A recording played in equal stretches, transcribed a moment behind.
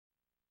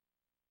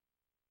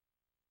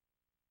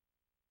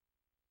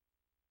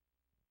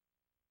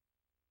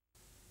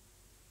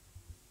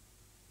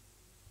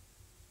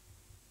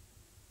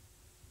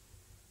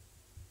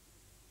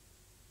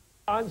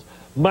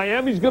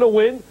Miami's going to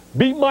win,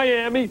 beat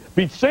Miami,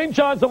 beat St.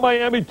 John's and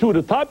Miami, two of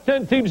the top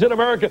 10 teams in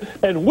America,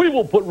 and we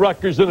will put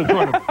Rutgers in the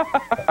tournament.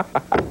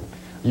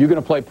 You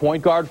going to play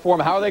point guard for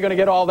them? How are they going to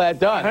get all that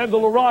done?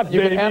 Handle the rock, baby.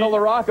 You can handle the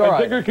rock? All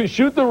right. Digger can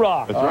shoot the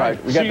rock. That's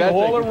right. We got that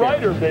Hall and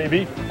Writer,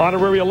 baby.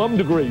 Honorary alum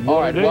degree. All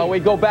right, well, we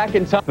go back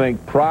in time. I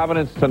think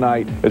Providence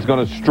tonight is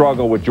going to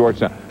struggle with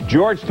Georgetown.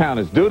 Georgetown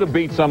is due to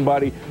beat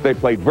somebody. They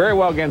played very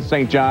well against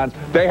St. John's.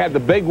 They had the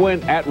big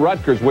win at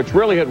Rutgers, which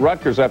really hit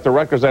Rutgers after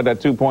Rutgers had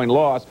that 2-point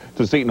loss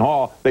to Seton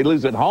Hall. They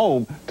lose at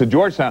home to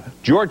Georgetown.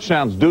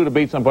 Georgetown's due to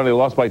beat somebody. They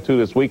lost by 2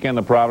 this weekend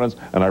to Providence,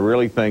 and I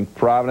really think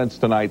Providence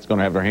tonight's going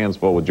to have their hands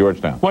full with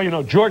Georgetown. Well, you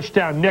know,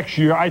 Georgetown next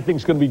year I think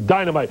is going to be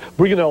dynamite,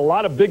 bringing in a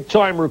lot of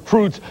big-time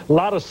recruits, a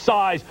lot of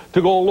size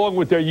to go along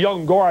with their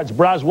young guards,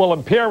 Braswell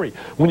and Perry.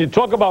 When you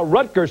talk about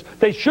Rutgers,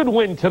 they should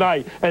win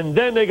tonight, and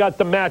then they got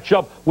the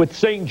matchup with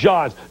St.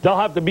 John's. They'll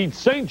have to beat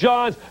St.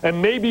 John's and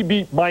maybe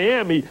beat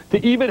Miami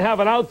to even have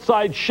an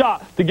outside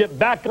shot to get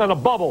back on a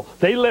bubble.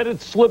 They let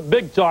it slip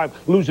big time,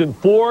 losing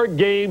 4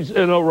 games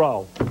in a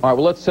row. All right,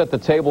 well, let's set the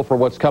table for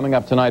what's coming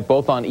up tonight,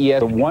 both on ES.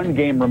 The one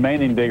game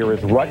remaining, Digger,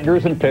 is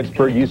Rutgers and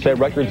Pittsburgh. You say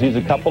Rutgers needs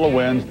a couple of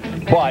wins,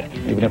 but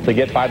even if they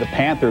get by the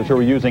Panthers, who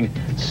are using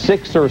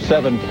 6 or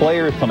 7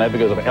 players tonight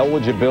because of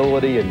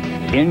eligibility and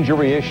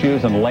injury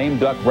issues and lame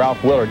duck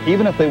Ralph Willard,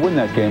 even if they win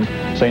that game,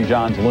 St.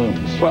 John's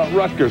looms. Well,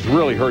 Rutgers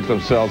really hurt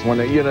themselves when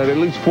they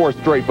lose 4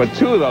 straight, but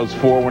 2 of those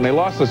 4 when they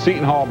lost to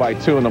Seton Hall by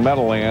 2 in the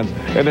Meadowlands,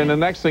 and then the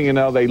next thing you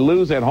know, they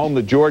lose at home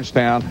to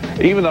Georgetown,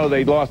 even though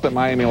they lost at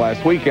Miami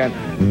last weekend.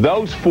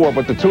 Those 4,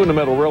 but the 2 in the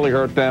middle really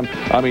hurt them.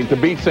 I mean, to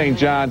beat St.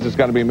 John's is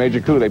going to be a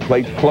major coup. They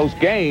played close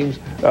games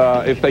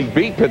if they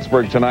beat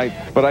Pittsburgh tonight,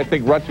 but I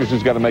think Rutgers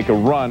has got to make a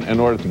run in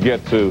order to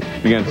get to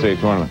the NCAA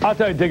tournament. I'll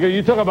tell you, Digger,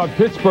 you talk about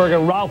Pittsburgh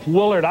and Ralph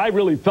Willard. I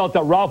really felt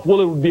that Ralph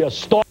Willard would be a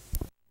star.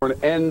 For an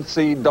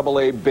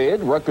NCAA bid,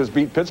 Rutgers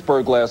beat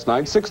Pittsburgh last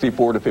night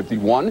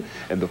 64-51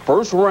 in the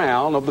first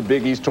round of the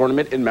Big East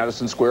tournament in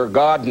Madison Square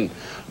Garden.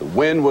 The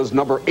win was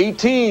number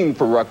 18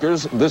 for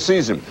Rutgers this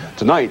season.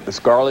 Tonight, the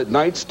Scarlet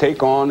Knights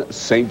take on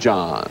St.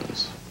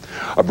 John's.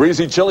 A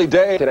breezy, chilly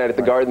day tonight at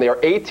the Garden. They are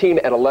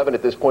 18-11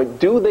 at this point.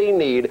 Do they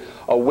need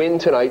a win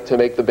tonight to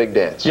make the big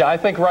dance? Yeah, I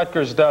think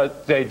Rutgers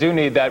they do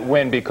need that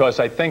win, because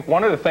I think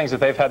one of the things that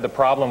they've had the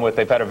problem with,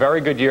 they've had a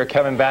very good year.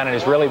 Kevin Bannon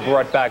has really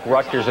brought back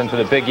Rutgers into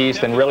the Big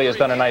East and really has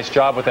done a nice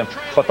job with them.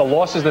 But the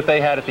losses that they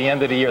had at the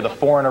end of the year, the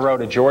 4 in a row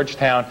to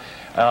Georgetown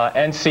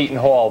and Seton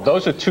Hall,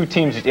 those are 2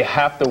 teams that you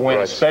have to win,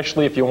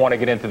 especially if you want to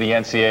get into the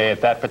NCAA at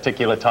that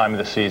particular time of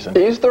the season.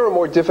 Is there a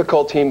more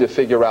difficult team to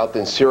figure out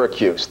than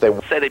Syracuse? They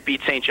say they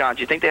beat St. John's.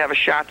 Do you think they have a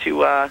shot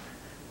to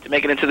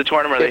make it into the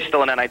tournament, or are they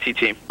still an NIT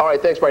team? All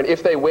right, thanks, Brian.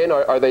 If they win,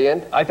 are they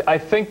in? I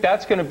think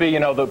that's going to be,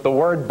 the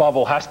word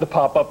bubble has to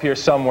pop up here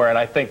somewhere, and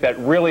I think that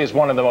really is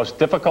one of the most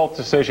difficult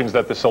decisions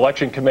that the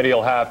selection committee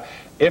will have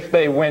if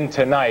they win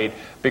tonight,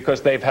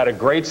 because they've had a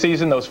great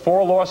season. Those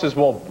 4 losses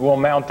will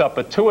mount up,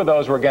 but 2 of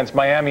those were against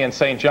Miami and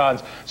St.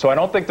 John's, so I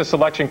don't think the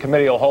selection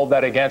committee will hold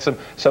that against them.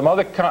 Some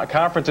other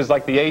conferences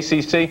like the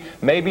ACC,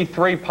 maybe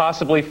 3,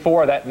 possibly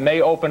 4, that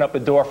may open up a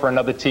door for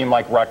another team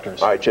like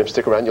Rutgers. All right, Jim,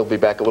 stick around. You'll be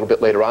back a little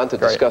bit later on to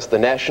discuss the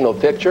national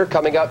picture.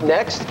 Coming up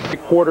next.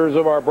 3/4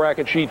 of our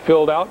bracket sheet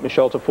filled out.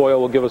 Michelle Tafoya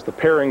will give us the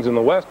pairings in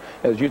the West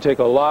as you take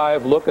a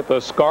live look at the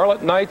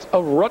Scarlet Knights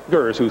of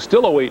Rutgers, who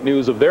still await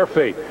news of their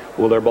fate.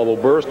 Will their bubble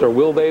burst, or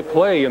will they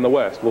play in the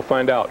West? We'll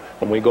find out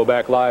when we go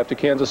back live to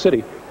Kansas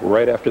City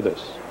right after this.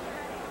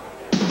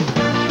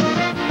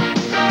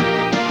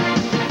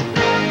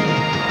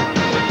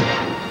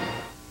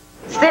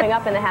 Coming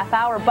up in the half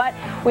hour, but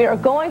we are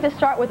going to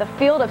start with a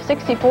field of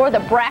 64. The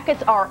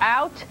brackets are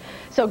out,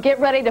 so get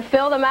ready to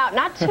fill them out.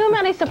 Not too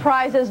many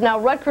surprises. Now,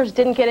 Rutgers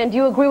didn't get in. Do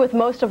you agree with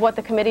most of what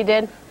the committee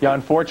did? Yeah,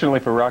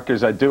 unfortunately for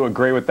Rutgers, I do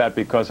agree with that,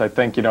 because I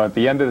think, at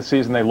the end of the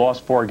season, they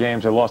lost 4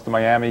 games. They lost to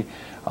Miami,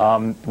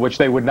 which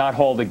they would not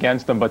hold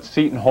against them, but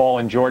Seton Hall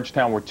and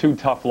Georgetown were 2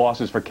 tough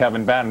losses for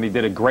Kevin Bannon. He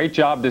did a great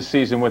job this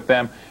season with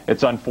them.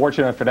 It's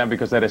unfortunate for them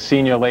because they had a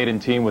senior-laden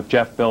team with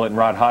Jeff Billett and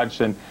Rod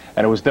Hodgson,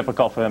 and it was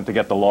difficult for them to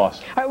get the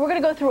loss. All right, we're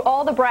going to go through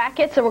all the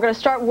brackets, and we're going to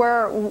start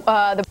where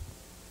the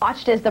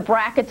watched as the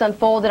brackets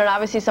unfolded, and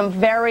obviously some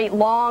very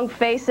long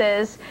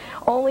faces,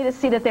 only to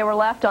see that they were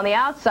left on the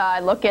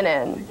outside looking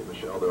in.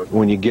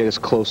 When you get as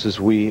close as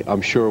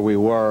I'm sure we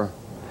were,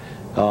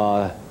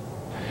 and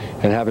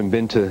having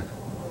been to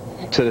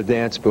the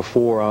dance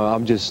before,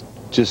 I'm just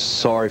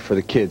sorry for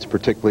the kids,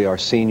 particularly our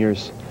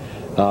seniors,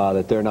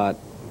 that they're not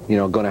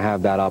going to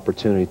have that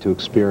opportunity to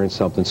experience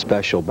something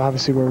special.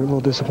 Obviously, we're a little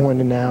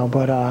disappointed now,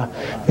 but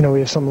we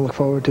have something to look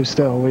forward to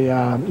still. We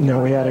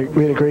had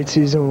a great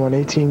season. We won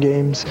 18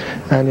 games,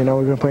 and we're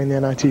going to play in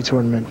the NIT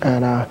tournament.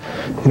 And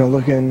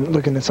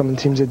looking at some of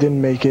the teams that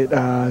didn't make it,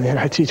 the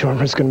NIT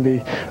tournament's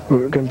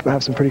we're going to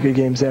have some pretty good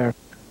games there.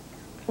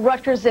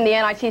 Rutgers in the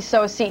NIT,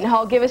 so is Seton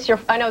Hall. Give us your,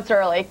 I know it's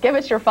early, give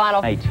us your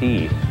final.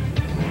 NIT.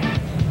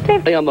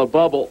 On the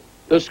bubble,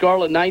 the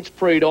Scarlet Knights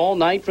prayed all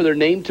night for their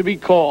name to be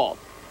called.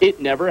 It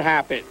never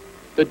happened.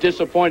 The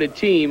disappointed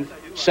team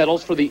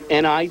settles for the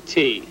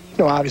NIT.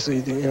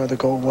 obviously, the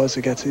goal was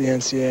to get to the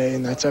NCAA,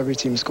 and that's every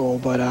team's goal.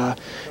 But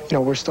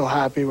we're still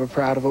happy. We're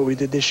proud of what we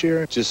did this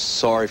year. Just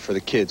sorry for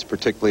the kids,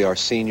 particularly our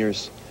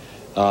seniors,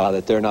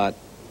 that they're not,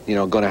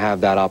 going to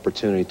have that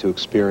opportunity to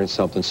experience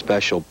something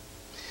special.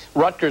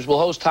 Rutgers will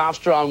host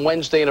Hofstra on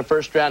Wednesday in a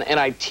first-round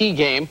NIT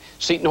game.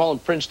 Seton Hall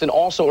and Princeton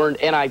also earned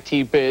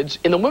NIT bids.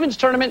 In the women's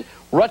tournament,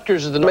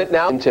 Rutgers is the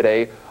now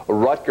today.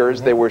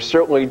 Rutgers, they were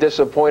certainly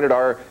disappointed.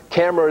 Our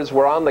cameras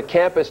were on the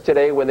campus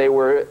today when they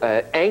were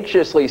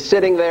anxiously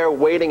sitting there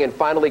waiting, and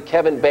finally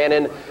Kevin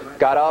Bannon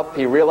got up.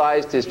 He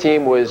realized his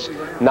team was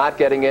not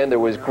getting in. There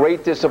was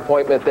great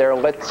disappointment there.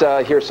 Let's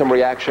hear some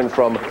reaction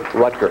from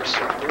Rutgers.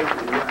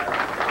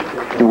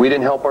 We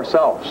didn't help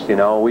ourselves.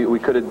 We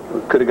could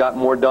have got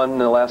more done in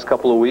the last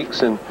couple of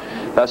weeks, and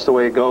that's the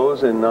way it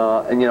goes. And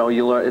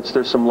you learn.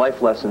 There's some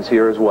life lessons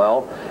here as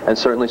well, and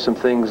certainly some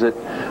things that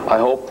I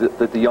hope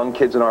that the young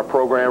kids in our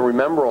program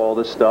remember all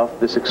this stuff,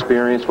 this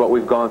experience, what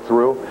we've gone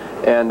through,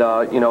 and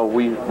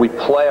we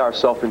play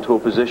ourselves into a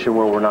position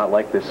where we're not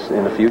like this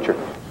in the future.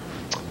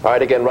 All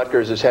right, again,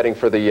 Rutgers is heading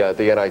for the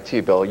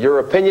NIT, Bill. Your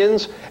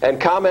opinions and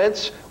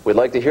comments, we'd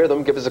like to hear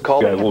them. Give us a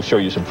call. Yeah, we'll show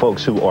you some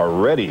folks who are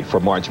ready for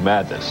March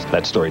Madness.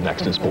 That story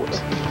next in sports.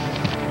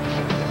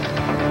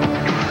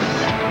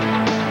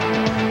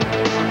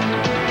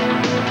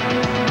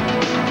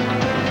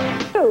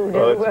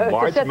 It's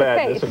March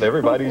Madness, and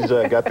everybody's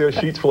got their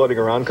sheets floating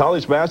around.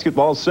 College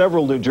basketball,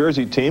 several New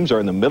Jersey teams are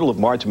in the middle of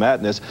March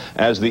Madness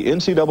as the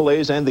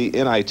NCAAs and the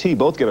NIT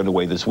both get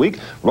underway this week.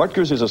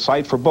 Rutgers is a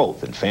site for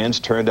both, and fans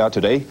turned out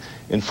today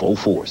in full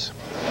force.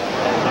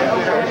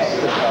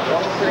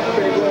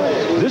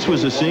 This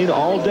was the scene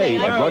all day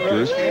at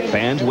Rutgers.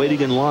 Fans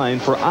waiting in line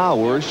for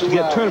hours to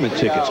get tournament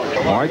tickets.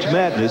 March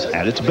Madness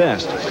at its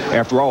best.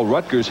 After all,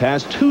 Rutgers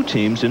has two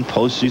teams in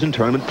postseason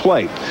tournament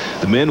play.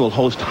 The men will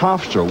host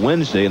Hofstra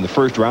Wednesday in the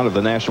first round of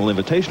the National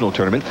Invitational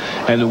Tournament,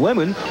 and the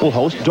women will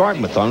host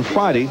Dartmouth on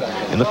Friday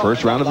in the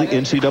first round of the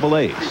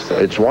NCAAs.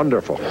 It's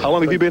wonderful. How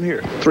long have you been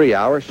here? 3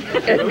 hours.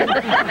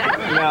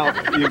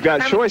 Now, you've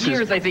got choices. How many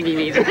years I think he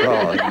needs?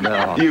 Oh,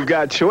 no. You've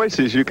got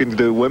choices. You can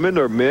do women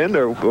or men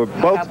or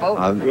both.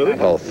 Really?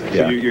 Both, yeah.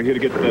 So you're here to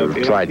get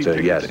tried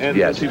to, yes, and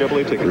yes.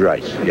 NCAA tickets.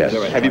 Right, yes.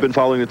 Right. Have you been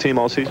following the team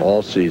all season?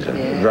 All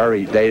season.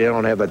 They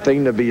don't have a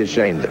thing to be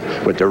ashamed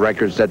of with the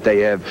records that they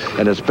have,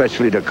 and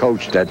especially the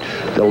coach that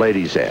the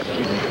ladies have.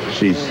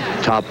 She's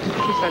top. She's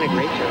done a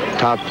great job.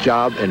 Top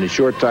job, and the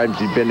short time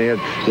she's been there,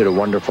 did a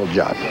wonderful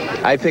job.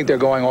 I think they're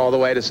going all the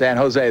way to San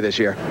Jose this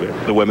year.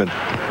 The women.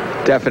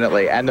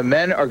 Definitely. And the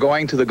men are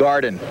going to the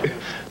Garden.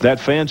 That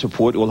fan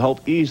support will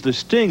help ease the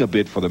sting a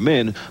bit for the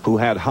men who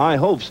had high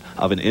hopes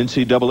of an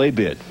NCAA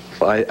bid.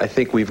 I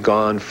think we've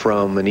gone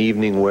from an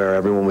evening where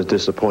everyone was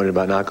disappointed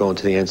about not going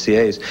to the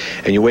NCAAs,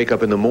 and you wake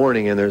up in the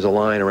morning and there's a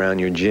line around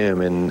your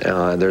gym, and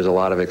there's a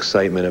lot of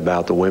excitement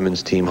about the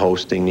women's team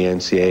hosting the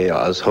NCAA,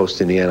 us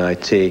hosting the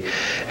NIT,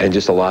 and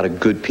just a lot of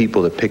good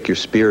people that pick your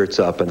spirits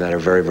up and that are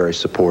very, very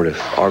supportive.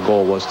 Our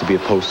goal was to be a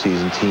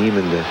postseason team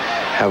and to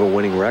have a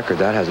winning record.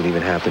 That hasn't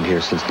even happened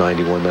here since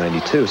 91,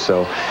 92.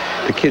 So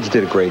the kids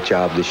did a great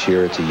job this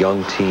year. It's a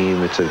young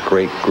team. It's a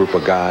great group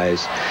of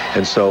guys.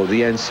 And so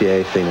the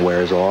NCAA thing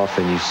wears off,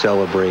 and you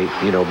celebrate,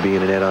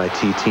 being an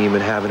NIT team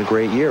and having a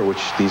great year,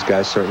 which these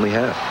guys certainly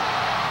have.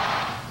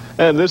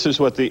 And this is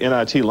what the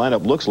NIT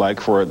lineup looks like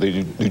for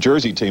the New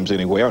Jersey teams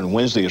anyway. On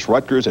Wednesday is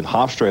Rutgers and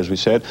Hofstra, as we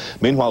said.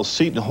 Meanwhile,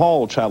 Seton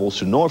Hall travels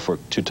to Norfolk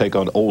to take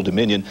on Old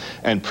Dominion,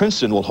 and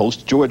Princeton will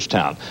host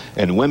Georgetown.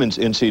 And women's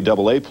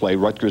NCAA play,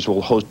 Rutgers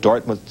will host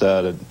Dartmouth.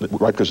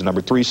 Rutgers, the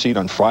number 3 seed,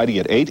 on Friday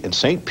at 8. And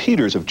St.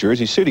 Peter's of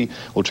Jersey City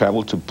will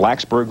travel to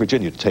Blacksburg,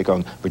 Virginia, to take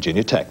on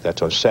Virginia Tech.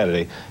 That's on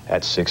Saturday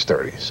at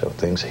 6:30. So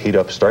things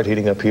start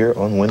heating up here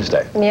on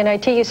Wednesday. And the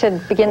NIT, you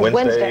said, begins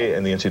Wednesday.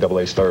 And the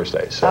NCAA's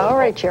Thursday. So all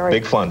right, Jerry.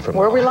 Big fun from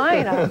we're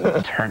relying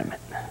on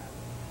tournament.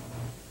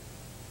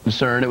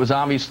 It was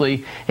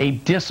obviously a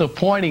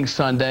disappointing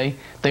Sunday.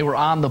 They were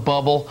on the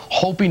bubble,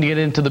 hoping to get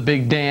into the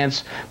big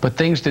dance, but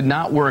things did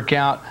not work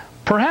out.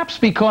 Perhaps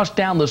because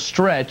down the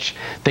stretch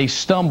they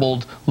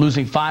stumbled,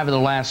 losing 5 of the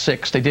last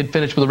 6. They did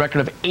finish with a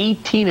record of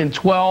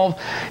 18-12.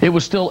 It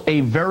was still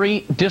a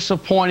very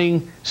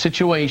disappointing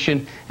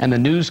situation, and the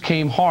news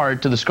came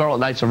hard to the Scarlet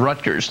Knights of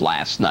Rutgers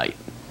last night.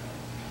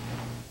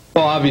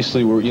 Well,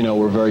 obviously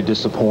we're very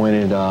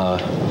disappointed.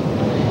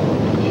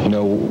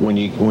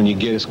 When you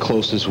get as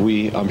close as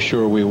I'm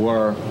sure we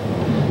were,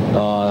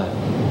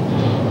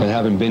 and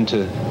having been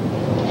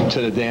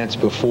to the dance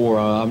before,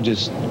 I'm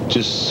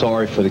just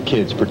sorry for the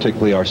kids,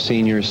 particularly our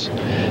seniors,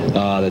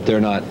 that they're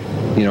not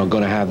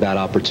going to have that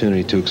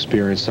opportunity to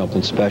experience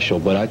something special.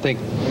 But I think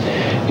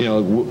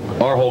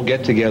our whole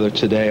get together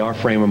today, our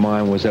frame of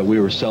mind was that we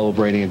were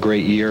celebrating a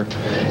great year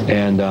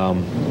and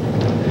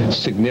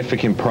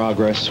significant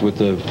progress with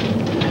the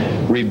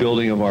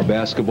rebuilding of our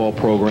basketball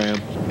program.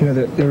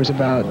 there was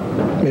about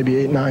maybe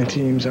 8, 9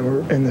 teams that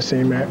were in the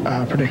same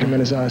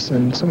predicament as us,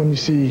 and so when you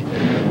see,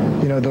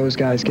 those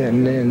guys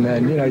getting in,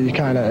 then you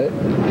kind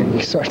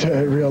of start to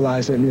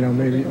realize that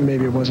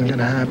maybe it wasn't going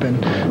to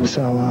happen.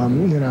 So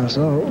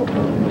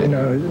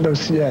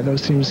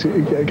those teams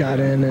got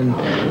in,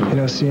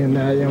 and seeing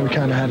that, we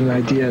kind of had an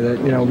idea that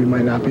we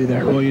might not be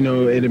there. Well,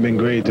 it'd have been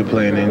great to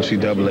play in the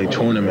NCAA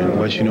tournament,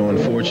 but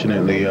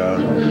unfortunately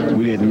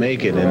we didn't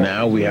make it, and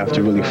now we have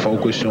to really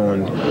focus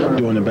on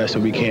doing the best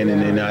that we can in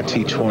the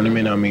NIT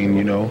tournament. I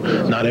mean,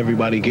 not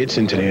everybody gets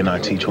into the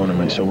NIT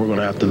tournament, so we're going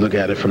to have to look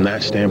at it from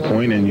that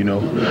standpoint and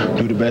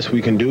do the best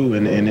we can do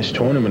in this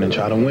tournament and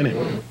try to win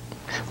it.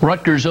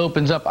 Rutgers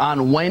opens up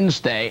on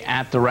Wednesday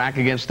at the rack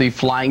against the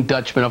Flying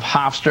Dutchman of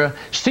Hofstra.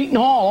 Seton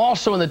Hall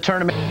also in the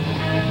tournament.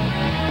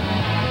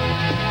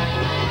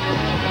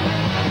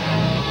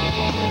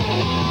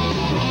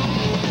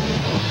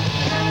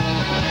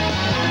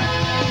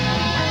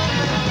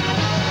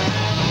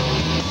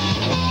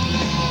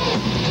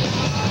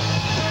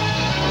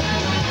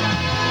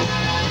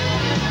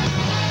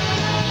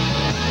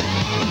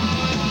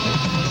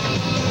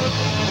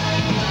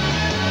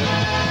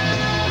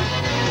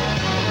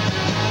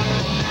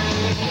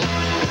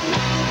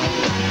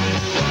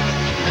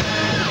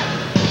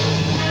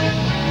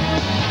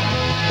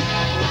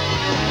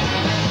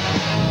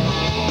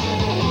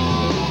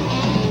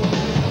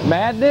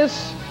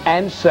 Madness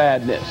and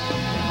sadness.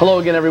 Hello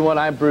again, everyone.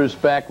 I'm Bruce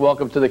Beck.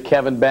 Welcome to the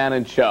Kevin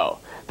Bannon Show.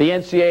 The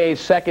NCAA's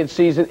second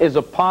season is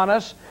upon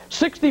us.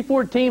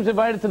 64 teams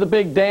invited to the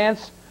big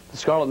dance. The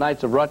Scarlet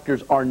Knights of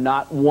Rutgers are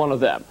not one of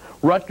them.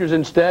 Rutgers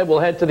instead will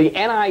head to the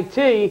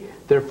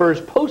NIT, their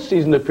first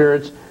postseason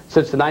appearance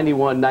since the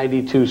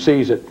 91-92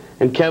 season.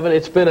 And Kevin,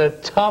 it's been a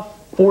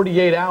tough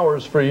 48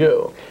 hours for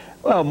you.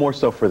 Well, more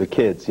so for the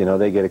kids.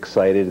 They get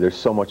excited. There's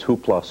so much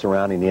hoopla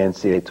surrounding the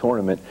NCAA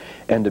tournament,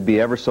 and to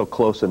be ever so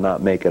close and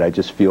not make it, I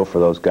just feel for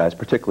those guys,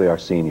 particularly our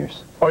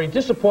seniors. Are you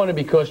disappointed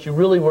because you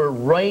really were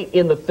right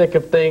in the thick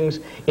of things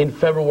in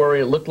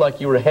February? It looked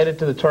like you were headed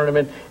to the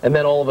tournament, and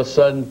then all of a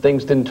sudden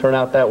things didn't turn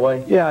out that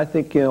way? Yeah, I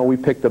think, we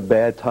picked a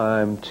bad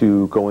time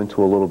to go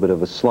into a little bit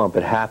of a slump.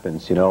 It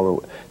happens,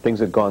 Things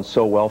had gone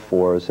so well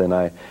for us,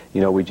 and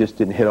we just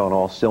didn't hit on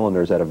all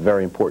cylinders at a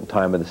very important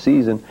time of the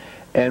season.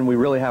 And we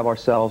really have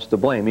ourselves to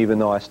blame, even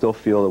though I still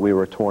feel that we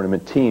were a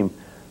tournament team.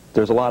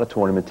 There's a lot of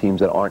tournament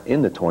teams that aren't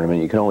in the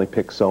tournament. You can only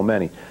pick so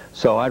many.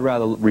 So I'd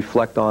rather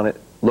reflect on it,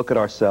 look at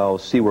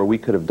ourselves, see where we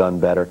could have done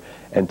better,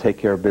 and take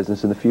care of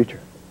business in the future.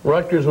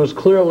 Rutgers was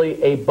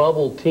clearly a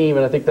bubble team,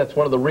 and I think that's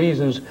one of the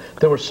reasons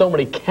there were so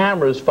many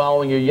cameras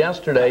following you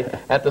yesterday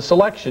at the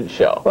selection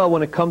show. Well,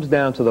 when it comes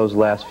down to those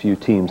last few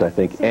teams, I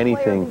think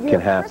anything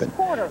can happen.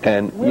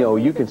 And,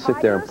 you can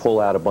sit there and pull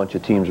out a bunch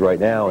of teams right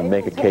now and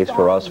make a case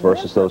for us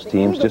versus those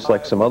teams, just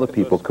like some other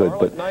people could.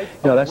 But,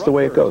 that's the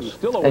way it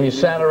goes. And you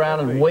sat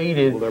around and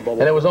waited,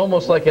 and it was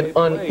almost like an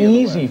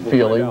uneasy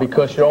feeling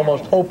because you're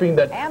almost hoping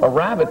that a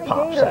rabbit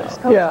pops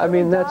out. Yeah, I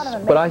mean,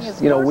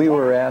 we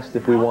were asked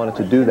if we wanted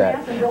to do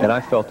that. And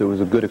I felt it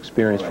was a good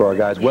experience for our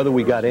guys. Whether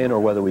we got in or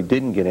whether we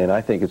didn't get in,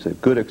 I think it's a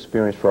good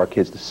experience for our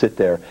kids to sit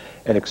there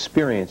and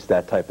experience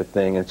that type of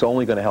thing. And it's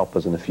only going to help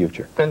us in the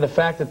future. And the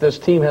fact that this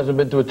team hasn't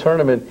been to a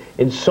tournament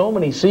in so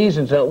many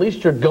seasons, and at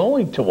least you're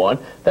going to one,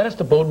 that has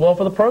to bode well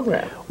for the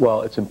program.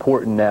 Well, it's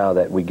important now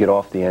that we get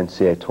off the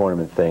NCAA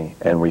tournament thing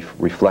and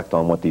reflect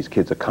on what these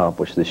kids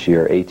accomplished this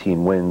year.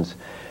 18 wins,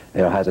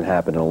 hasn't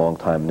happened in a long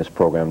time in this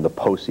program. The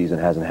postseason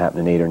hasn't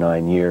happened in 8 or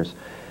 9 years.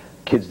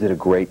 Kids did a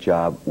great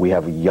job. We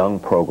have a young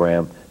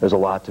program. There's a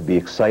lot to be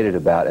excited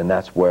about, and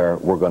that's where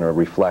we're going to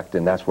reflect,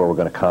 and that's where we're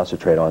going to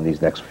concentrate on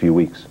these next few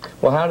weeks.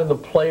 Well, how did the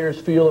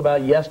players feel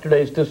about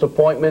yesterday's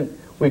disappointment?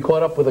 We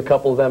caught up with a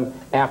couple of them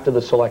after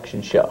the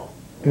selection show.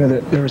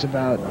 There was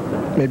about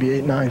maybe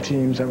 8, 9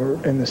 teams that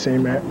were in the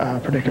same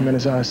predicament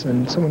as us,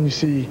 and so when you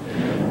see,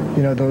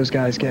 those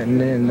guys getting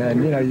in,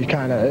 then you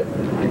kind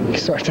of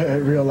start to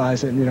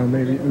realize that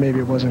maybe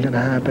it wasn't going to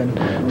happen.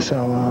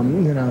 So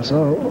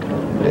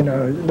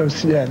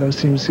those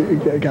teams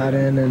got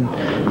in,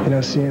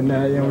 and seeing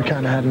that we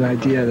kind of had an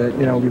idea that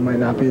we might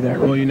not be there.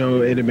 Well,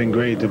 it'd have been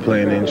great to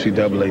play in the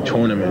NCAA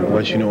tournament,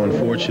 but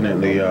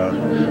unfortunately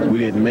we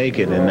didn't make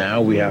it, and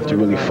now we have to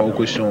really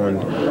focus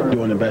on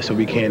doing the best that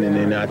we can in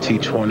the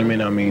NIT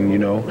tournament. I mean,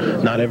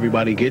 not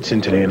everybody gets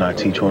into the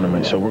NIT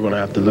tournament, so we're going to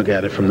have to look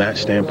at it from that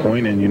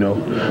standpoint and,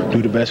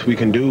 do the best we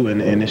can do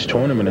in this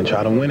tournament and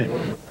try to win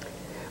it.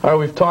 All right,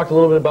 we've talked a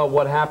little bit about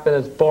what happened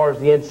as far as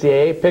the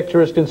NCAA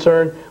picture is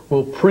concerned.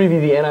 We'll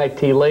preview the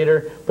NIT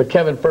later. But,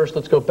 Kevin, first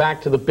let's go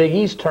back to the Big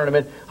East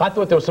tournament. I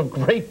thought there was some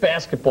great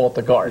basketball at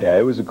the Garden. Yeah,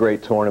 it was a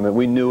great tournament.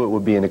 We knew it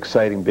would be an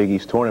exciting Big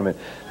East tournament.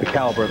 The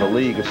caliber of the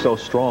league is so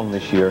strong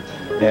this year.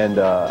 And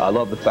I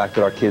love the fact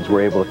that our kids were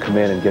able to come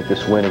in and get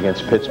this win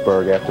against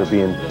Pittsburgh after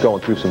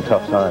going through some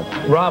tough times.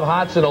 Rob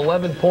Hodson,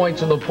 11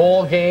 points in the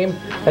ball game.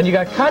 And you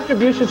got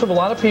contributions from a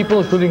lot of people,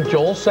 including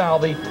Joel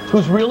Salvi,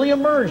 who's really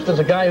emerged as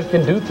a guy who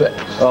can do things.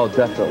 Oh,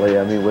 definitely.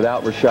 I mean,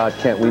 without Rashad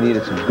Kent, we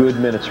needed some good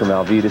minutes from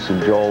Alvidas Lucas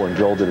and Joel, and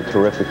Joel did a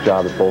terrific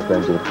job at both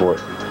ends of the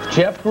court.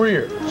 Jeff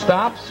Greer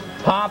stops,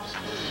 pops.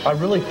 I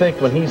really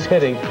think when he's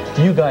hitting,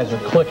 you guys are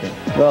clicking.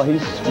 Well, he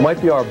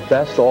might be our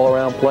best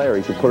all-around player.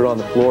 He can put it on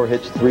the floor,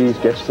 hits threes,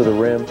 gets to the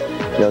rim,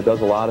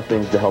 does a lot of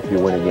things to help you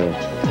win a game.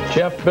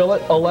 Jeff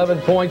Billett, 11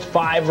 points,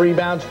 5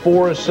 rebounds,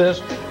 4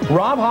 assists.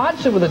 Rob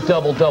Hodgson with a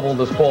double-double in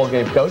this ball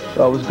game, Coach. It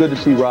was good to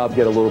see Rob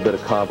get a little bit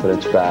of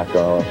confidence back.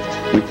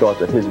 We thought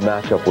that his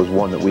matchup was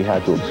one that we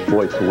had to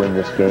exploit to win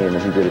this game,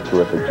 and he did a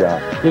terrific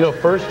job.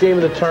 First game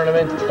of the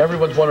tournament,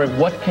 everyone's wondering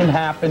what can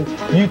happen.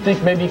 You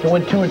think maybe you can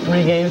win 2 or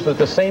 3 games, but at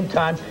the same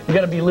time, you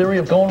got to be leery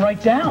of going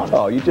right down.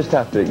 Oh, you just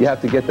have to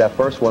get that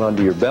first one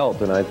under your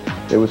belt, and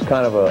it was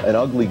kind of an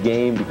ugly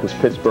game because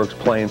Pittsburgh's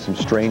playing some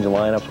strange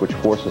lineups, which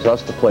forces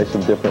us to play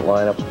some different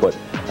lineups, but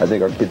I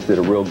think our kids did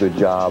a real good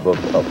job of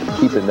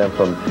keeping them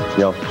from,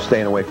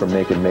 staying away from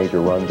making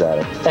major runs at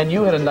it. And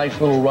you had a nice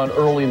little run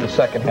early in the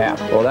second half.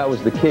 Well, that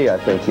was the key, I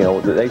think.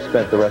 They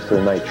spent the rest of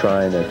the night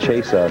trying to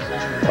chase us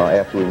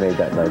after we made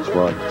that nice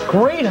run.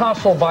 Great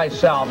hustle by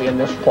Salvi in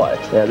this play.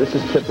 Yeah, this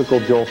is typical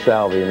Joel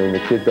Salvi. I mean, the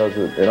kid does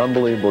an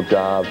unbelievable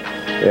job,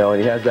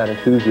 and he has that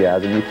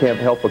enthusiasm. You can't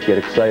help but get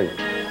excited.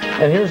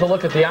 And here's a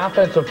look at the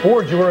offensive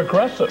board. You were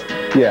aggressive.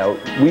 Yeah,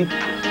 we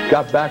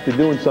got back to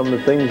doing some of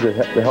the things that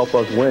help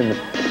us win,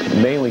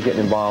 mainly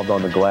getting involved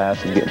on the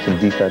glass and getting some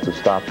defensive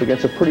stops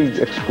against a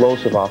pretty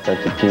explosive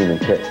offensive team in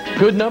Pitt.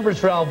 Good numbers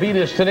for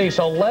Alvidas today.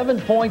 So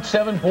 11 points,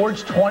 7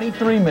 boards,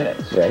 23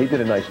 minutes. Yeah, he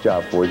did a nice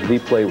job for us. He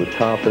played with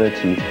confidence.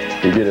 He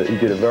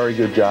did a very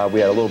good job.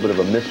 We had a little bit of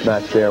a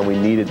mismatch there, and we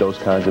needed those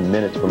kinds of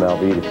minutes from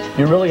Alvidas.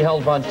 You really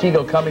held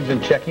Montego Cummings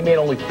in check. He made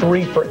only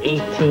 3 for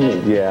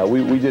 18. Yeah,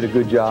 we did a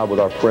good job with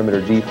our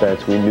perimeter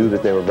defense. We knew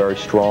that they were very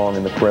strong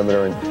in the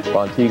perimeter, and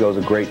Montego's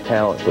a great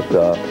talent,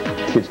 but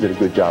kids did a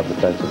good job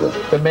defensively.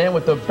 The man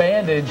with the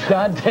bandage,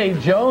 Dante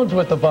Jones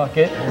with the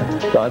bucket.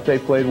 Dante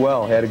played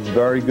well. Had a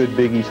very good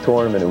Big East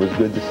tournament. It was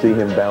good to see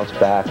him bounce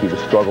back. He was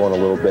struggling a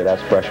little bit,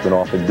 as freshmen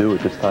often do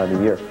at this time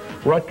of year.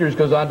 Rutgers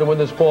goes on to win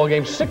this ball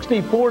game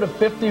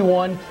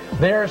 64-51.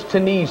 There's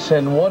Tenise,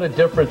 and what a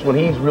difference when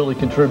he's really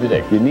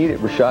contributing. You need it.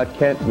 Rashad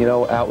Kent,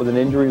 out with an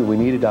injury. We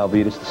needed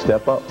Alvidas to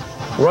step up.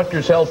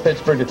 Rutgers held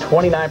Pittsburgh to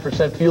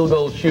 29% field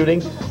goal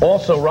shooting.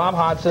 Also, Rob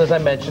Hodgson, as I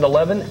mentioned,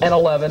 11 and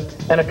 11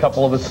 and a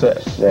couple of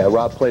assists. Yeah,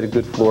 Rob played a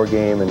good floor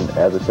game and,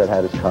 as I said,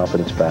 had his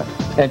confidence back.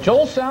 And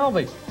Joel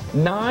Salvi,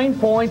 9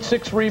 points,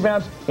 6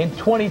 rebounds in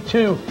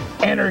 22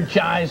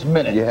 energized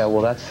minutes. Yeah,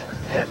 well,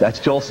 that's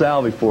Joel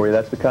Salvi for you.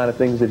 That's the kind of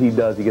things that he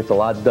does. He gets a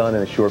lot done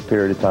in a short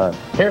period of time.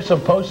 Here's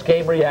some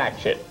post-game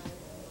reaction.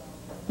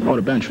 Oh,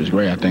 the bench was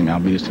great. I think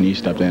Alvidas Tenise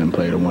stepped in and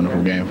played a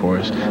wonderful game for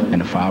us. In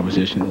the 5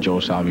 position,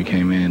 Joel Salvi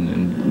came in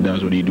and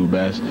does what he do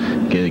best.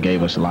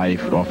 Gave us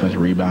life,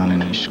 offensive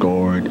rebounding. He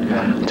scored,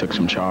 took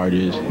some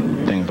charges,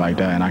 things like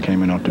that. And I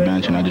came in off the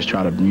bench, and I just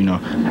try to,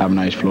 have a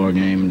nice floor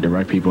game,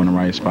 direct people in the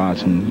right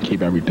spots, and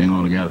keep everything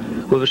all together.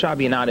 With Rashad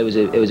being out, it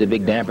was a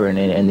big damper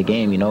in the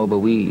game, but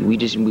we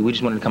just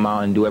wanted to come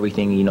out and do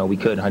everything, we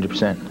could,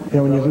 100%.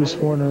 When you lose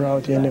 4 in a row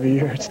at the end of a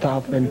year, it's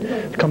tough. And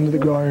to come to the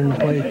Garden and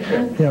play,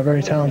 a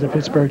very talented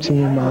Pittsburgh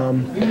team,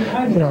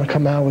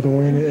 come out with a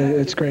win,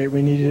 it's great.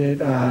 We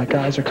needed it.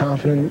 Guys are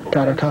confident,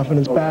 got our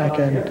confidence back,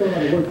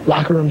 and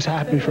locker room's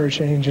happy for a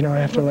change.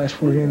 After the last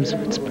 4 games,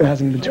 it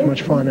hasn't been too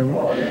much fun,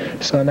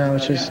 and so now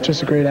it's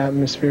just a great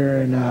atmosphere,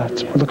 and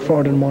we look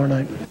forward to tomorrow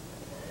night.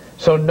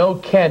 So no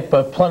Kent,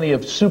 but plenty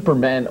of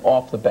supermen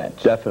off the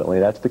bench.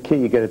 Definitely. That's the key.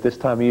 You get it this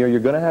time of year. You're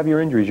going to have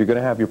your injuries. You're going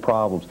to have your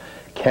problems.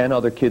 Can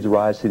other kids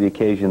rise to the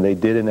occasion? They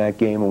did in that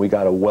game, and we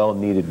got a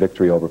well-needed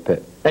victory over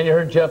Pitt. And you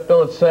heard Jeff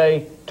Billett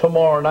say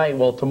tomorrow night.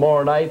 Well,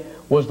 tomorrow night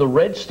was the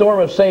Red Storm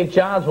of St.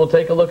 John's. We'll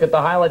take a look at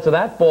the highlights of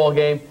that ball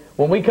game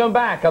when we come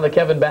back on the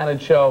Kevin Bannon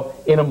Show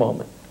in a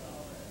moment.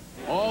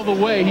 All the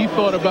way, he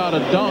thought about a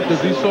dunk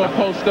as he saw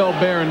Postel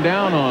bearing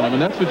down on him,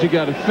 and that's what you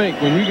got to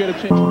think when you get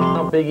a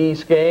chance. Big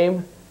East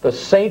game, the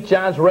St.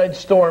 John's Red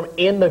Storm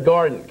in the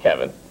Garden,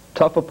 Kevin.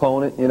 Tough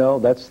opponent,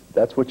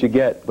 that's what you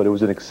get, but it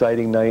was an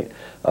exciting night.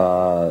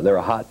 They're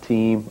a hot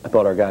team. I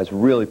thought our guys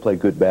really played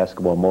good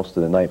basketball most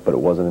of the night, but it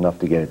wasn't enough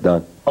to get it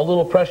done. A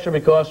little pressure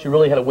because you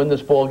really had to win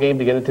this ball game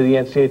to get into the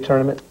NCAA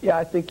tournament? Yeah,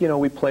 I think,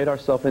 we played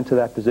ourselves into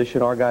that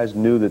position. Our guys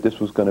knew that this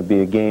was going to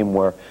be a game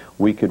where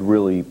we could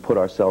really put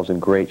ourselves in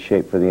great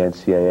shape for the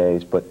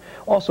NCAAs, but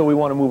also we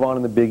want to move on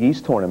in the Big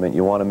East tournament.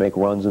 You want to make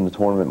runs in the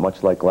tournament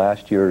much like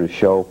last year to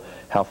show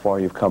how far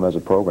you've come as a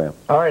program.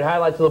 All right,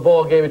 highlights of the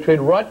ball game between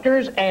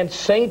Rutgers and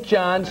St.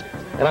 John's,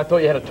 and I thought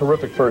you had a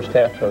terrific first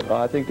half, Coach.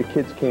 I think the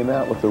kids came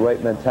out with the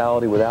right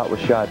mentality without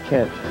Rashad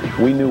Kent.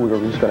 We knew we were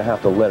just going to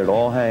have to let it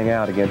all hang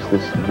out against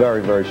this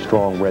very, very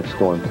strong Red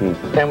Storm team.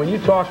 And when you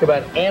talk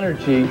about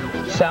energy,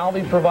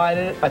 Salvi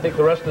provided it. I think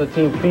the rest of the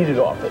team feeded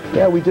off it.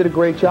 Yeah, we did a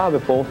great job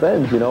at both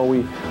ends. We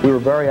were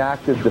very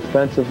active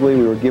defensively.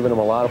 We were giving them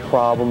a lot of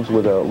problems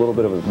with a little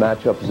bit of a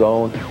matchup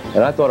zone.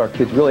 And I thought our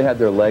kids really had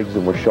their legs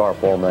and were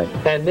sharp all night.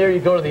 And there you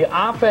go to the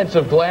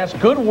offensive glass.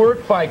 Good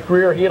work by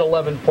Greer. He had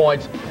 11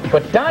 points.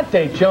 But Dante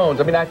Dante Jones,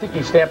 I mean, I think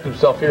he stamped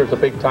himself here as a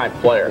big-time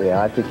player.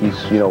 Yeah, I think he's,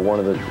 one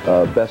of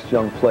the best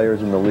young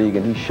players in the league,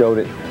 and he showed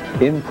it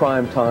in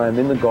prime time,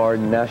 in the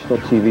Garden, national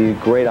TV.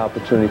 Great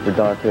opportunity for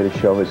Dante to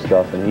show his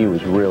stuff, and he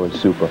was really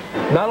super.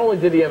 Not only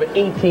did he have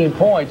 18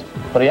 points,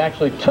 but he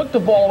actually took the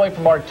ball away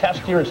from our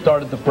test here and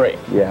started the break.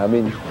 Yeah, I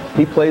mean,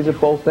 he plays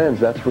at both ends.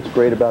 That's what's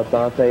great about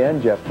Dante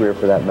and Jeff Greer,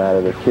 for that matter.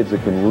 They're kids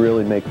that can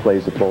really make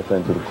plays at both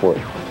ends of the court.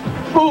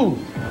 Ooh,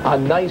 a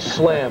nice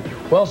slam.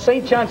 Well,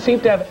 St. John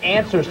seemed to have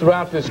answers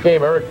throughout this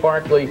game. Eric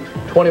Barkley,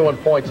 21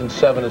 points and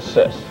 7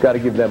 assists. Got to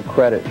give them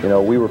credit.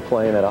 We were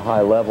playing at a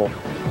high level,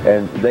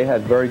 and they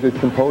had very good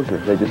composure.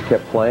 They just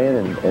kept playing,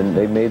 and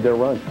they made their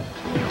run.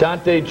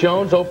 Dante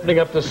Jones opening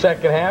up the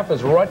second half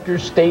as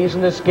Rutgers stays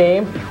in this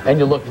game, and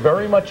you look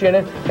very much in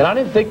it, and I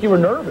didn't think you were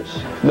nervous.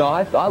 No,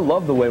 I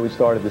love the way we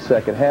started the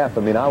second half.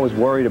 I mean, I was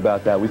worried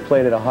about that. We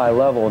played at a high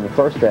level in the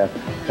first half,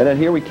 and then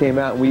here we came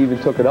out and we even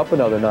took it up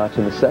another notch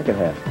in the second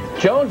half.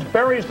 Jones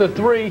buries the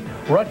three.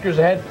 Rutgers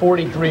ahead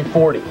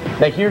 43-40.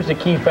 Now here's the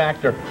key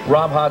factor.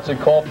 Rob Hodson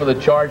called for the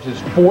charge, his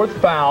fourth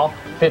foul,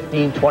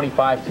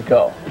 15:25 to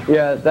go.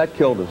 Yeah, that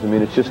killed us. I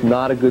mean, it's just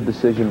not a good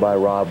decision by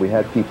Rob. We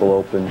had people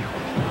open,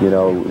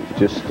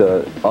 just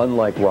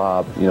unlike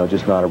Rob,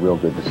 just not a real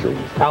good decision.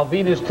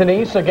 Alvinas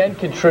Tanise again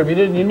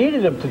contributed, and you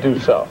needed him to do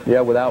so. Yeah,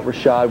 without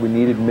Rashad, we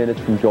needed minutes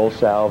from Joel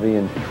Salvi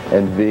and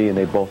V, and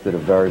they both did a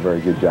very, very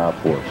good job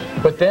for us.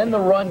 But then the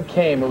run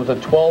came. It was a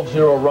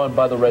 12-0 run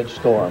by the Red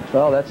Storm.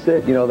 Well, that's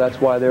it. That's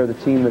why they're the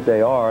team that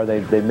they are.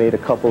 They made a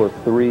couple of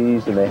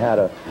threes, and they had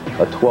a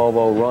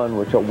 12-0 run,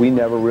 which we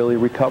never really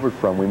recovered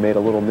from. We made a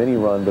little mini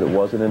run, but it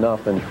wasn't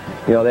enough. And,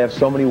 they have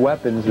so many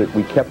weapons that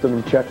we kept them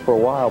in check for a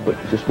while, but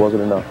it just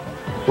wasn't enough.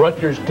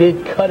 Rutgers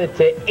did cut it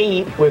to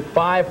 8 with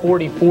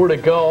 5:44 to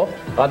go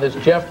on this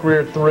Jeff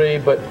Greer three,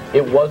 but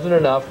it wasn't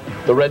enough.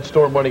 The Red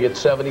Storm winning at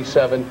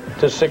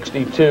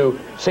 77-62.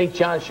 St.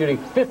 John shooting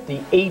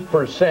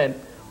 58%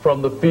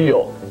 from the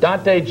field.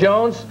 Dante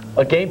Jones,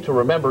 a game to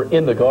remember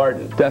in the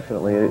Garden.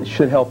 Definitely. It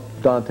should help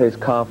Dante's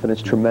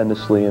confidence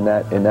tremendously in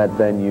that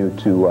venue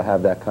to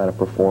have that kind of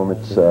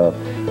performance.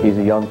 He's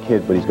a young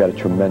kid, but he's got a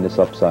tremendous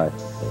upside.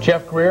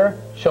 Jeff Greer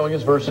showing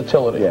his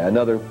versatility. Yeah,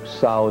 another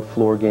solid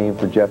floor game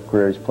for Jeff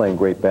Greer. He's playing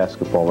great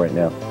basketball right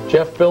now.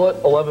 Jeff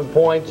Billett, 11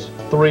 points,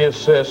 3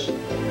 assists,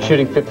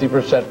 shooting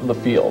 50% from the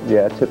field.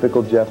 Yeah,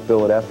 typical Jeff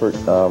Billett effort.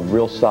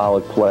 Real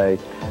solid play.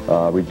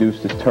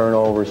 Reduced his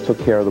turnovers, took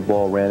care of the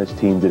ball, ran his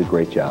team, did a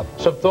great job.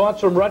 Some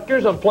thoughts from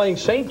Rutgers on playing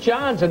St.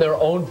 John's in their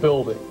own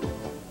building.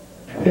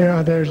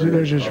 Yeah,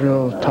 they're just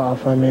real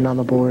tough, on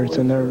the boards,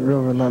 and they're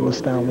real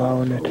relentless down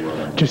low, and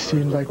it just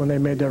seems like when they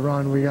made their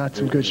run, we got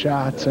some good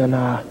shots, and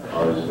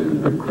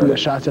the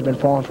shots have been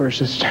falling for us,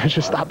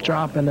 just stop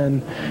dropping,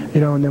 and,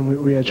 and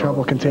then we had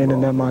trouble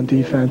containing them on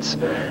defense,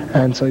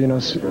 and so,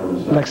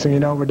 next thing you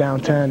know, we're down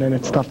 10, and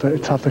it's tough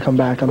to come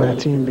back on that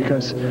team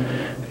because,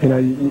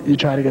 you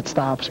try to get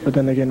stops, but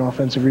then they get an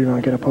offensive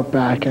rebound, get a put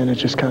back, and it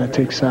just kind of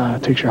takes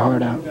your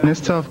heart out. And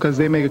it's tough because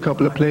they make a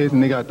couple of plays,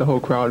 and they got the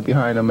whole crowd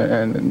behind them,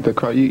 and the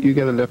crowd, you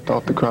get a lift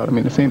off the crowd.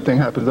 The same thing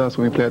happens to us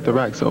when we play at the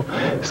rack, so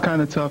it's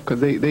kind of tough because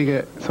they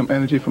get some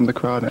energy from the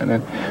crowd, and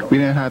then we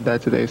didn't have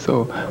that today,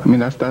 so,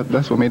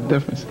 that's what made the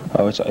difference.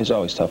 Oh, it's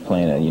always tough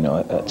playing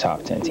a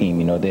top 10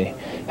 team. They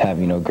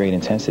have, great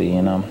intensity,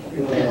 and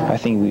I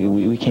think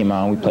we came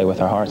out and we played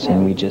with our hearts,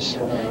 and we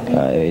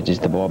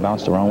the ball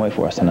bounced the wrong way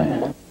for us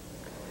tonight.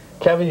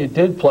 Kevin, you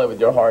did play with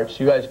your hearts.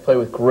 You guys played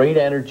with great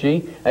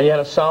energy, and you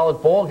had a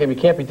solid ball game. You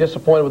can't be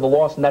disappointed with a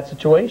loss in that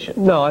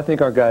situation. No, I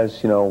think our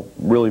guys,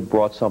 really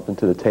brought something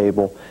to the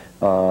table.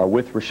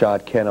 With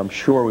Rashad Kent, I'm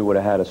sure we would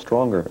have had a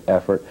stronger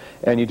effort,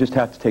 and you just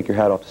have to take your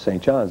hat off to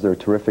St. John's. They're a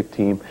terrific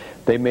team.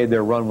 They made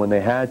their run when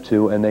they had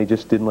to, and they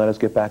just didn't let us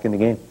get back in the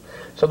game.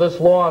 So this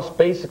loss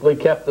basically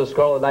kept the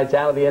Scarlet Knights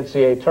out of the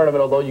NCAA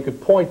tournament, although you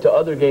could point to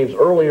other games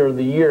earlier in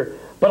the year.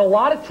 But a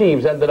lot of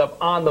teams ended up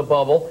on the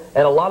bubble,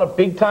 and a lot of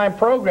big-time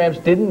programs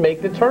didn't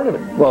make the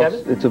tournament. Well,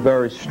 it's a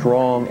very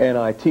strong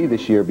NIT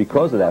this year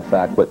because of that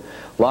fact, but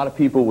a lot of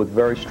people with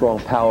very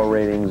strong power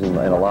ratings and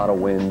a lot of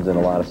wins and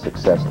a lot of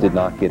success did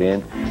not get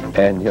in,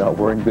 and,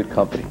 we're in good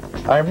company.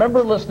 I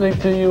remember listening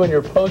to you in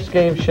your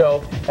post-game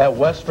show at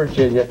West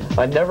Virginia.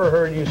 I never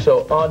heard you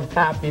so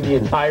unhappy the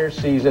entire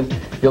season.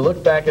 You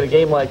look back at a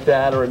game like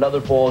that or another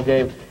ball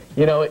game,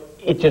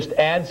 it just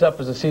adds up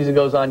as the season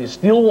goes on. You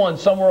steal one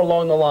somewhere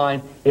along the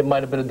line, it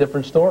might have been a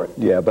different story.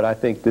 Yeah, but I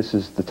think this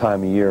is the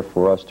time of year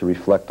for us to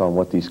reflect on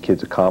what these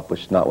kids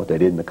accomplished, not what they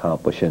didn't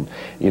accomplish. And,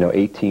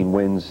 18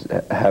 wins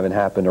haven't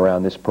happened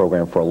around this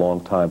program for a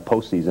long time.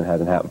 Postseason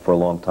hasn't happened for a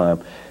long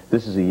time.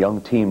 This is a young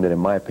team that, in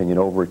my opinion,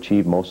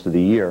 overachieved most of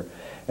the year.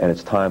 And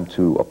it's time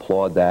to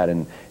applaud that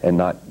and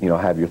not,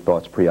 have your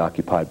thoughts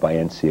preoccupied by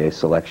NCAA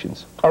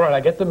selections. All right,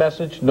 I get the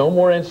message. No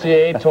more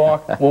NCAA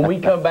talk. When we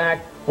come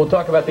back, we'll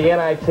talk about the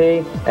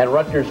NIT and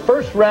Rutgers'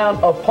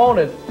 first-round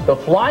opponent, the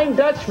Flying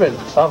Dutchman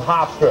of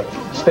Hofstra.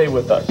 Stay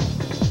with us.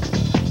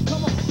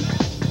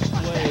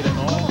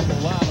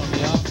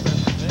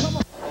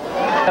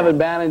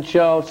 Bannon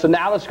Show. So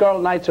now the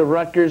Scarlet Knights of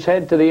Rutgers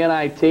head to the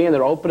NIT and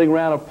their opening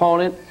round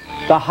opponent,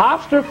 The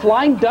Hofstra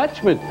Flying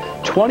Dutchman,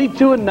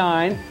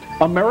 22-9,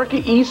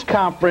 America East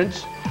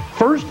Conference,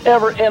 first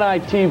ever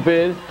NIT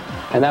bid,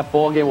 and that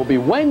ball game will be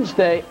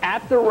Wednesday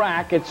at the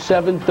Rack at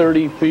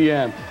 7:30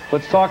 p.m.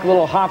 Let's talk a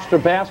little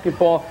Hofstra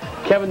basketball.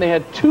 Kevin, they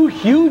had 2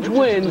 huge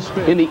wins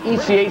in the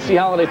ECAC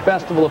Holiday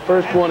Festival, the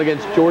first one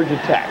against Georgia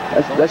Tech.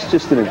 That's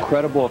just an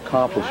incredible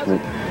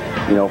accomplishment,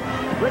 you know,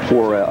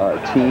 for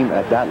a team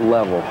at that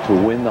level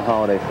to win the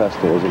Holiday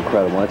Festival is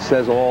incredible. It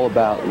says all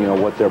about, you know,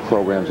 what their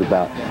program's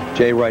about.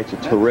 Jay Wright's a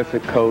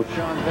terrific coach,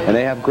 and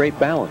they have great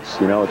balance.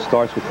 You know, it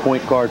starts with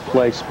point guard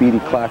play. Speedy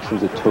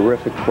Claxton's a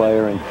terrific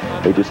player,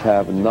 and they just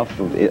have enough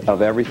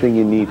of everything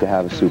you need to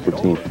have a super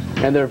team.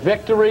 And their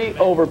victory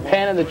over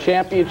Penn in the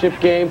championship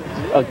game,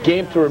 a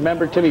game to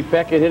remember. Timmy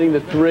Beckett hitting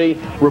the 3,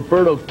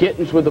 Roberto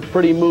Gittins with a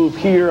pretty move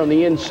here on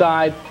the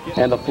inside,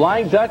 and the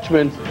Flying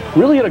Dutchman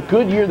really had a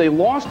good year. They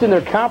lost in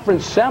their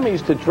conference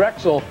semis to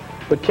Drexel,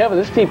 but Kevin,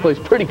 this team plays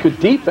pretty good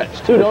defense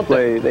too, don't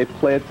they? They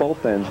play at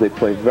both ends. They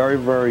play very,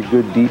 very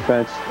good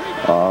defense.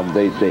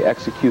 They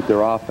execute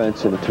their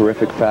offense in a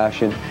terrific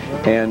fashion,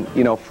 and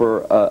you know,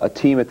 for a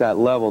team at that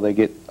level, they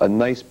get a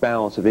nice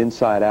balance of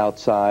inside,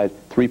 outside,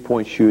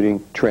 three-point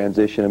shooting,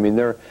 transition. I mean,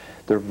 they're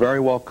very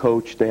well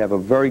coached. They have a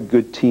very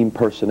good team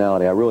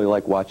personality. I really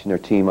like watching their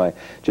team. I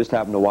just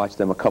happened to watch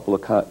them a couple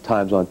of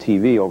times on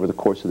TV over the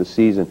course of the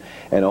season,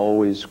 and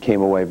always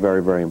came away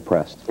very, very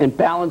impressed. And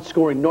balanced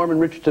scoring, Norman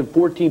Richardson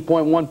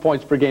 14.1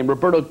 points per game,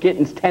 Roberto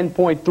Gittins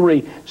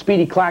 10.3,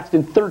 Speedy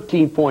Claxton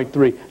 13.3,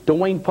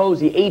 Dwayne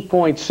Posey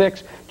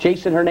 8.6,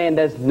 Jason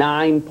Hernandez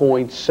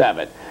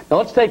 9.7. Now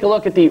let's take a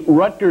look at the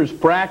Rutgers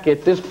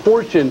bracket, this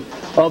portion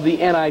of the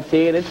NIT,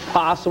 and it's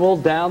possible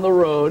down the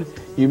road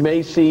you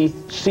may see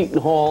Seton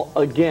Hall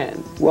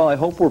again. Well, I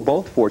hope we're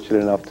both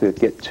fortunate enough to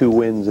get 2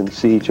 wins and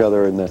see each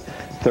other in the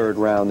 3rd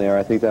round there.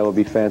 I think that would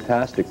be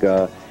fantastic.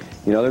 You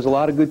know, there's a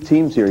lot of good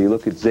teams here. You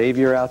look at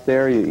Xavier out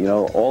there, you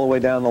know, all the way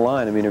down the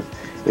line. I mean,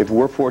 if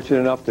we're fortunate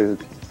enough to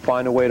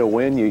find a way to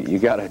win, you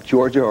got a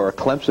Georgia or a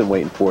Clemson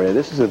waiting for you.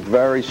 This is a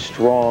very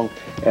strong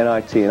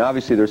NIT, and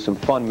obviously there's some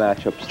fun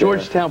matchups there.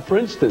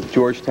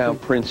 Georgetown,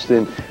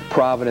 Princeton,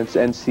 Providence,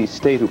 NC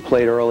State, who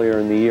played earlier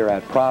in the year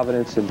at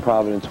Providence, and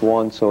Providence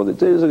won. So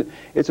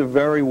it's a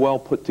very well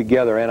put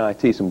together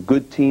NIT. Some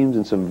good teams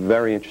and some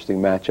very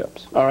interesting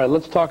matchups. All right,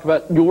 let's talk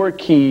about your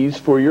keys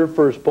for your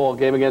first ball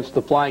game against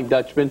the Flying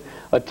Dutchman,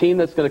 a team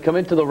that's going to come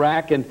into the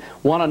Rack and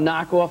want to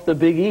knock off the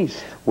Big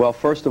East. Well,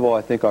 first of all,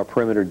 I think our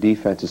perimeter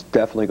defense is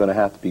definitely going to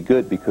have to be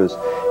good, because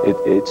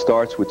it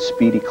starts with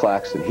Speedy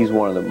Claxton. He's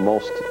one of the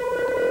most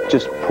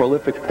just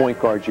prolific point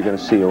guards you're going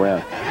to see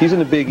around. He's in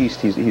the Big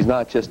East. He's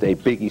not just a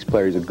Big East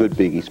player. He's a good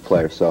Big East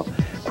player. So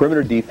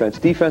perimeter defense.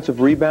 Defensive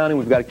rebounding,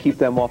 we've got to keep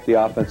them off the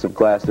offensive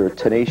glass. They're a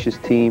tenacious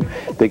team.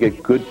 They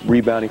get good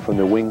rebounding from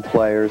their wing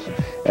players.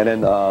 And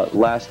then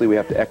lastly, we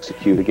have to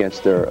execute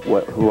against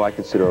who I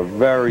consider a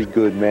very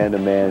good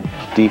man-to-man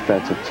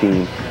defensive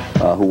team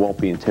who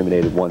won't be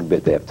intimidated one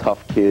bit. They have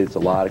tough kids, a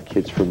lot of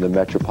kids from the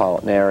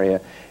metropolitan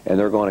area, and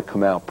they're going to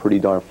come out pretty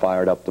darn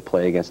fired up to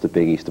play against a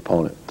Big East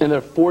opponent. And they're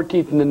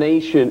 14th in the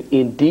nation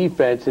in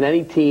defense, and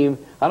any team,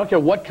 I don't care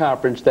what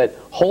conference, that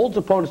holds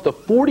opponents to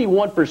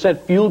 41%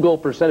 field goal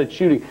percentage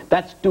shooting,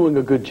 that's doing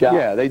a good job.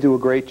 Yeah, they do a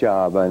great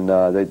job, and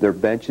their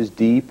bench is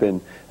deep, and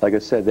like I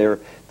said,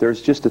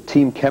 there's just a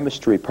team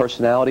chemistry,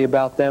 personality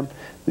about them.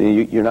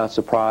 You're not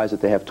surprised that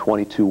they have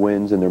 22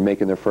 wins and they're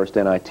making their first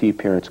NIT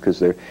appearance,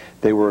 because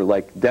they were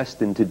like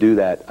destined to do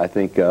that. I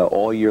think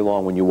all year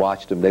long when you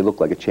watched them, they look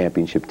like a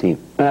championship team.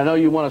 And I know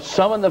you want to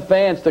summon the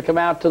fans to come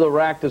out to the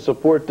Rack to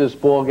support this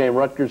ball game.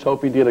 Rutgers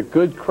hoping to get a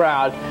good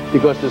crowd,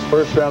 because this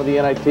first round of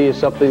the NIT is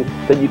something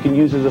that you can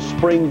use as a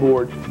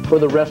springboard for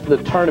the rest of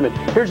the tournament.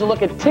 Here's a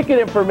look at ticket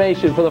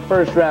information for the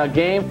first round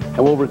game,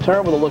 and we'll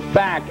return with a look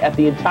back at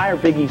the entire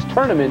Big East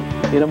tournament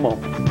in a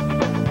moment.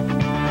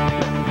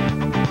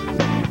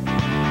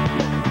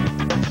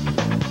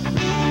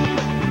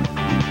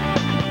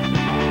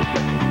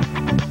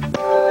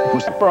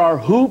 For our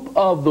Hoop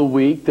of the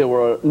Week, there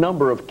were a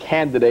number of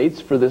candidates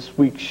for this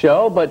week's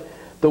show, but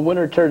the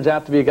winner turns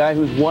out to be a guy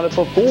who's won it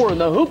before. And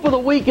the Hoop of the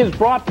Week is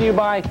brought to you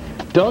by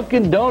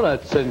Dunkin'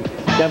 Donuts. And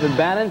Kevin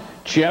Bannon,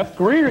 Jeff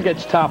Greer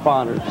gets top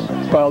honors.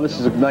 Well, this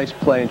is a nice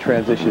play in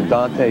transition.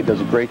 Dante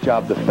does a great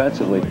job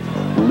defensively,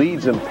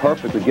 leads him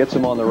perfectly, gets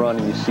him on the run,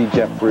 and you see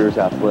Jeff Greer's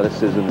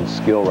athleticism and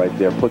skill right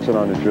there. Puts it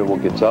on the dribble,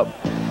 gets up,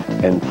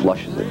 and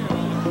flushes it.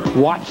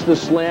 Watch the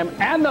slam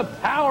and the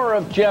power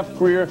of Jeff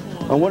Greer.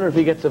 I wonder if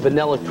he gets a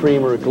vanilla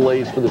cream or a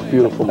glaze for this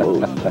beautiful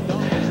move.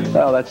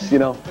 Well, that's, you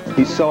know,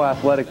 he's so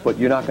athletic, but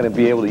you're not going to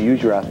be able to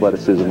use your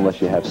athleticism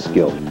unless you have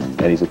skill.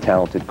 And he's a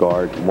talented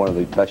guard, one of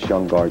the best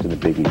young guards in the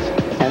Big East.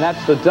 And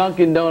that's the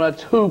Dunkin'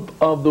 Donuts Hoop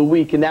of the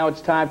Week. And now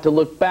it's time to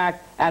look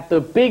back at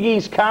the Big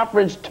East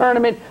Conference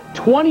Tournament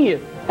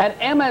 20th at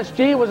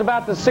MSG. It was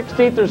about the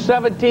 16th or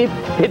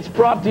 17th. It's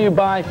brought to you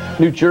by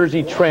New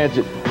Jersey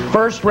Transit.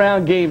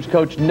 First-round games,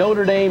 Coach.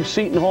 Notre Dame,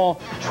 Seton Hall,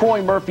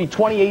 Troy Murphy,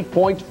 28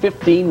 points,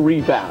 15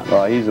 rebounds.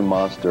 He's a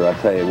monster. I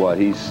tell you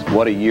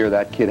what a year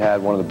that kid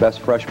had. One of the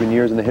best freshman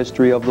years in the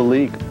history of the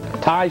league.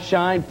 Ty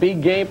Shine,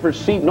 big game for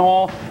Seton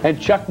Hall,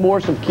 and Chuck Moore,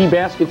 some key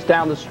baskets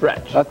down the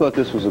stretch. I thought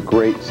this was a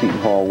great Seton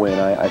Hall win.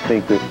 I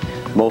think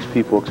that most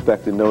people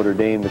expected Notre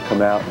Dame to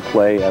come out and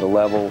play at a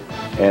level,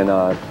 and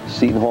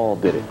Seton Hall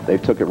did it. They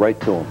took it right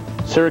to them.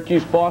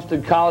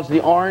 Syracuse-Boston College,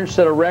 the Orange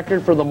set a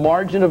record for the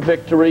margin of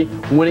victory,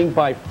 winning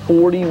by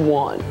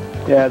 41.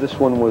 Yeah, this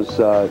one was,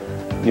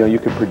 you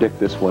could predict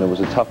this one. It was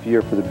a tough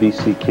year for the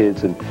BC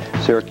kids, and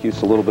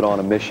Syracuse a little bit on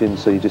a mission,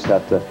 so you just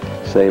have to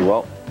say,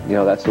 well,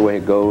 that's the way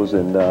it goes,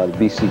 and the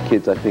BC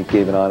kids, I think,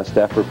 gave an honest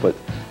effort, but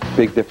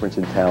big difference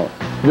in talent.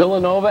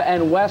 Villanova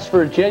and West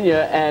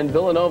Virginia, and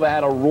Villanova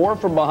had a roar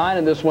from behind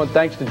in this one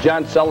thanks to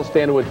John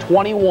Celestin, who had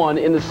 21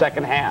 in the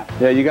second half.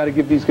 Yeah, you got to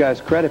give these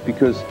guys credit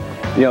because,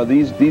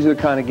 these are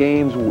the kind of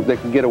games that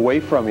can get away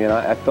from you, and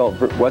I felt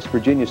West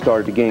Virginia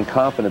started to gain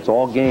confidence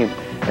all game,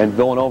 and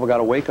Villanova got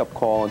a wake-up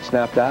call and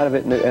snapped out of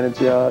it, and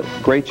it's a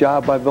great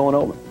job by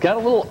Villanova. Got a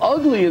little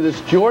ugly in this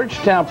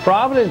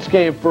Georgetown-Providence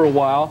game for a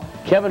while.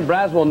 Kevin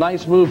Braswell,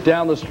 nice move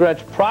down the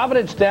stretch.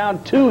 Providence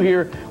down 2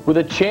 here with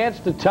a chance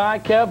to tie,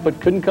 Kev, but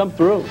couldn't come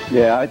through.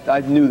 Yeah,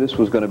 I knew this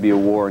was going to be a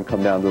war and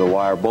come down to the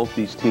wire. Both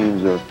these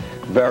teams are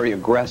very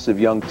aggressive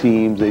young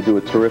teams. They do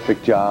a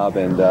terrific job,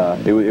 and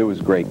it was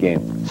a great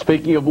game.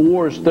 Speaking of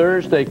wars,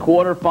 Thursday,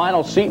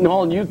 quarterfinal, Seton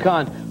Hall and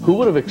UConn. Who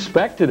would have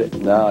expected it?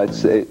 No,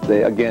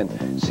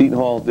 again, Seton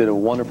Hall did a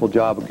wonderful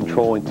job of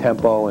controlling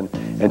tempo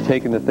and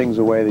taking the things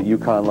away that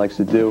UConn likes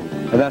to do,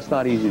 and that's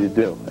not easy to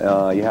do.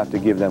 You have to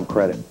give them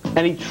credit.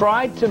 And he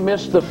tried to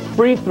miss the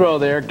free throw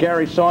there,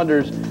 Gary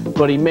Saunders,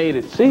 but he made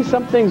it. See,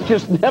 some things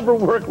just never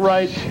work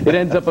right. It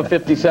ends up a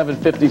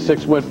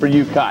 57-56 win for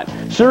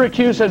UConn.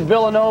 Syracuse and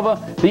Villanova,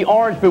 the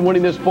Orange been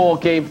winning this ball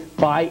game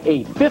by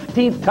 8.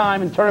 15th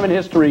time in tournament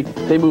history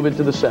they move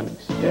into the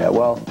semis. Yeah,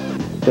 well,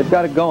 they've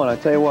got it going. I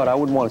tell you what, I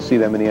wouldn't want to see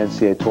them in the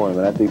NCAA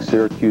tournament. I think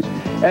Syracuse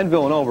and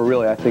Villanova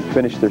really, I think,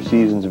 finished their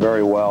seasons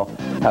very well,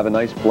 have a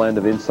nice blend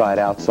of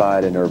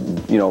inside-outside, and are,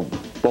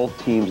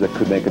 both teams that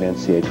could make an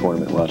NCAA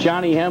tournament run.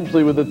 Johnny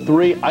Hemsley with a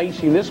 3,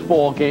 icing this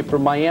ball game for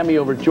Miami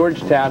over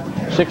Georgetown,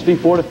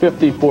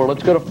 64-54.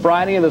 Let's go to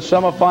Friday in the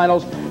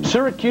semifinals,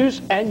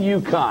 Syracuse and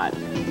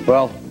UConn.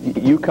 Well,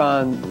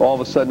 UConn, all of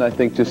a sudden, I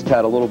think, just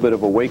had a little bit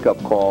of a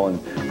wake-up call, and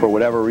for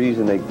whatever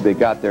reason, they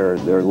got their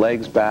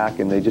legs back,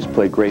 and they just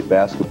played great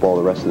basketball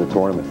the rest of the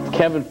tournament.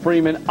 Kevin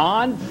Freeman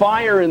on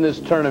fire in this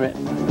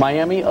tournament.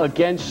 Miami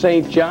against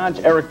St. John's.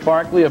 Eric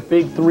Barkley, a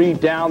big 3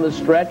 down the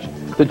stretch.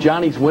 The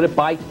Johnnies win it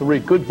by 3.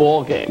 Good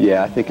ball game.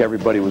 Yeah, I think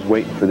everybody was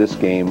waiting for this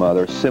game.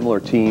 They're similar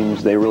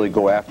teams. They really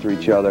go after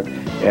each other,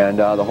 and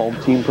the home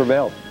team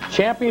prevailed.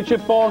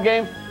 Championship ball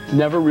game,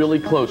 never really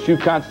close.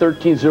 UConn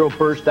 13-0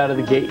 burst out of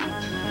the gate.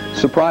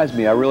 Surprised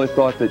me. I really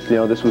thought that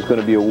this was going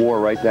to be a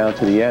war right down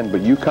to the end,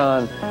 but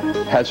UConn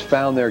has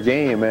found their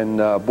game, and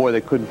boy,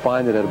 they couldn't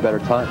find it at a better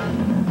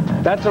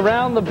time. That's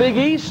Around the Big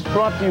East,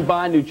 brought to you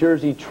by New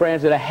Jersey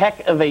Transit. A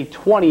heck of a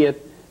 20th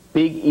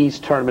Big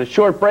East tournament. A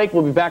short break.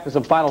 We'll be back with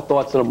some final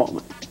thoughts in a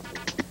moment.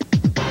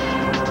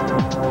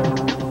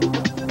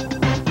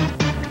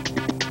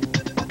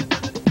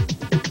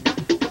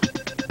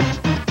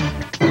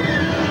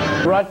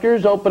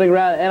 Rutgers opening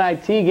round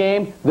NIT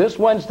game this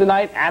Wednesday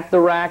night at the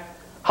Rack.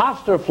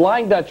 Hofstra,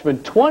 Flying Dutchman,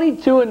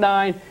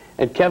 22-9.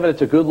 And Kevin,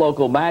 it's a good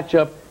local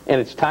matchup,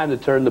 and it's time to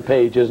turn the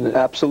page, isn't it?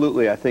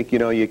 Absolutely. I think,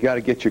 you got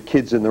to get your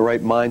kids in the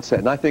right mindset.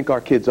 And I think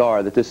our kids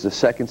are, that this is the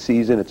second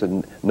season. It's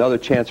another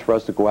chance for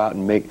us to go out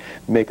and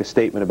make a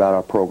statement about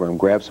our program,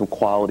 grab some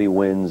quality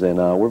wins, and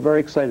we're very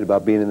excited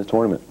about being in the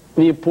tournament.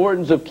 The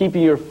importance of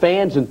keeping your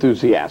fans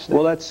enthusiastic.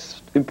 Well,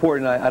 that's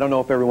important. I don't know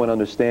if everyone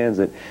understands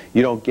that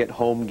you don't get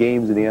home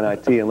games in the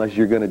NIT unless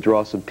you're going to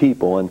draw some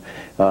people. And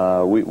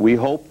we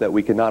hope that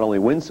we can not only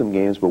win some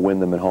games, but win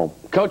them at home.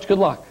 Coach, good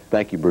luck.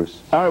 Thank you, Bruce.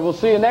 All right, we'll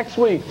see you next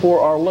week for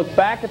our look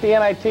back at the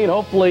NIT and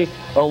hopefully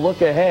a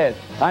look ahead.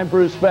 I'm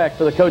Bruce Beck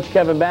for the Coach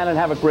Kevin Bannon.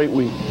 Have a great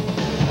week.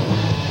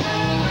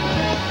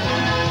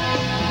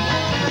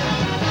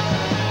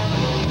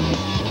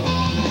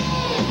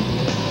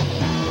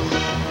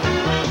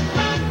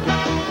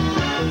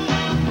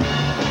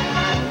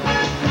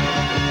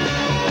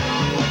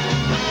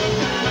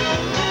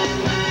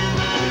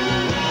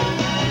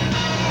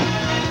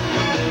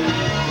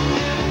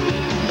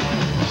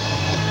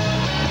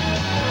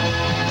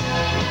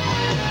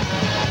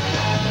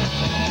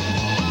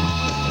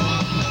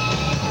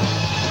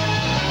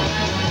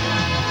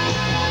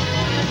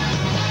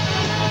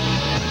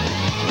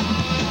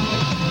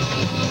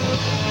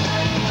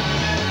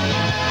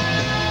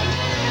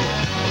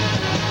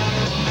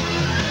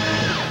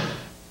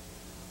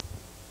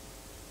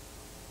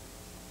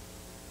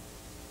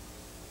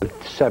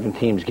 Seven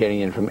teams getting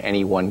in from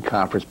any one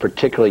conference,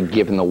 particularly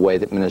given the way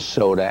that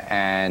Minnesota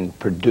and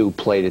Purdue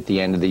played at the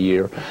end of the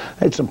year.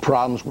 Had some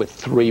problems with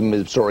 3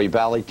 Missouri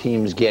Valley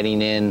teams getting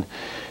in.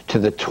 to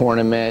the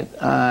tournament,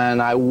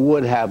 and I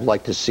would have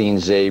liked to seen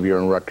Xavier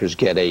and Rutgers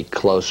get a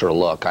closer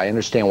look. I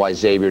understand why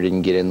Xavier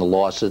didn't get in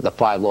the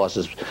 5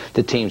 losses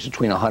to teams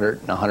between 100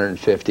 and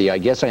 150. I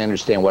guess I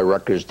understand why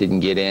Rutgers didn't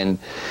get in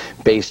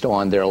based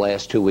on their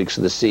last 2 weeks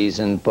of the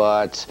season,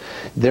 but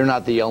they're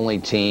not the only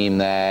team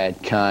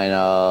that kind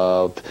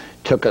of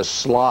took a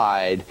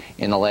slide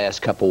in the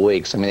last couple of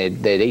weeks. I mean,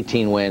 they had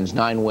 18 wins,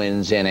 9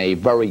 wins in a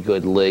very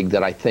good league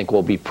that I think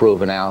will be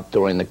proven out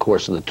during the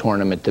course of the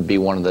tournament to be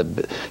one of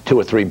the 2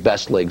 or 3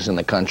 best leagues in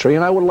the country.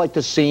 And I would like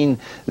to see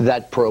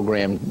that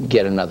program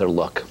get another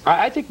look.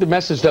 I think the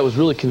message that was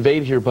really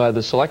conveyed here by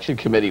the selection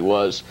committee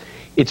was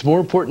it's more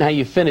important how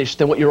you finish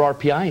than what your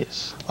RPI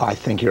is. I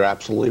think you're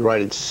absolutely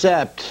right,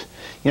 except,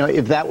 you know,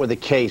 if that were the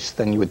case,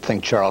 then you would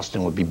think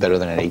Charleston would be better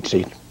than an 8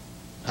 seed.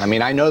 I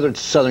mean, I know that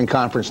it's a Southern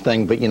Conference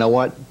thing, but you know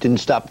what? Didn't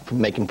stop from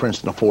making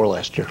Princeton a 4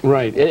 last year.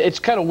 Right. It's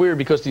kind of weird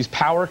because these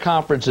power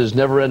conferences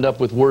never end up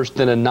with worse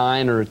than a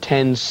 9 or a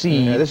 10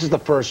 seed. Yeah, this is the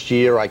first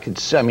year I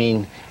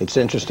mean, it's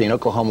interesting.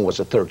 Oklahoma was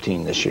a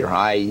 13 this year.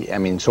 I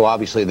mean, so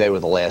obviously they were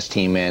the last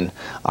team in.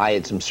 I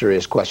had some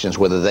serious questions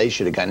whether they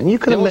should have gotten. And you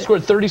could have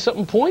scored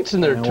 30-something points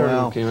in their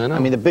tournament game. I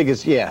mean, the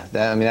biggest, I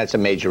mean, that's a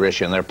major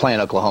issue. And they're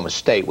playing Oklahoma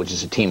State, which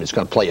is a team that's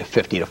going to play a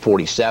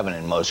 50-47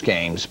 in most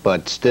games.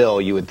 But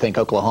still, you would think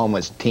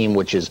Oklahoma's a team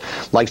which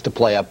likes to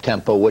play up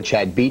tempo, which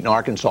had beaten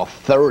Arkansas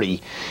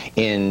 30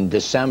 in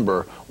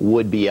December,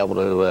 would be able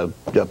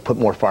to put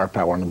more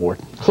firepower on the board.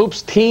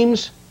 Hoops,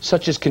 teams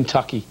such as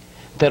Kentucky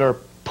that are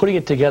putting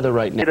it together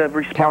right now.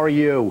 How are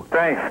you?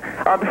 Thanks.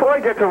 Before I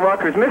get to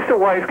Rutgers, Mr.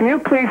 Weiss, can you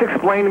please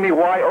explain to me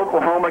why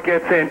Oklahoma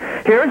gets in?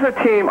 Here's a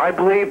team, I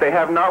believe they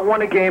have not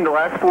won a game the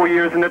last 4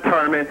 years in the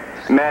tournament.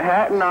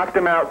 Manhattan knocked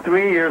them out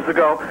 3 years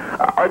ago.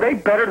 Are they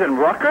better than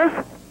Rutgers?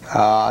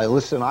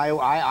 Listen,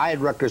 I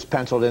had Rutgers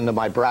penciled into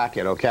my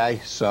bracket,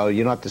 okay? So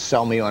you don't have to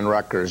sell me on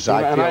Rutgers.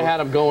 I had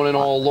them going in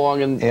all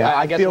along, and yeah,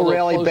 I guess feel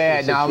really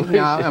bad now.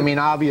 I mean,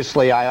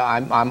 obviously, I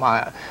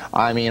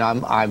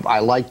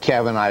like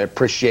Kevin. I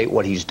appreciate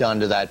what he's done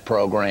to that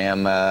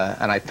program,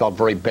 and I felt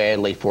very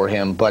badly for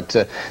him. But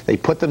they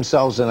put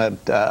themselves in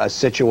a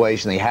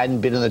situation. They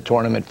hadn't been in the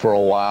tournament for a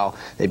while.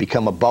 They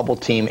become a bubble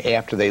team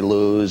after they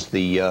lose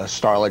the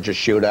Star Ledger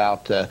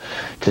shootout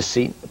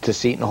to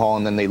Seton Hall,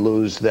 and then they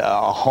lose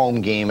a home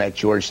game at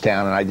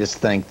Georgetown, and I just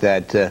think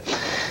that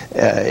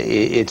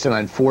it's an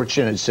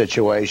unfortunate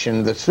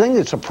situation. The thing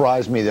that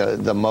surprised me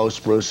the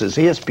most, Bruce, is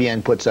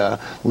ESPN puts a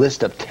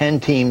list of 10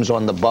 teams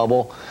on the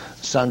bubble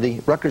Sunday.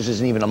 Rutgers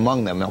isn't even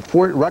among them. Now,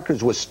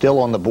 Rutgers was still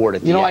on the board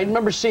at the end. I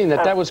remember seeing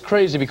that. That was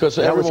crazy because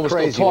everyone was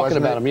still talking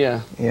about them.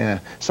 Yeah. Yeah.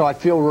 So I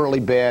feel really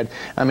bad.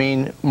 I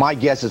mean, my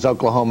guess is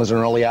Oklahoma's an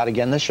early out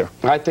again this year.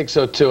 I think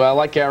so, too. I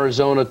like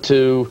Arizona,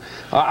 too.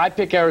 I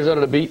pick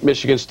Arizona to beat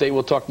Michigan State.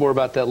 We'll talk more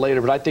about that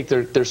later, but I think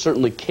they're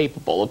certainly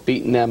capable of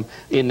beating them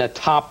in the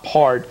top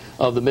part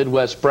of the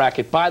Midwest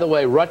bracket. By the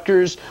way,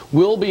 Rutgers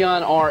will be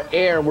on our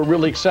air. We're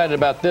really excited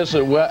about this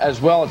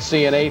as well at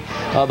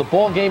CN8. The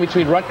ball game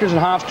between Rutgers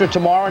and Hofstra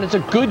tomorrow, and it's a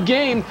good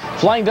game.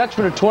 Flying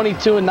Dutchmen are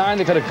 22-9.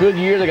 They've had a good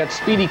year. They got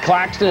Speedy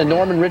Claxton and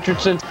Norman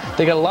Richardson.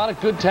 They got a lot of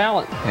good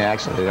talent. Yeah,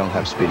 actually, they don't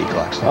have Speedy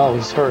Claxton. Oh,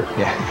 he's hurt.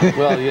 Yeah.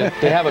 Well, yeah,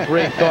 they have a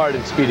great guard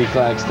in Speedy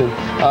Claxton.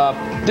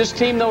 This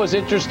team, though, is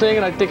interesting,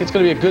 and I think it's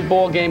going to be a good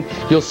ball game.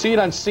 You'll see it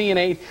on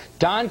CN8.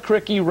 Don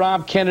Cricky,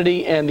 Rob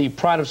Kennedy, and the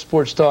pride of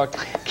sports talk,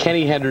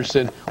 Kenny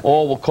Henderson,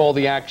 all will call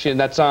the action.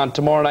 That's on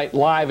tomorrow night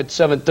live at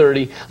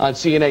 7:30 on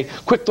CNA.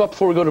 Quick thought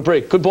before we go to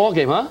break. Good ball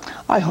game, huh?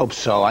 I hope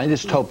so. I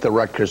just hope the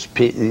Rutgers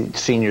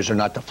seniors are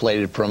not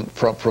deflated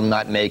from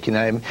not making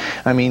it.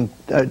 I mean,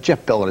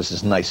 Jeff Billett is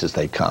as nice as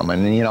they come,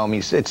 and I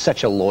mean, it's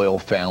such a loyal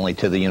family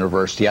to the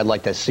university. I'd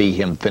like to see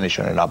him finish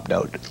on an up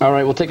note. All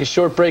right, we'll take a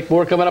short break.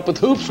 More coming up with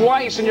Hoops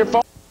Weiss in your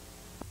phone.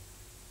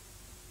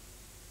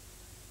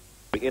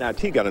 The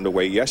NIT got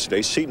underway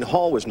yesterday. Seton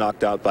Hall was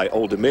knocked out by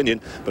Old Dominion,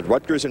 but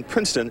Rutgers and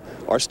Princeton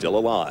are still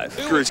alive.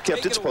 Rutgers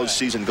kept its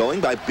postseason going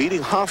by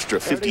beating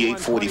Hofstra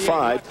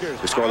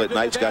 58-45. The Scarlet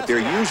Knights got their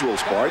usual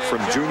spark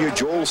from junior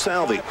Joel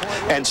Salvi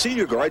and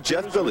senior guard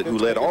Jeff Billett, who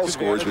led all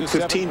scorers with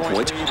 15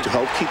 points to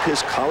help keep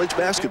his college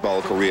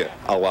basketball career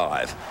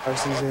alive. Our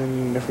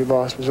season, if we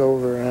lost, was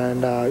over,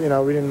 and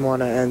we didn't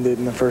want to end it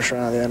in the first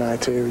round of the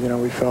NIT.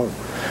 We felt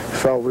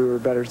we were a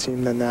better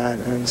team than that,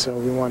 and so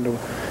we wanted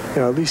to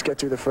at least get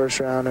through the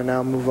first round and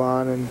now move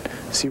on and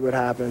see what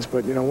happens.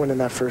 But winning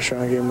that first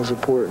round game was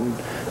important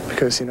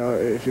because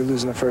if you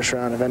lose in the first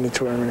round of any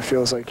tournament, it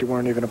feels like you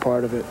weren't even a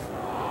part of it.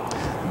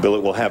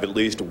 Billett will have at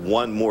least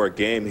one more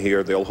game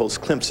here. They'll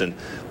host Clemson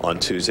on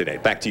Tuesday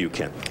night. Back to you,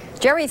 Ken.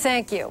 Jerry,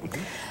 thank you.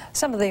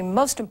 Some of the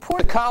most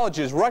important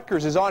colleges.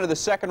 Rutgers is on to the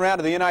second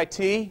round of the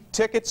NIT.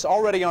 Tickets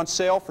already on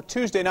sale for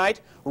Tuesday night.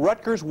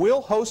 Rutgers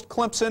will host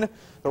Clemson.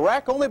 The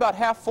rack only about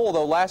half full,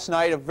 though, last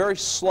night. A very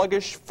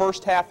sluggish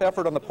first half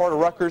effort on the part of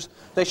Rutgers.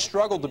 They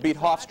struggled to beat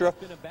Hofstra.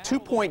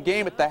 2-point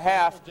game at the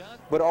half,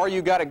 but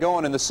RU got it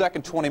going in the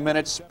second 20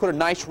 minutes. Put a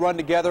nice run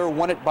together,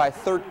 won it by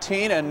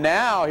 13, and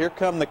now here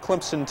come the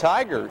Clemson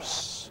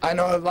Tigers. I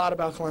know a lot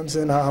about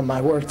Clemson.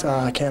 I worked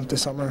camp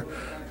this summer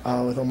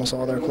with almost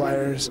all their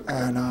players,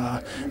 and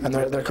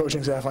their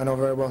coaching staff I know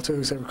very well too,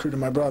 because they recruited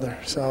my brother.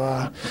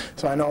 So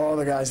so I know all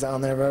the guys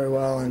down there very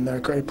well, and they're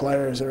great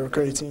players. They're a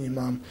great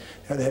team.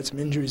 They had some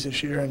injuries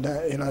this year, and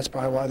that's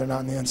probably why they're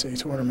not in the NCAA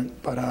tournament.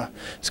 But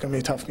it's going to be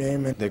a tough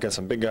game. And they've got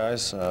some big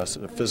guys, a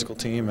physical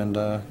team, and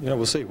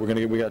we'll see.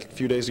 We got a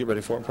few days to get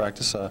ready for it in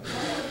practice,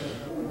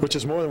 which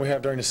is more than we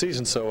have during the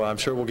season. So I'm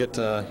sure we'll get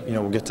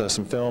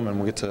some film, and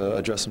we'll get to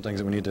address some things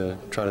that we need to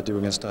try to do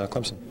against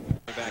Clemson.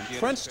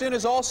 Princeton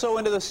is also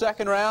into the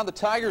second round. The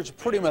Tigers are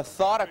pretty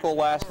methodical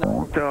last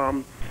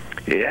night.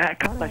 Yeah,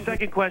 my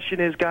second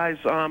question is, guys,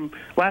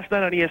 last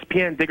night on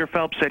ESPN, Digger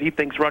Phelps said he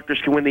thinks Rutgers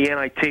can win the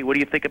NIT. What do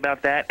you think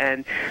about that?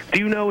 And do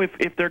you know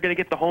if they're going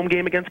to get the home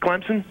game against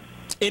Clemson?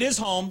 It is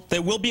home. They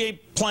will be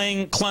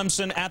playing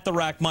Clemson at the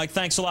RAC. Mike,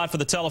 thanks a lot for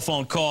the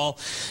telephone call.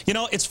 You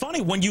know, it's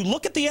funny, when you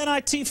look at the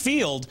NIT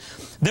field,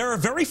 there are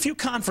very few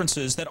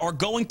conferences that are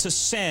going to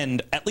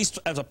send, at least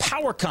as a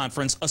power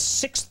conference, a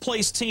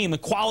sixth-place team, the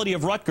quality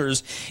of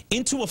Rutgers,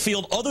 into a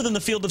field other than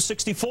the field of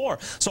 64.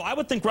 So I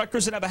would think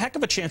Rutgers would have a heck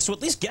of a chance to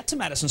at least get to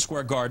Madison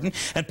Square Garden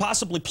and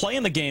possibly play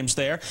in the games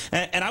there.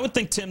 And I would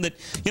think, Tim, that,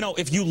 you know,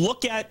 if you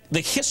look at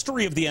the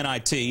history of the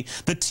NIT,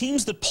 the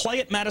teams that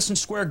play at Madison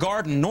Square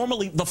Garden,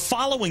 normally the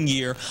following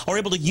year, are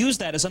able to use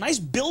that as a nice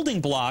building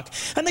block,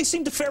 and they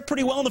seem to fare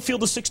pretty well in the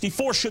field of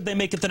 64 should they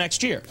make it the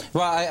next year.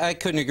 Well, I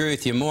couldn't agree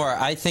with you more.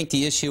 I think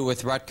the issue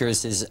with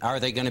Rutgers is, are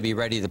they going to be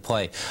ready to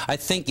play? I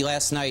think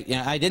last night, you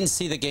know, I didn't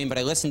see the game, but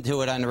I listened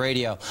to it on the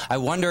radio. I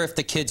wonder if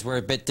the kids were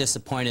a bit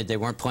disappointed they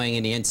weren't playing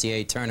in the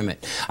NCAA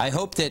tournament. I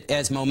hope that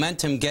as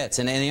momentum gets,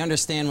 and they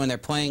understand when they're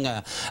playing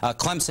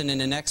Clemson in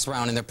the next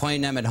round and they're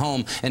playing them at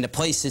home and the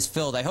place is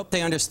filled, I hope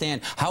they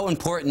understand how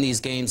important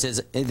these games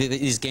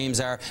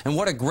are, and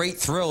what a great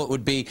thrill it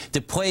would be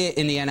to play it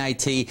in the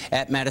NIT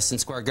at Madison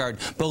Square Garden.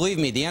 Believe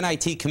me, the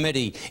NIT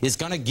committee is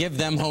going to give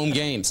them home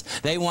games.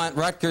 They want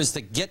Rutgers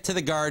to get to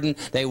the Garden.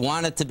 They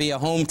want it to be a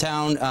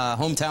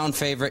hometown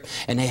favorite,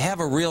 and they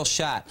have a real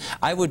shot.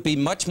 I would be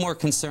much more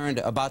concerned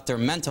about their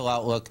mental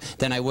outlook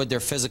than I would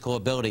their physical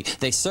ability.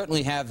 They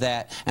certainly have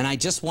that, and I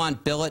just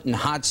want Billett and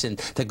Hodgson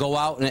to go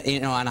out,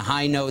 on a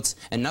high notes,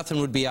 and nothing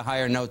would be a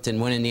higher note than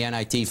winning the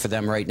NIT for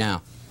them right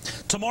now.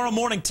 Tomorrow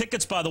morning,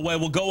 tickets, by the way,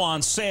 will go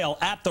on sale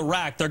at the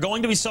RAC. They're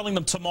going to be selling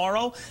them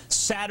tomorrow,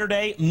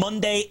 Saturday,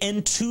 Monday,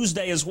 and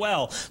Tuesday as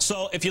well.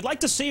 So if you'd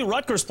like to see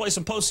Rutgers play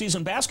some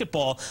postseason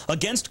basketball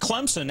against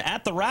Clemson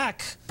at the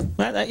RAC,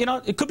 you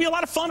know, it could be a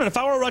lot of fun. And if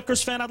I were a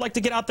Rutgers fan, I'd like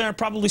to get out there and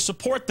probably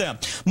support them.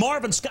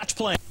 Marvin, Scotch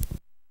playing.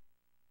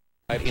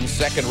 In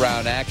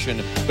second-round action,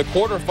 the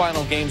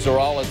quarterfinal games are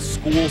all at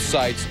school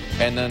sites,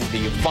 and then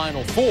the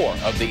final four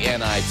of the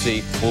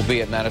NIT will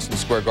be at Madison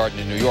Square Garden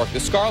in New York. The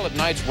Scarlet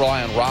Knights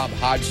rely on Rob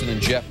Hodgson and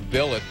Jeff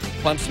Billett.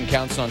 Clemson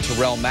counts on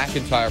Terrell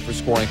McIntyre for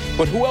scoring.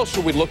 But who else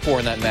should we look for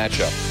in that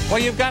matchup? Well,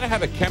 you've got to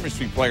have a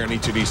chemistry player in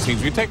each of these teams.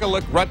 If you take a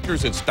look,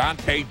 Rutgers, it's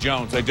Dante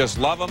Jones. They just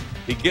love him.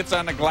 He gets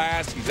on the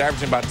glass. He's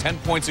averaging about 10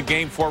 points a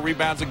game, 4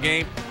 rebounds a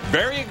game.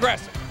 Very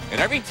aggressive. And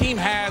every team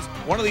has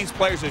one of these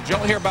players that you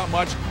don't hear about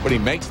much, but he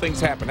makes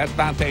things happen. That's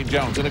Dante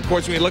Jones. And, of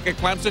course, when you look at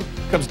Clemson,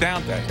 it comes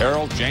down to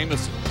Harold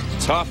Jamison.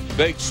 Tough,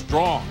 big,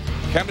 strong.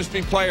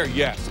 Chemistry player,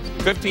 yes.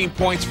 15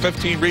 points,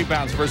 15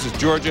 rebounds versus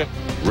Georgia.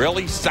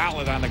 Really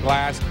solid on the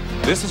glass.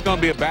 This is going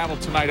to be a battle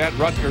tonight at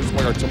Rutgers,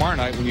 or tomorrow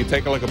night. When you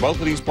take a look at both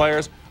of these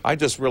players, I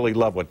just really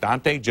love what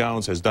Dante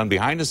Jones has done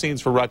behind the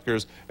scenes for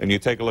Rutgers, and you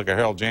take a look at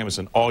Harold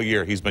Jamison. All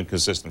year, he's been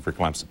consistent for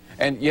Clemson.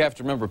 And you have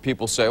to remember,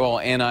 people say, well,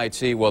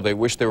 NIT, well, they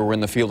wish they were in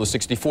the field of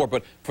 64.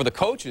 But for the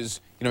coaches,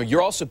 you know,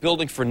 you're also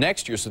building for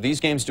next year, so these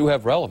games do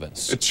have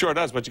relevance. It sure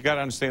does, but you got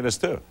to understand this,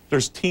 too.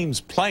 There's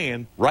teams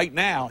playing right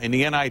now in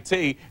the NIT,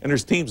 and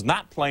there's teams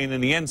not playing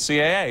in the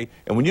NCAA.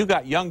 And when you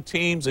got young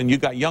teams and you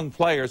got young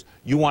players,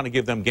 you want to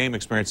give them game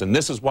experience, and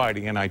this is why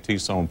the NIT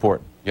is so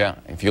important. Yeah,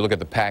 if you look at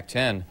the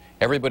Pac-10,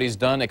 everybody's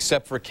done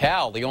except for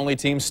Cal, the only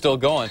team still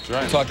going. That's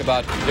right. Talk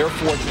about their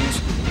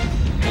fortunes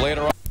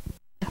later on.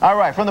 All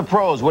right, from the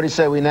pros, what do you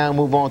say we now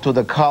move on to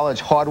the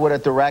college hardwood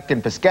at the RAC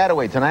in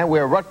Piscataway tonight,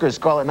 where Rutgers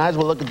Scarlet Knights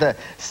will look at the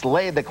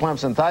slay the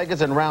Clemson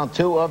Tigers in round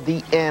 2 of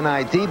the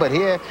NIT. But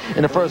here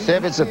in the first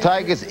half, it's the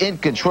Tigers in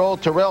control.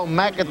 Terrell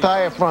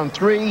McIntyre from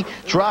 3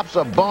 drops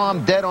a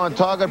bomb dead on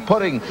target,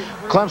 putting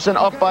Clemson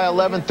up by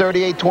 11,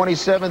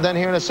 38-27. Then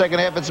here in the second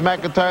half, it's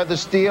McIntyre the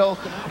steal.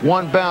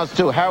 1 bounce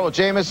to Harold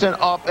Jamison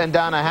up and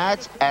down the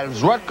hatch.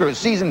 As Rutgers'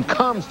 season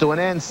comes to an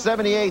end,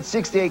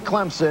 78-68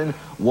 Clemson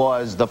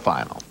was the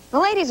final. The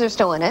ladies are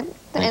still in it.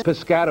 In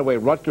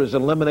Piscataway, Rutgers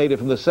eliminated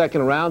from the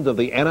second round of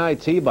the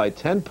NIT by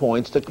 10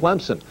 points to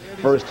Clemson.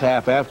 First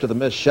half after the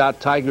missed shot,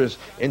 Tigers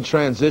in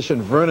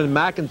transition. Vernon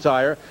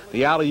McIntyre,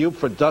 the alley-oop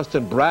for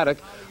Dustin Braddock.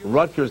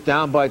 Rutgers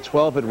down by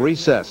 12 at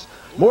recess.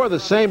 More of the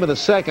same in the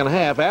second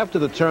half. After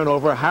the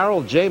turnover,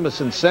 Harold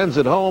Jamison sends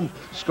it home.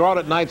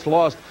 Scarlet Knights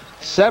lost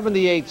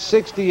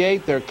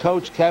 78-68. Their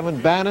coach,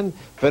 Kevin Bannon,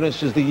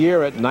 finishes the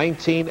year at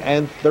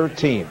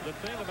 19-13.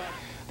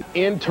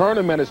 In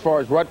tournament, as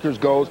far as Rutgers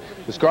goes,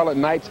 the Scarlet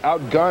Knights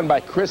outgunned by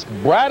Chris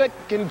Braddock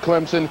in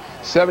Clemson,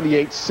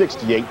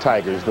 78-68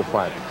 Tigers, the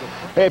final.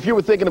 Hey, if you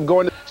were thinking of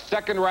going to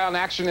Second round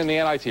action in the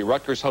NIT.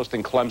 Rutgers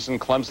hosting Clemson.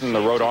 Clemson in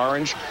the Road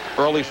Orange.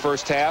 Early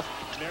first half.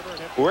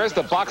 Where's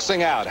the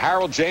boxing out?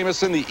 Harold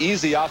Jamison, the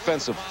easy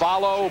offensive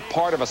follow.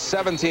 Part of a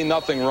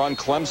 17-0 run.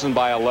 Clemson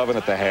by 11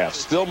 at the half.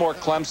 Still more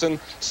Clemson.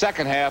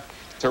 Second half.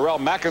 Terrell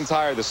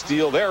McIntyre, the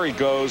steal. There he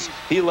goes.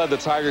 He led the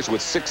Tigers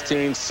with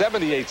 16.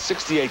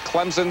 78-68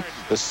 Clemson.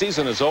 The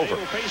season is over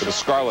for the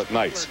Scarlet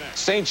Knights.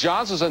 St.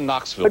 John's is in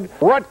Knoxville.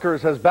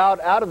 Rutgers has bowed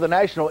out of the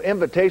National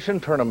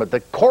Invitation Tournament, the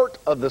court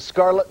of the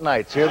Scarlet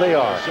Knights. Here they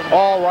are,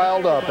 all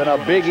riled up in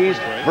a Big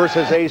East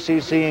versus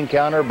ACC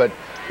encounter, but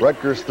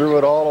Rutgers threw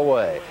it all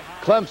away.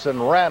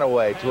 Clemson ran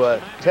away to a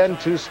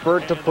 10-2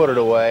 spurt to put it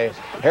away.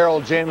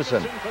 Harold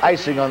Jamison,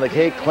 icing on the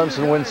cake.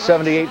 Clemson wins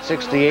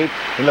 78-68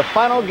 in the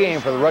final game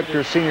for the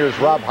Rutgers seniors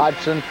Rob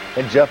Hodgson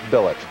and Jeff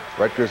Billett.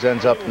 Rutgers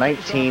ends up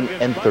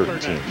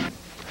 19-13.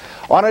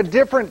 On a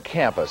different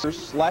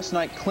campus. Last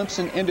night,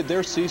 Clemson ended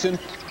their season,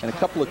 and a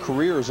couple of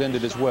careers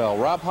ended as well.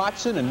 Rob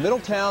Hodgson and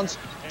Middletown's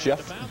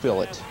Jeff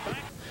Billett.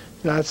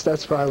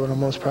 That's probably what I'm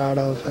most proud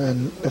of,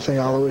 and the thing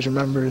I'll always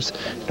remember is,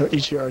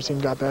 each year our team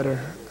got better,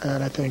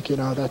 and I think,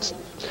 that's,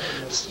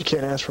 you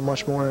can't ask for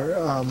much more,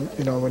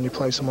 when you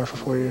play somewhere for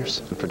 4 years.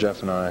 For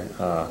Jeff and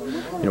I,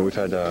 we've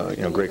had,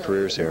 great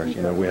careers here.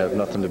 We have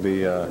nothing to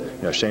be,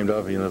 ashamed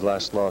of. The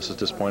last loss is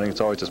disappointing.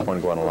 It's always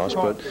disappointing to go on a loss,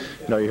 but,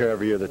 you hear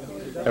every year that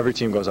every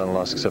team goes on a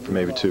loss except for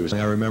maybe two.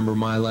 I remember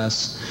my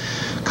last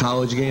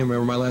college game,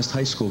 remember my last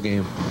high school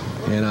game,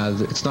 and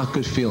it's not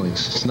good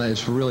feelings.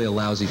 It's really a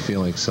lousy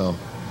feeling, so.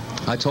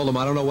 I told them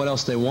I don't know what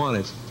else they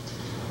wanted.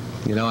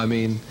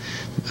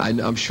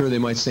 I'm sure they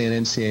might say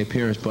an NCAA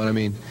appearance, but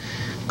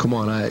come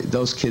on,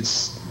 those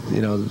kids,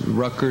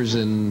 Rutgers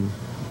and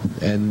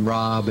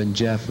Rob and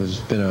Jeff has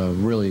been a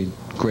really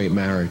great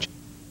marriage.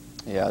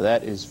 Yeah,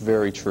 that is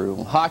very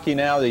true. Hockey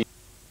now.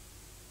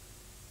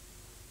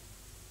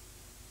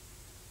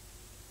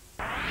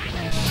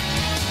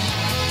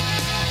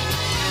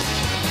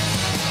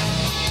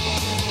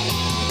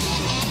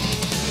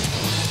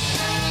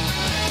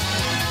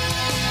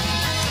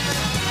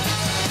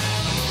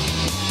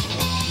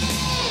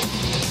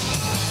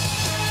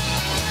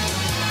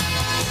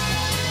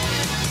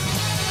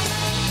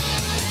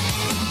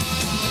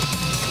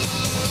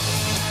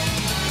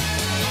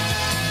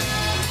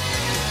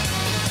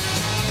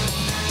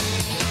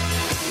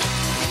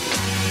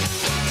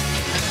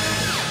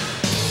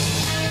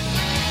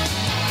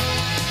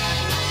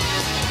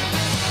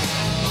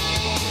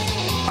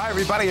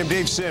 Everybody, I'm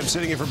Dave Sims,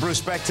 sitting in for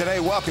Bruce Beck today.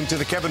 Welcome to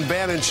the Kevin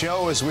Bannon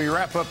Show as we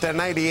wrap up that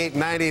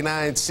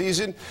 98-99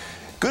 season.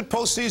 Good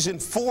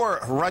postseason for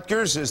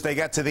Rutgers as they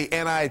got to the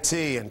NIT,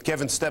 and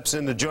Kevin steps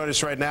in to join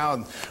us right now,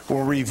 and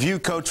we'll review,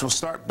 Coach. We'll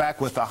start back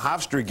with the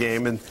Hofstra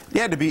game, and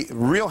you had to be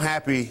real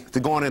happy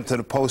to going into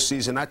the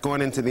postseason, not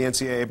going into the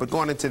NCAA, but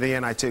going into the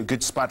NIT. A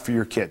good spot for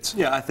your kids.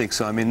 Yeah, I think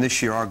so.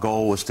 This year our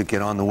goal was to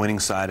get on the winning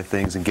side of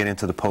things and get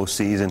into the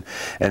postseason,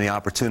 and the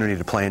opportunity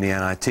to play in the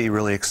NIT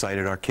really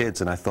excited our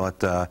kids, and I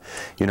thought,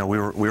 we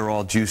were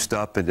all juiced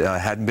up. It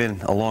hadn't been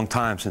a long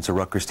time since a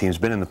Rutgers team's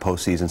been in the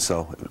postseason,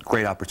 so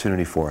great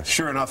opportunity for us.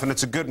 Sure enough, and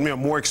it's a good,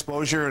 more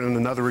exposure and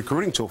another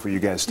recruiting tool for you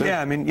guys too.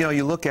 Yeah,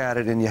 you look at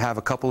it and you have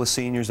a couple of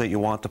seniors that you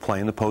want to play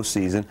in the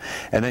postseason,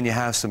 and then you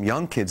have some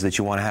young kids that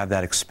you want to have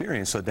that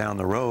experience. So down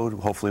the road,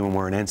 hopefully when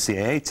we're an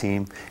NCAA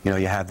team, you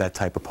have that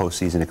type of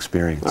postseason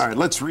experience. All right,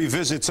 let's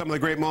revisit some of the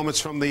great moments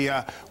from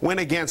the win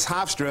against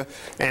Hofstra,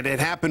 and it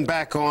happened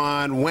back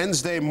on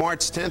Wednesday,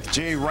 March 10th.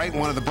 Jay Wright,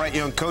 one of the bright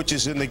young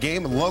coaches in the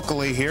game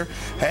locally here,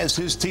 has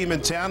his team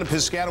in town in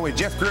Piscataway.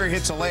 Jeff Greer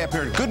hits a layup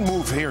here. Good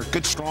move here,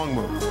 good strong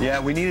move. Yeah,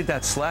 we needed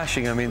that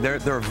slashing. They're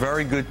a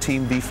very good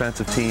team,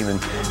 defensive team,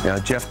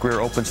 and Jeff Greer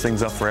opens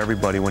things up for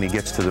everybody when he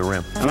gets to the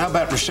rim. And how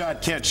about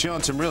Rashad Kent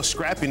showing some real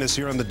scrappiness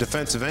here on the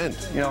defensive end?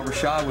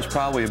 Rashad was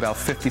probably about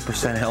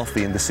 50%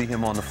 healthy, and to see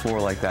him on the floor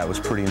like that was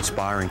pretty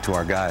inspiring to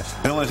our guys.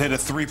 Billett hit a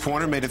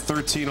three-pointer, made it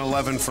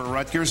 13-11 for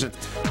Rutgers. And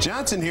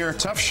Johnson here,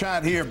 tough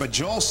shot here, but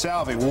Joel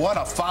Salve, what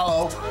a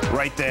follow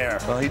right there.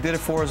 Well, he did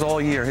it for us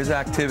all year. His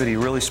activity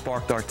really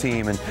sparked our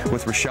team, and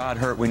with Rashad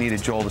hurt, we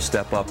needed Joel to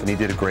step up, and he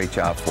did a great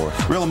job for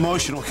us. Real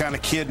emotional kind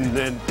of kid,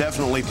 and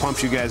definitely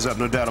pumps you guys up,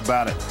 no doubt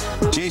about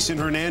it. Jason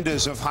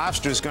Hernandez of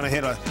Hofstra is going to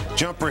hit a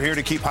jumper here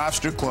to keep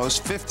Hofstra close.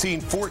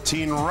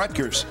 15-14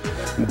 Rutgers.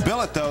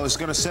 Billett, though, is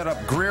going to set up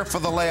Greer for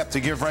the layup to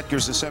give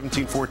Rutgers the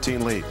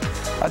 17-14 lead.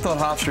 I thought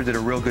Hofstra did a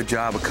real good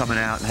job of coming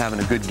out and having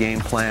a good game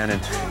plan,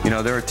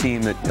 and they're a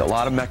team that a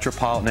lot of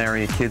metropolitan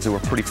area kids that were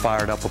pretty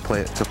fired up to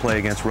play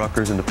against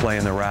Rutgers and to play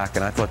in the rack,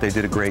 and I thought they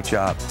did a great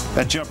job.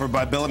 That jumper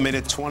by Billett made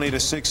it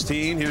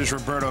 20-16. Here's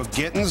Roberto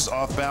Gittins,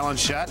 off-balance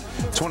shot,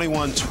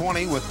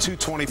 21-20 with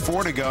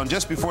 2:24 to go, and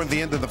just before the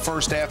end of the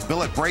first half,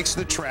 Billett breaks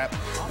the trap,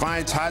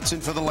 finds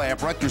Hodgson for the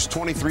layup. Rutgers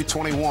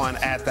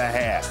 23-21 at the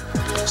half.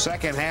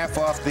 Second half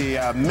off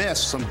the miss,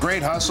 some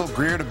great hustle.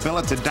 Greer to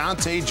Billett to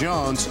Dante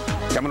Jones,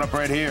 coming up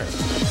right here.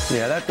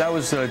 Yeah, that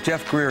was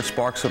Jeff Greer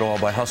sparks it all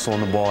by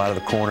hustling the ball out of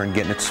the corner and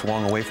getting it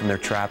swung away from their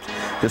traps.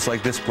 Just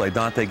like this play,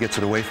 Dante gets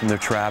it away from their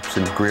traps,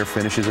 and Greer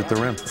finishes at the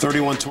rim.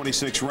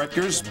 31-26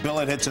 Rutgers.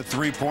 Billett hits a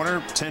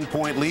three-pointer,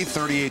 10-point lead,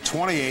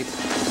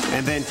 38-28,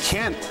 and then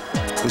Kent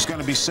is going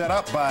to be set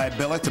up by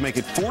Billett to make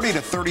it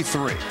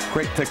 40-33.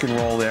 Great pick and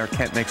roll there.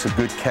 Kent makes a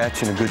good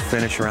catch and a good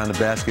finish around the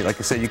basket. Like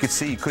I said, you could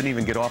see he couldn't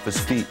even get off his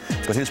feet,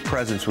 but his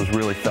presence was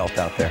really felt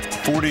out there.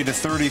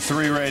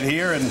 40-33 right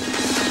here, and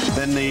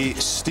then the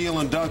steal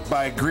and dunk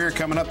by Greer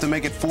coming up to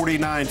make it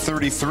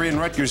 49-33, and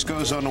Rutgers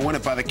goes on to win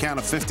it by the count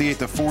of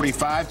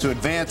 58-45 to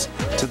advance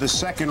to the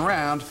second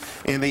round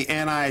in the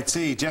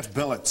NIT. Jeff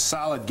Billett,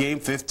 solid game,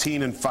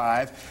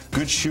 15-5.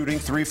 Good shooting,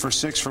 3 for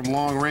 6 from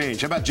long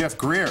range. How about Jeff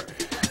Greer?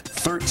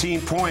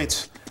 13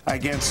 points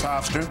against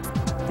Hofstra.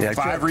 Yeah,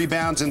 5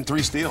 rebounds and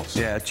 3 steals.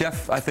 Yeah,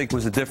 Jeff, I think,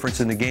 was the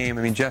difference in the game.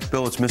 I mean, Jeff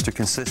Billett's Mr.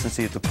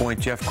 Consistency at the point.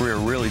 Jeff Greer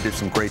really did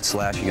some great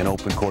slashing and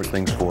open court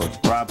things for us.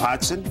 Rob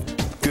Hodgson,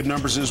 good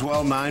numbers as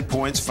well. 9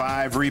 points,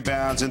 5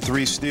 rebounds, and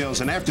 3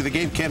 steals. And after the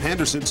game, Ken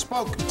Henderson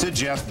spoke to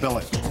Jeff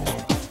Billett.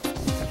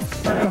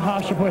 The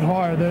Hofstra played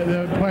hard.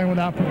 They're playing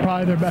without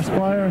probably their best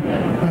player,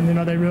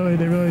 and they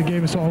really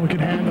gave us all we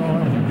could handle.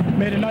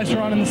 Made a nice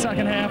run in the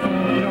second half,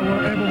 and we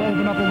were able to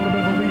open up a little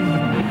bit of a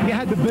lead. You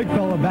had the big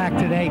fella back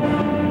today.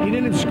 He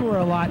didn't score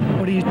a lot,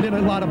 but he did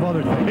a lot of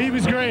other things. He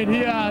was great. He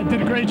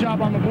did a great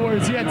job on the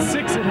boards. He had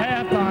 6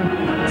 at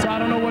halftime, so I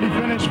don't know what he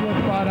finished with,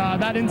 but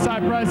that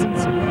inside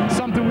presence,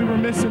 something we were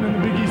missing in the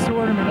Big East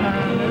tournament.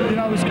 And,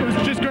 it was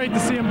just great to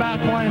see him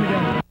back playing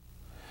again.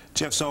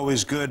 Jeff's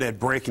always good at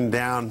breaking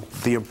down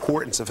the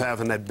importance of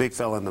having that big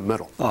fella in the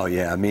middle. Oh,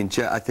 yeah. I mean,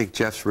 I think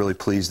Jeff's really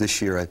pleased this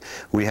year.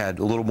 We had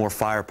a little more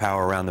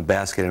firepower around the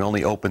basket and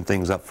only opened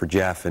things up for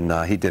Jeff, and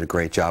he did a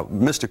great job.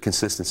 Mr.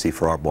 Consistency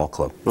for our ball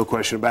club. No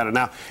question about it.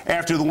 Now,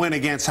 after the win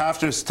against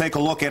Hofstra, let's take a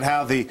look at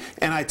how the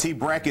NIT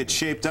bracket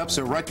shaped up.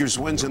 So Rutgers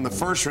wins in the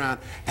first round,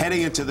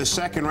 heading into the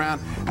second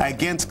round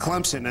against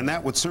Clemson, and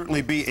that would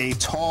certainly be a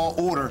tall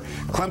order.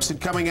 Clemson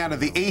coming out of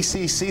the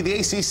ACC. The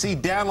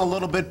ACC down a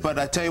little bit, but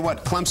I tell you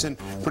what, Clemson,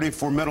 pretty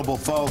formidable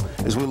foe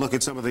as we look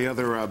at some of the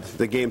other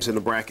the games in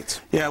the brackets.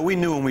 Yeah, we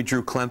knew when we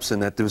drew Clemson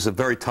that there was a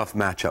very tough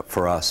matchup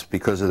for us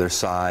because of their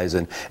size,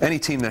 and any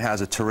team that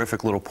has a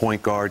terrific little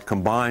point guard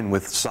combined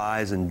with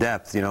size and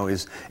depth,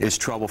 is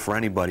trouble for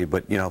anybody.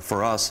 But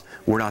for us,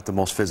 we're not the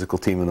most physical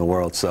team in the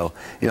world, so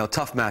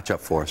tough matchup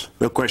for us.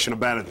 No question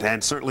about it,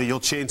 and certainly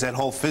you'll change that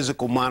whole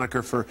physical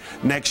moniker for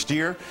next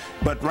year.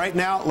 But right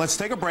now, let's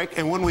take a break,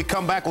 and when we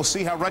come back, we'll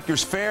see how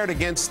Rutgers fared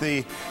against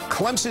the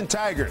Clemson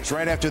Tigers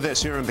right after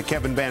this here on the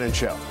Kevin Bannon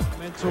Show.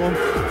 To them,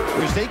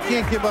 because they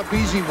can't give up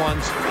easy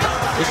ones.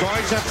 The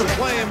guards have to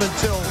play them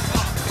until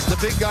the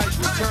big guys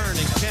return,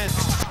 and Kent.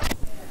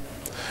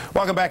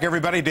 Welcome back,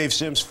 everybody. Dave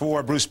Sims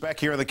for Bruce Beck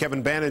here on the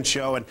Kevin Bannon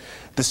Show. And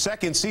the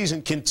second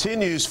season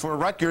continues for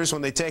Rutgers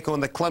when they take on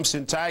the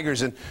Clemson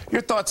Tigers. And your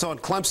thoughts on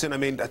Clemson? I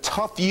mean, a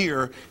tough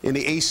year in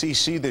the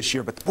ACC this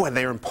year, but boy,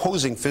 they're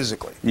imposing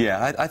physically.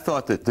 Yeah, I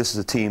thought that this is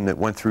a team that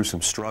went through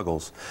some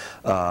struggles.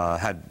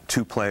 Had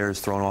 2 players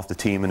thrown off the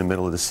team in the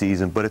middle of the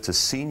season, but it's a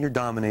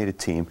senior-dominated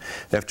team.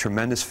 They have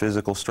tremendous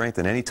physical strength,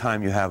 and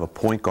anytime you have a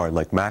point guard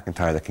like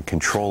McIntyre that can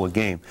control a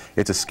game,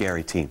 it's a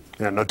scary team.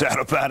 Yeah, no doubt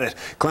about it.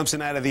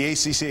 Clemson out of the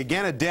ACC.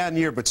 Again, a down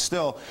year, but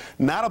still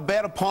not a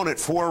bad opponent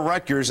for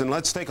Rutgers. And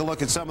let's take a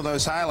look at some of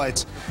those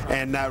highlights.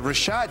 And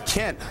Rashad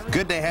Kent,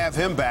 good to have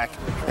him back.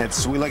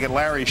 As we look at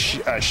Larry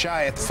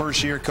Shyatt, the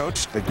first-year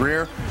coach, the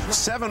Greer,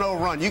 7-0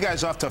 run. You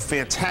guys off to a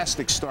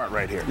fantastic start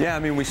right here. Yeah, I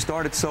mean, we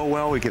started so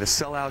well. We get a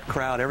sellout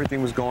crowd.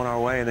 Everything was going our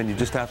way, and then you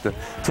just have to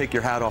take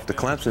your hat off to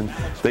Clemson.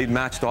 They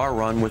matched our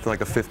run with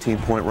like a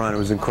 15-point run. It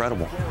was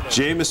incredible.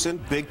 Jamison,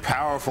 big,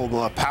 powerful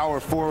power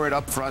forward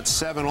up front,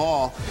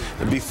 7-all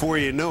before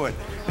you knew it.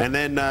 And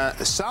then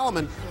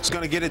Solomon is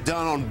going to get it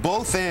done on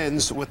both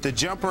ends with the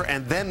jumper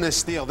and then the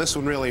steal. This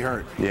one really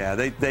hurt. Yeah,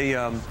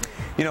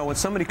 when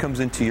somebody comes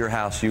into your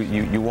house,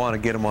 you want to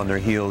get them on their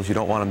heels. You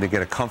don't want them to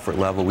get a comfort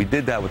level. We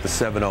did that with the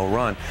 7-0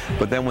 run,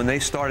 but then when they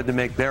started to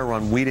make their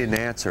run, we didn't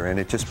answer, and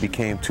it just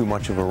became too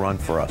much of a run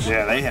for us.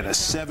 Yeah, they had a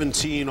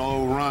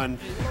 17-0 run,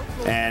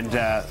 and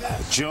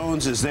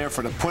Jones is there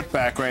for the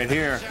putback right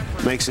here.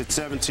 Makes it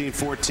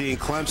 17-14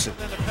 Clemson.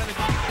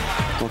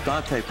 Well,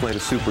 Dante played a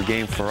super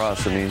game for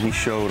us. I mean, he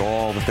showed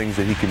all the things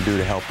that he can do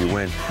to help you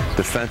win.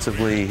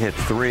 Defensively, he hit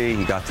 3.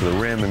 He got to the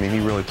rim. I mean, he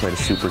really played a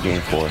super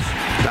game for us.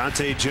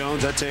 Dante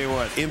Jones, I tell you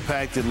what,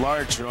 impacted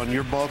large on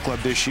your ball club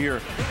this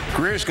year.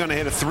 Greer's going to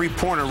hit a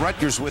 3-pointer.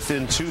 Rutgers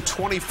within 2,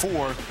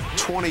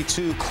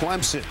 24-22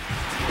 Clemson.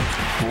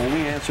 When we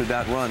answered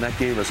that run, that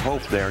gave us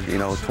hope there,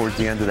 towards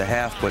the end of the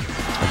half. But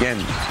again,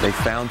 they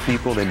found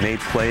people, they made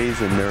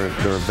plays, and they're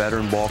a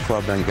veteran ball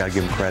club, and you got to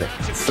give them credit.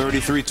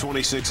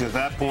 33-26 at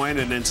that point,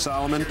 and then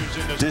Solomon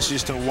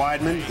dishes to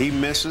Weidman. He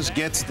misses,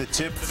 gets the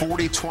tip.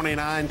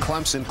 40-29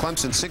 Clemson.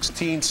 Clemson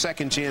 16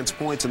 second chance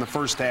points in the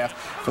first half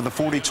for the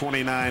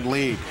 40-29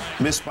 lead.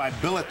 missed by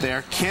Billett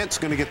there. Kent's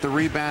going to get the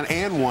rebound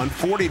and one.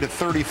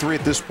 40-33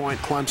 at this point,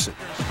 Clemson.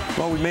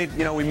 Well,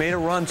 we made a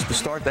run to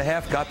start the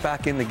half, got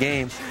back in the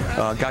game,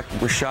 got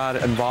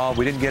Rashad involved.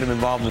 We didn't get him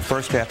involved in the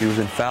first half. He was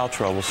in foul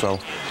trouble, so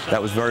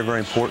that was very, very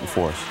important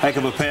for us. Heck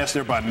of a pass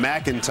there by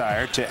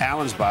McIntyre to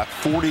Allensbach.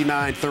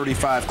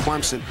 49-35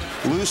 Clemson.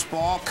 Loose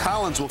ball.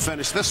 Collins will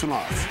finish this one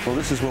off. Well,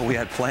 this is what we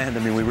had planned. I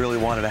mean, we really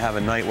wanted to have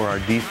a night where our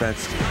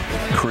defense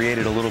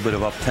created a little bit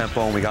of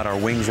up-tempo, and we got our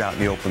wings out in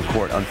the open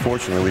court.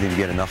 Unfortunately, we didn't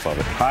get enough of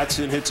it.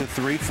 Hodgson hits a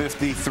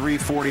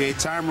 3:53:48.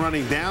 Time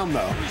running down,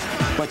 though.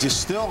 But you're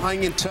still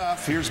hanging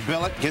tough. Here's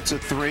Billett. Gets a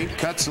 3.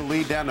 Cuts the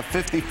lead down to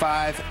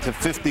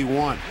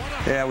 55-51.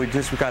 Yeah, we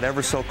got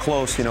ever so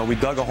close. You know, we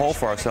dug a hole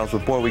for ourselves,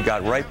 but, boy, we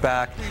got right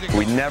back.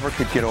 We never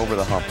could get over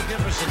the hump.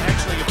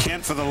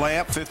 Kent for the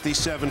layup,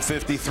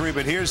 57-53.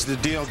 But here's the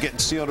deal getting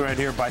sealed right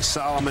here by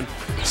Solomon,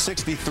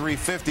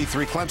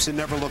 63-53. Clemson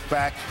never looked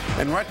back.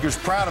 And Rutgers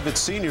proud of its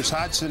seniors,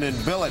 Hodgson and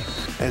Billett,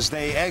 as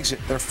they exit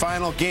their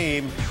final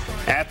game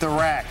at the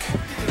rack.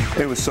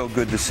 It was so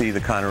good to see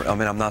the kind of, I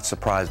mean, I'm not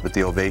surprised, but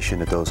the ovation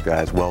that those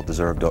guys,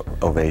 well-deserved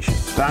ovation.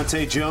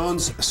 Dante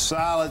Jones,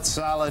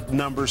 solid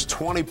numbers,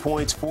 20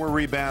 points, 4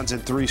 rebounds,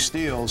 and 3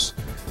 steals.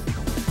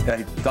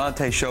 Yeah,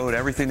 Dante showed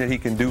everything that he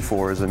can do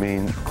for us. I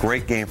mean,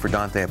 great game for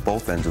Dante at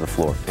both ends of the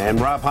floor. And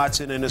Rob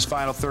Hodgson in his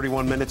final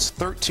 31 minutes,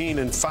 13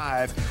 and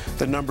 5,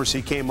 the numbers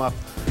he came up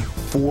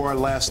for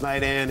last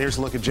night. And here's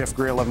a look at Jeff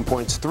Gray, 11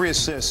 points, 3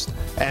 assists,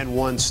 and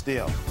 1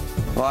 steal.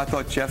 Well, I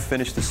thought Jeff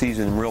finished the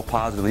season real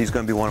positive. He's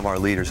going to be one of our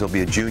leaders. He'll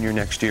be a junior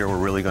next year. We're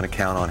really going to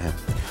count on him.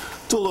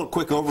 Do a little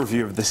quick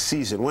overview of the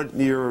season. What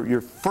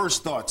your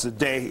first thoughts a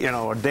day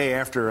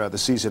after the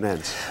season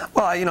ends?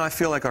 Well, I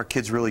feel like our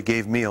kids really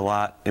gave me a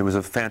lot. It was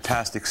a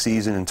fantastic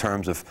season in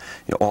terms of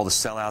all the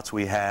sellouts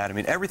we had. I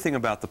mean, everything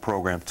about the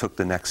program took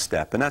the next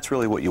step, and that's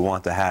really what you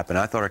want to happen.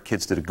 I thought our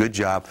kids did a good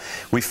job.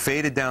 We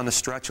faded down the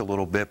stretch a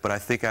little bit, but I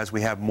think as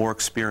we have more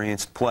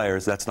experienced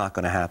players, that's not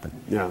going to happen.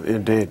 Yeah,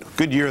 indeed.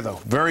 Good year, though.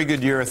 Very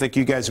good year. I think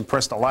you guys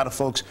impressed a lot of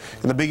folks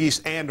in the Big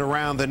East and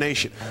around the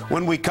nation.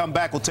 When we come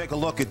back, we'll take a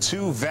look at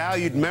 2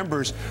 valued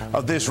members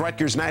of this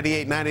Rutgers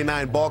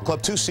 98-99 ball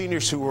club, 2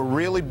 seniors who were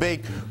really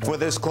big for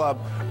this club,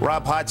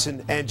 Rob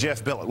Hodgson and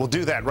Jeff Billett. We'll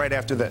do that right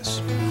after this.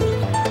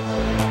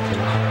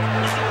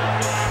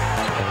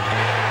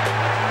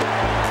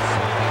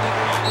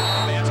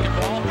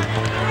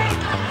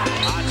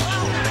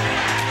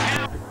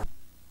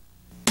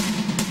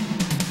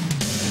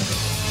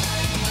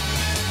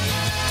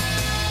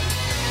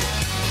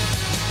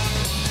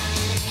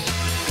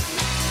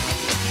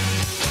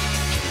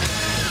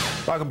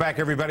 Welcome back,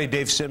 everybody.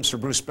 Dave Sims for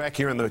Bruce Beck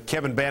here on the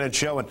Kevin Bannon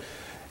Show. And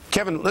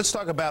Kevin, let's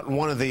talk about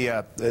one of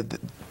the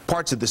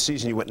parts of the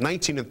season. You went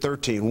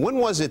 19-13. When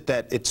was it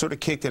that it sort of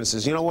kicked in and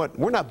says, you know what,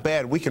 we're not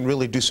bad. We can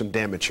really do some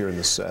damage here in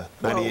this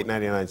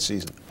 98-99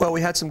 season? Well,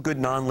 we had some good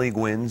non-league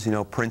wins.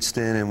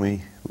 Princeton, and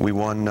we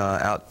won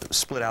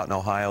split out in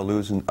Ohio,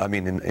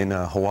 in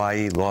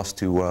Hawaii, lost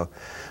to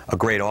a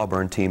great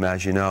Auburn team,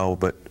 as you know,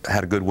 but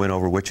had a good win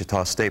over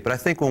Wichita State. But I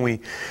think when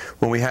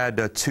we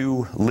had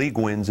 2 league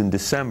wins in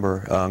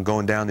December,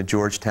 going down to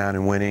Georgetown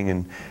and winning,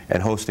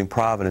 and hosting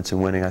Providence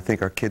and winning, I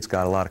think our kids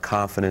got a lot of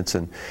confidence,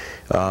 and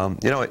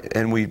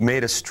and we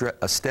made a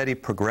steady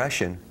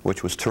progression,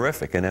 which was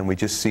terrific. And then we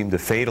just seemed to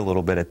fade a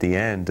little bit at the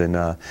end. And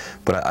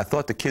but I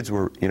thought the kids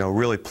were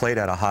really played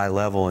at a high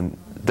level, and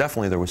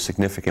definitely there was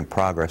significant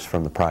progress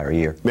from the prior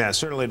year. Yeah,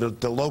 certainly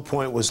the low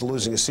point was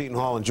losing to Seton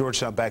Hall and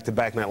Georgetown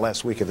back-to-back in that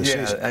last week of the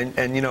season.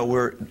 And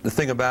the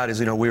thing about it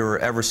is, we were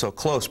ever so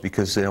close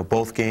because,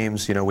 both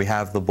games, we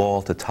have the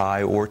ball to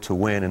tie or to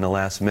win in the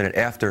last minute.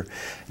 After,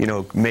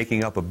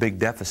 making up a big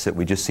deficit,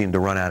 we just seemed to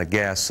run out of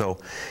gas. So,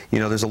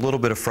 there's a little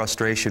bit of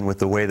frustration with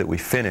the way that we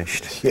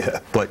finished. Yeah.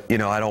 But,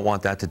 I don't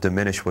want that to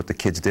diminish what the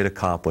kids did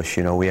accomplish.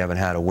 We haven't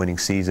had a winning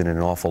season in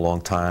an awful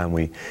long time.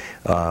 We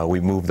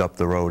moved up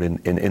the road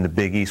in the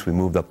Big East. We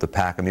moved up the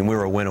pack. I mean, we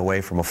were a win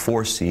away from a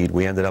 4 seed.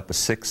 We ended up a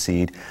 6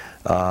 seed.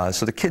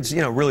 So the kids,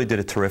 really did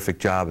a terrific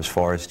job as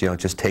far as,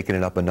 just taking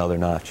it up another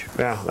notch.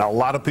 Yeah, a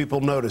lot of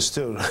people noticed,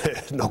 too.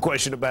 No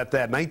question about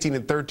that.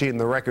 19-13,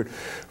 the record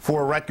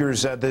for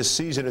Rutgers this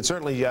season. And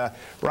certainly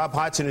Rob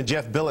Hodgson and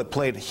Jeff Billett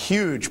played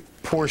huge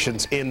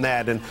portions in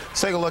that. And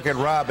let's take a look at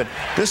Rob. And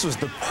this was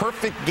the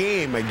perfect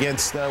game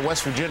against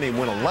West Virginia. He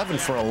went 11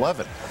 for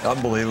 11.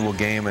 Unbelievable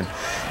game. And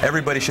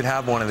everybody should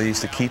have one of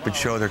these to keep and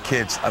show their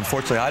kids.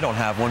 Unfortunately, I don't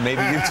have one.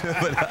 Maybe you do.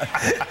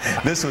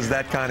 But this was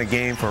that kind of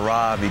game for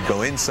Rob. He'd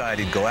go inside.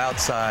 He'd go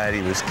outside.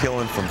 He was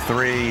killing from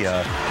 3.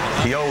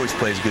 He always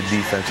plays good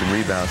defense and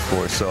rebounds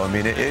for us. So, I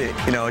mean,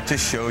 it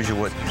just shows you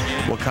what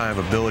kind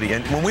of ability.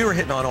 And when we were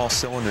hitting on all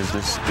cylinders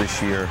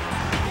this year,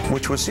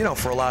 which was,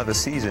 for a lot of the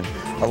season,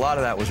 a lot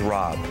of that was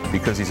Rob,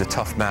 because he's a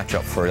tough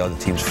matchup for the other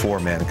team's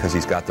 4-man, because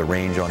he's got the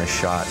range on his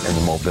shot and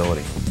the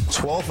mobility.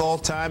 12th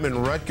all-time in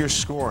Rutgers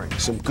scoring.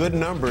 Some good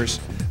numbers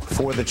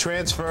for the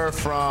transfer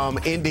from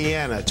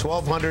Indiana,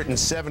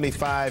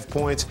 1,275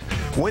 points.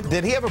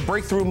 Did he have a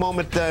breakthrough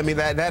moment? I mean,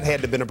 that had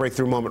to have been a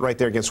breakthrough moment right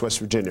there against West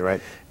Virginia, right?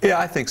 Yeah,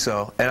 I think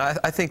so. And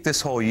I think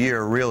this whole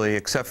year, really,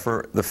 except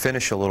for the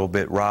finish a little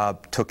bit,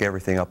 Rob took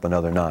everything up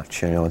another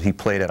notch. You know, and he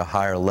played at a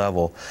higher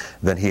level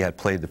than he had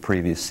played the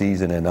previous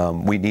season,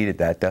 and we needed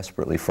that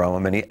desperately from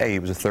him. And he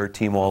was a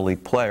third-team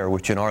All-League player,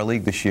 which in our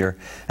league this year,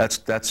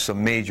 that's a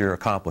major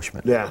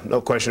accomplishment. Yeah, no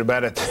question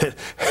about it.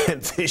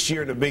 And this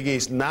year in the Big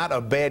East, not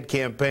a bad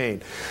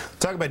campaign.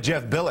 Talk about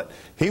Jeff Billett.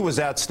 He was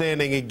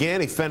outstanding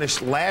again. He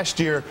finished last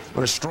year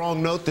on a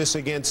strong note, this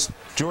against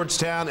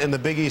Georgetown in the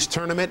Big East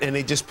tournament, and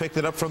he just picked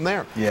it up from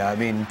there. Yeah, I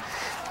mean,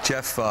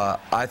 Jeff,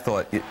 I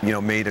thought,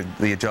 made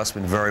the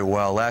adjustment very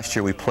well. Last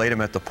year we played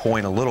him at the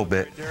point a little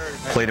bit,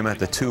 played him at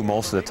the 2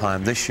 most of the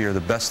time. This year the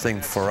best thing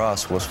for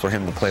us was for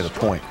him to play the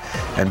point.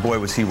 And boy,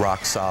 was he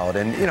rock solid.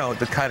 And,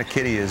 the kind of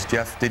kid he is,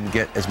 Jeff didn't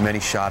get as many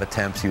shot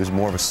attempts. He was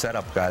more of a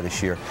setup guy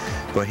this year.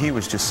 But he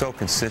was just so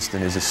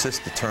consistent. His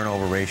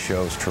assist-to-turnover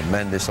ratio is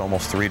tremendous,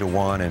 almost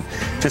 3-to-1. And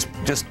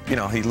just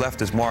he left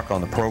his mark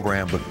on the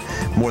program. But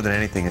more than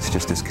anything, it's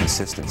just his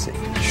consistency.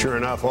 Sure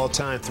enough,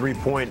 all-time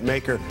three-point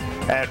maker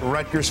at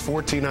Rutgers.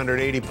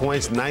 1,480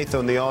 points, 9th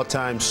on the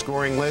all-time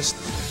scoring list.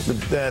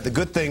 The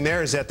good thing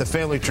there is that the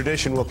family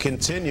tradition will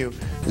continue.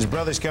 His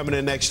brother's coming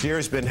in next year.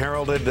 He's been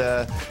heralded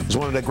as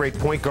one of the great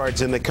point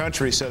guards in the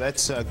country, so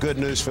that's good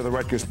news for the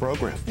Rutgers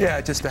program. Yeah,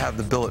 just to have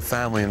the Billett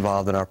family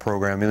involved in our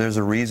program. I mean, there's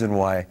a reason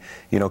why,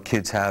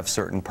 kids have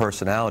certain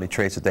personality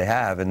traits that they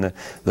have, and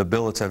the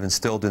Billets have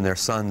instilled in their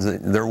sons,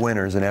 they're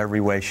winners in every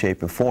way,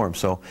 shape, and form.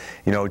 So,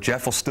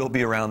 Jeff will still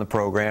be around the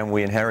program.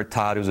 We inherit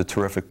Todd, who's a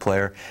terrific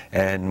player,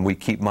 and we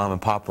keep Mom and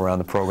Pop around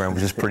the program,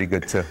 which is pretty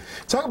good too.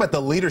 Talk about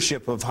the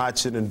leadership of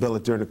Hodgson and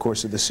Billett during the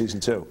course of the season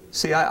too.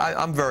 See,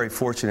 I'm very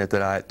fortunate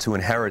to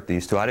inherit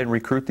these two. I didn't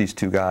recruit these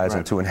two guys,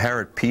 and to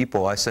inherit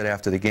people. I said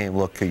after the game,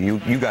 look,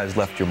 you guys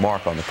left your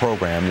mark on the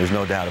program. There's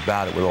no doubt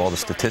about it with all the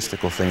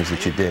statistical things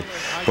that you did.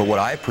 But what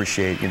I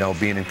appreciate,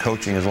 being in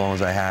coaching as long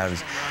as I have,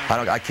 is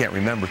I can't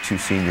remember 2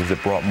 seniors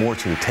that brought more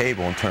to the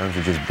table in terms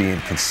of just being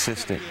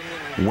consistent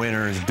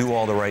winners, do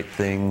all the right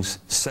things,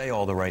 say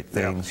all the right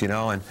things,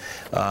 and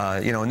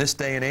in this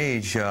day and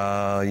age,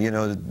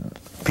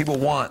 people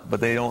want,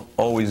 but they don't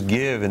always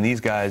give, and these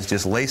guys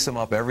just lace them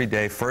up every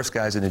day. First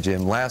guys in the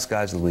gym, last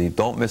guys to leave,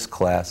 don't miss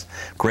class.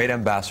 Great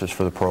ambassadors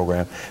for the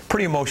program.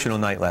 Pretty emotional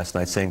night last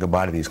night saying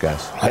goodbye to these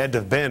guys. Had to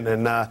have been,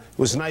 and it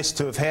was nice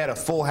to have had a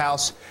full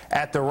house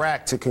at the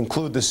Rack to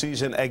conclude the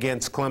season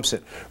against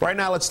Clemson. Right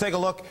now, let's take a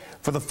look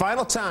for the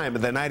final time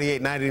of the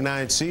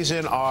 98-99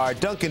 season, our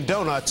Dunkin'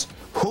 Donuts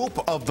Hoop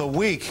of the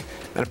Week.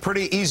 And a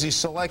pretty easy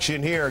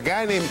selection here. A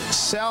guy named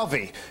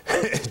Salvi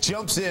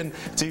jumps in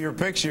to your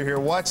picture here.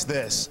 Watch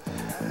this.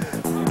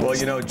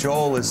 Well,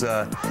 Joel is,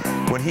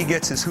 when he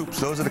gets his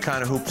hoops, those are the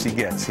kind of hoops he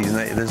gets.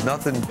 There's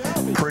nothing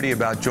pretty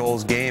about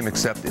Joel's game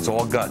except it's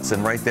all guts.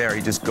 And right there,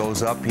 he just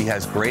goes up. He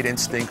has great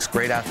instincts,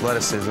 great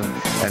athleticism,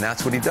 and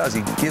that's what he does.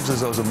 He gives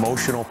us those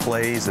emotional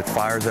plays that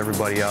fires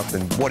everybody up,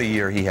 and what a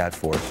year he had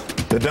for us.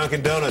 The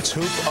Dunkin' Donuts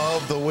Hoop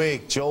of the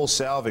Week, Joel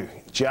Salvi.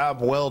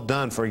 Job well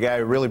done for a guy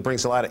who really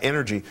brings a lot of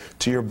energy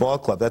to your ball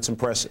club. That's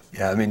impressive.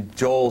 Yeah, I mean,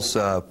 Joel's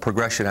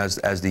progression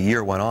as the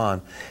year went on,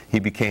 he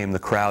became the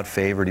crowd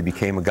favorite. He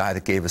became a guy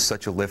that gave us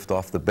such a lift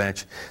off the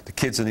bench. The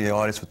kids in the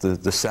audience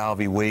with the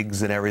Salvi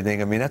wigs and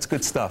everything, I mean, that's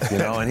good stuff,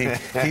 and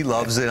he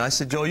loves it. And I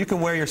said, Joel, you can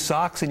wear your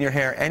socks and your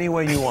hair any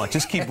way you want.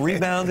 Just keep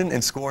rebounding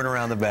and scoring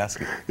around the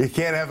basket. You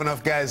can't have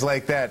enough guys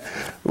like that.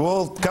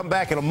 We'll come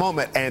back in a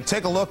moment and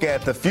take a look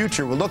at the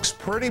future. It looks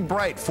pretty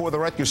bright for the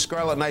Rutgers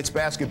Scarlet Knights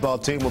basketball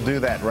team. We'll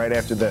do that right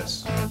after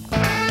this.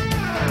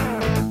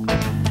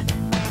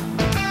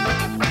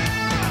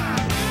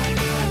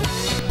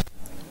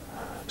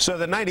 So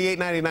the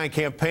 98-99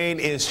 campaign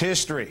is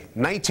history.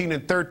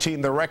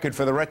 19-13, the record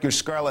for the Rutgers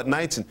Scarlet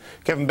Knights. And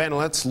Kevin Bannon,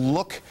 let's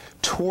look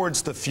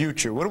towards the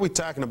future. What are we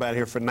talking about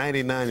here for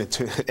 99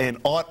 and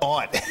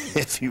aught,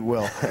 if you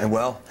will? And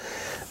well,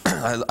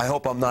 I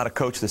hope I'm not a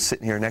coach that's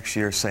sitting here next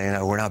year saying,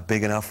 oh, we're not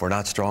big enough, we're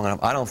not strong enough.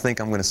 I don't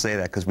think I'm going to say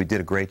that because we did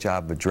a great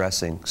job of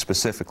addressing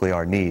specifically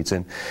our needs.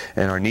 And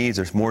our needs,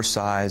 there's more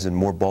size and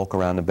more bulk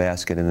around the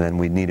basket, and then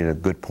we needed a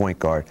good point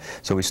guard.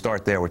 So we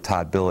start there with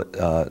Todd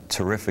Billett,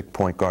 terrific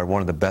point guard, one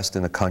of the best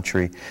in the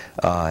country,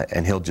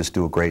 and he'll just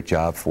do a great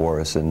job for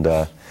us. And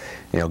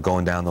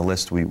going down the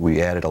list,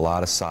 we added a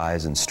lot of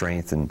size and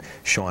strength, and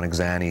Sean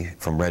Exani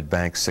from Red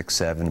Bank,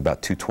 6'7",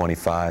 about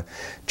 225.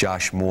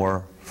 Josh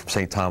Moore from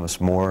St.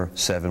 Thomas More,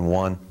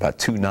 7'1", about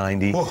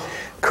 290. Whoa.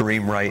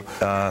 Kareem Wright,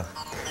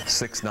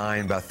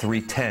 6'9", about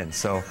 310.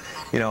 So,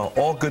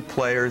 all good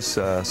players.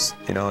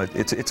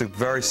 It's a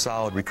very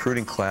solid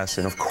recruiting class,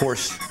 and of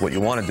course, what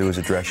you want to do is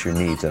address your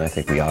needs, and I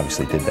think we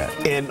obviously did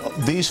that. And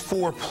these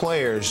 4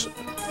 players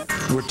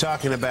we're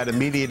talking about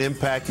immediate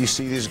impact. You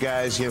see these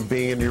guys,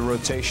 being in your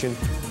rotation?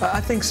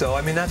 I think so.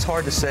 I mean, that's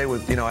hard to say.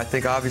 With I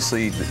think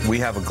obviously we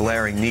have a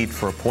glaring need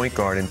for a point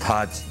guard, and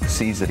Todd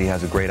sees that he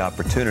has a great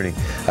opportunity.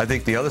 I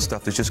think the other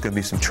stuff, there's just going to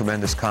be some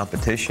tremendous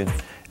competition,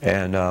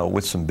 and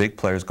with some big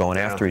players going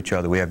after each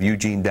other. We have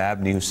Eugene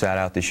Dabney, who sat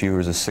out this year,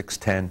 as a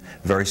 6'10",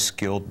 very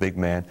skilled big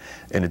man,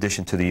 in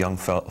addition to the young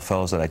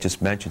fellows that I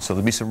just mentioned. So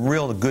there'll be some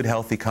real good,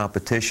 healthy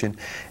competition,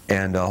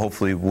 and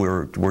hopefully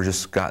we're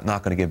just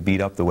not going to get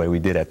beat up the way we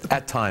did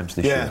at times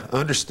this year. Yeah,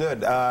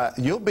 understood.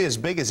 You'll be as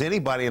big as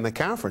anybody in the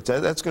conference.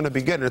 That's going to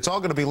be good, and it's all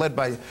going to be led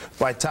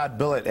by Todd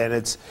Billett, and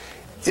it's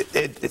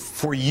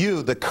for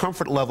you, the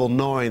comfort level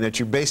knowing that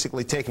you're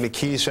basically taking the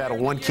keys out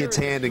of one kid's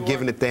hand and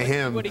giving it to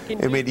him.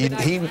 I mean,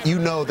 you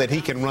know that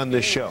he can run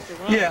this show.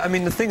 Yeah, I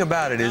mean, the thing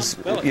about it is,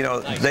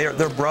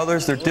 they're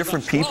brothers, they're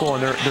different people,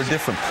 and they're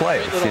different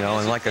players,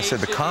 and like I said,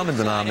 the common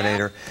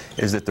denominator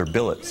is that they're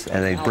billets,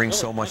 and they bring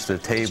so much to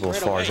the table as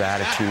far as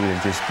attitude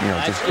and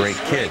just great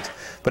kids.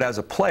 But as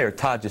a player,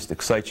 Todd just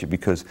excites you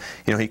because,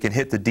 he can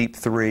hit the deep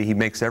three. He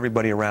makes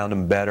everybody around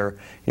him better.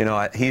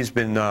 He's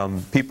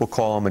been, people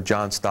call him a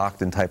John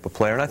Stockton type of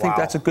player, and I think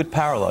that's a good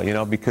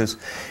parallel, because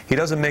he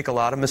doesn't make a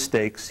lot of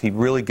mistakes. He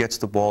really gets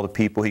the ball to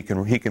people. He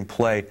can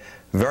play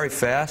very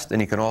fast, and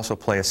he can also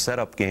play a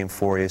setup game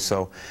for you.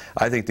 So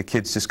I think the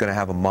kid's just going to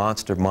have a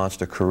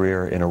monster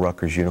career in a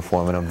Rutgers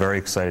uniform, and I'm very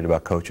excited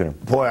about coaching him.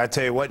 Boy, I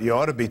tell you what, you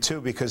ought to be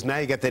too, because now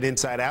you got that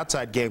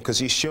inside-outside game, because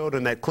he showed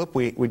in that clip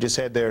we just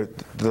had there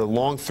the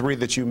long three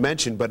that you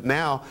mentioned, but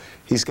now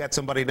he's got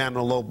somebody down in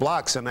the low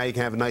block, so now you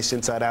can have a nice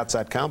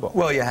inside-outside combo.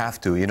 Well, you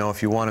have to.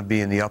 If you want to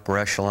be in the upper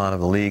echelon of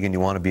the league and you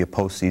want to be a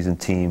postseason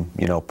team,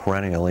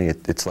 perennially,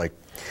 it's like,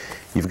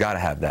 you've got to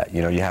have that.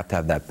 You have to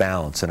have that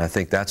balance, and I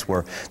think that's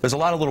where there's a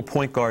lot of little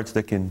point guards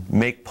that can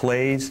make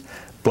plays,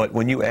 but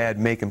when you add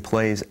making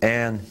plays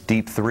and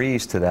deep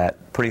threes to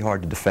that, pretty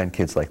hard to defend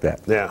kids like that.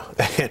 Yeah,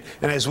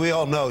 and as we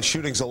all know,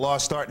 shooting's a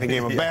lost art in the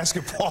game of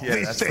basketball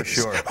these that's days.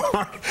 For sure.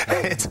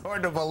 It's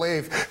hard to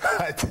believe,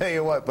 I tell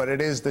you what, but it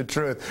is the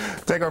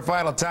truth. Take our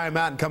final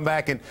timeout and come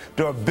back and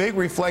do a big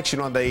reflection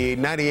on the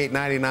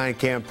 98-99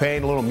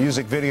 campaign. A little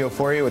music video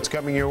for you. It's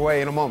coming your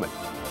way in a moment.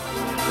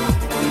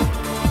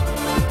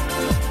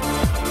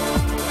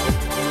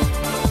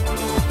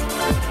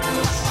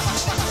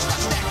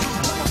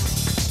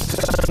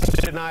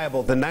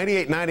 Undeniable. The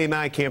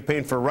 98-99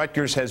 campaign for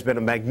Rutgers has been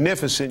a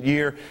magnificent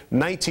year.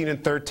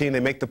 19-13. They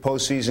make the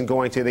postseason,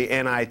 going to the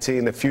NIT,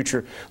 and the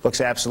future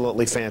looks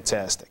absolutely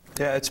fantastic.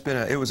 Yeah,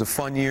 it was a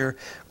fun year.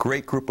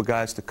 Great group of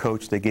guys to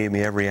coach. They gave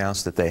me every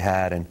ounce that they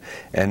had,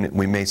 and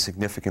we made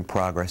significant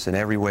progress in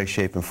every way,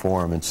 shape, and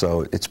form, and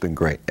so it's been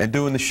great. And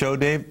doing the show,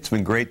 Dave, it's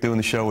been great doing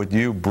the show with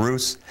you,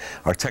 Bruce,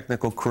 our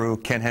technical crew,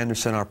 Ken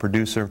Henderson, our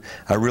producer.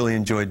 I really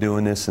enjoyed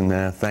doing this,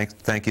 and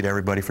thank you to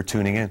everybody for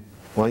tuning in.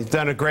 Well, you've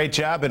done a great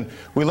job, and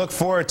we look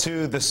forward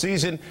to the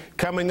season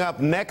coming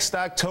up next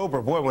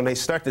October. Boy, when they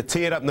start to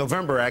tee it up,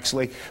 November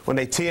actually, when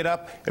they tee it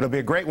up, it'll be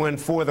a great one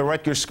for the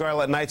Rutgers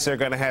Scarlet Knights. They're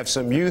going to have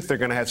some youth, they're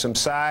going to have some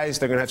size,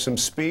 they're going to have some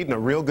speed, and a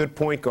real good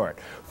point guard.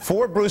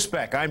 For Bruce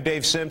Beck, I'm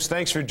Dave Sims.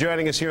 Thanks for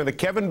joining us here on the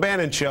Kevin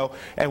Bannon Show,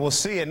 and we'll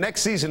see you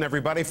next season,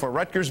 everybody, for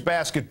Rutgers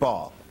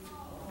basketball.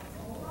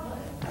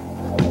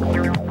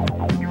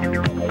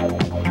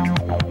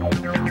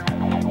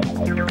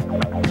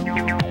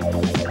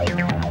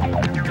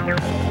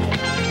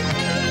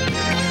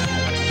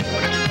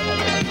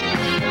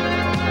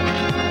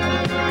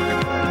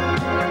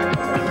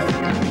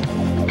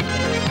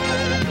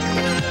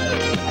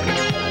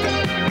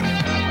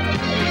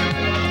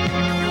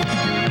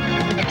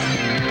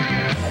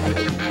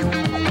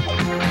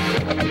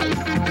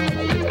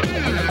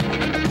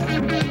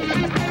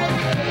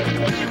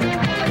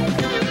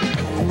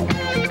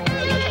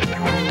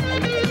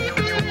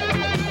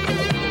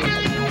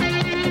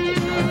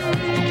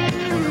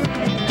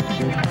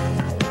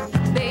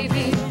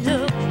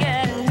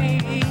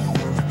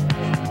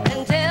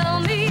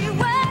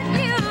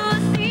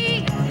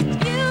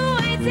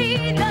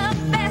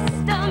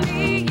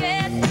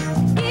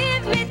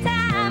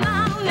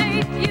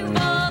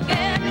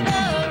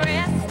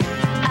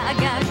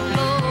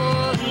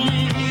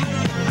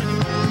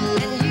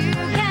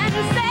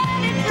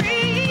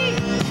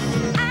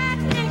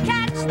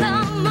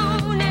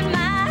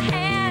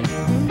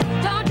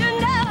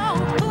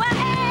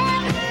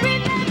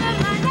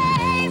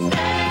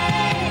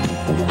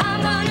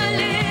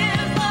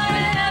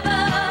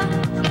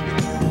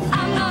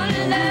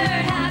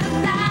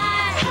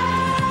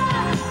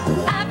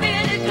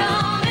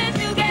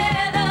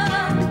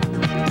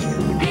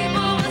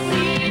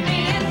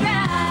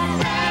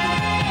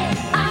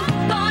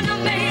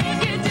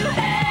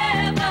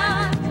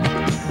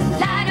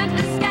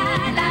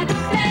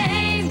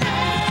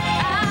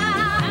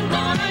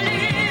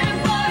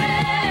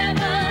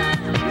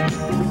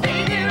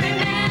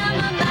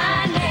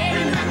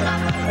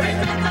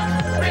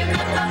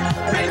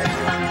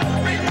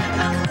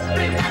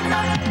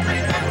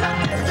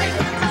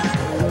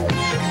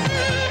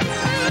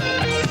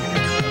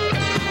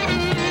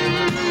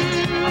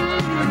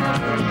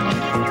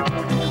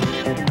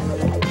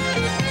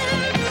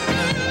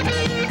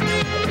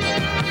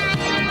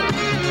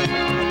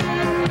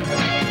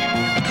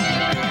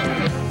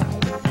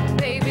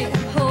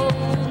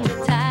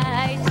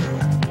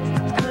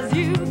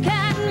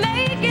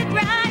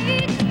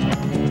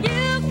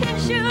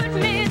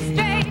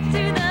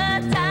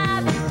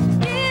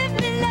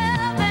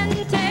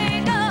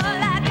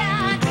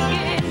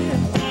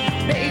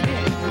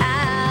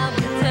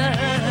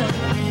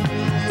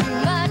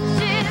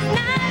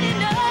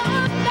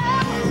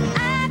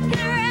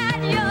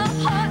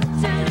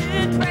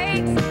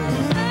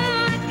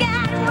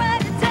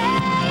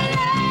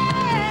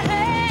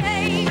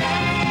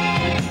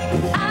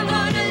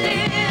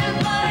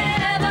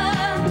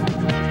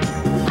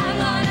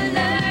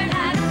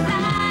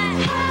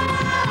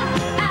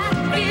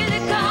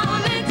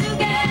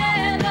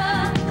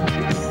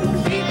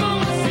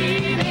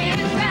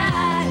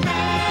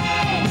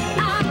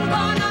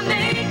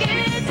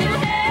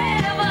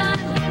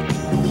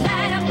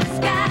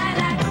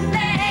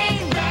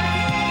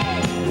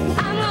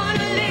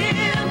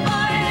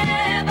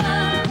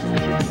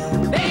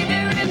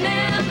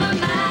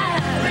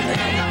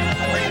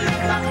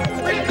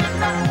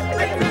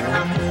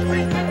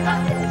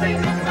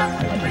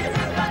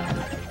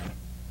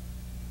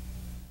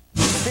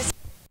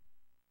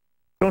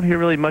 don't hear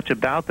really much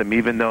about them,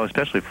 even though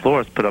especially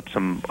Flores put up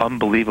some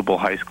unbelievable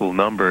high school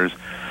numbers.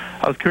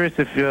 I was curious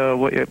if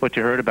what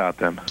you heard about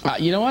them.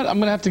 You know what? I'm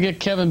going to have to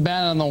get Kevin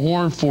Bannon on the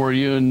horn for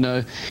you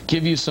and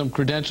give you some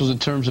credentials in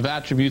terms of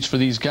attributes for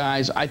these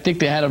guys. I think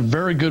they had a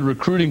very good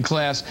recruiting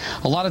class.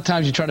 A lot of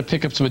times you try to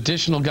pick up some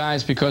additional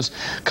guys because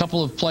a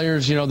couple of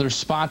players, you know, there's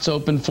spots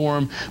open for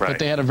them. Right. But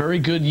they had a very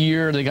good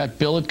year. They got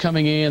Billett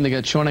coming in. They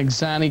got Sean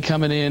Exani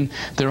coming in.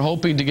 They're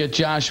hoping to get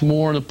Josh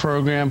Moore in the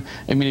program.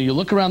 I mean, you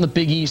look around the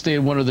Big East, they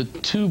had one of the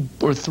 2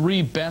 or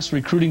 3 best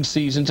recruiting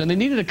seasons, and they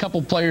needed a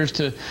couple players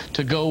to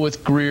go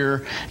with Greer.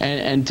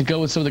 And to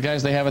go with some of the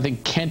guys they have. I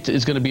think Kent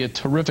is going to be a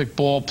terrific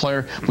ball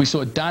player. We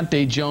saw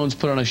Dante Jones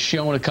put on a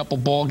show in a couple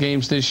ball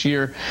games this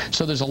year.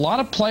 So there's a lot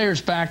of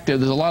players back there.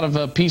 There's a lot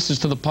of pieces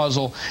to the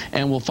puzzle,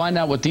 and we'll find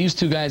out what these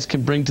 2 guys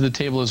can bring to the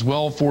table as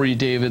well for you,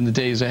 Dave, in the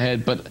days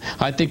ahead. But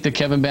I think that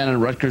Kevin Bannon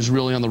and Rutgers is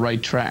really on the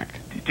right track.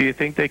 Do you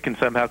think they can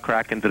somehow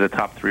crack into the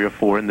top 3 or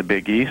 4 in the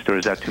Big East, or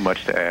is that too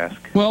much to ask?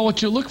 Well,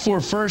 what you look for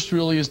first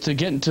really is to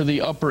get into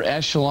the upper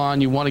echelon.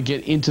 You want to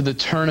get into the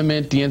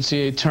tournament, the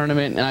NCAA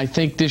tournament, and I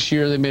think this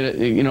year they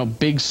made a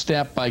big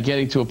step by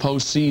getting to a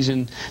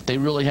postseason. They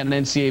really had an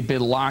NCAA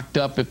bid locked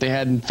up if they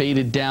hadn't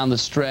faded down the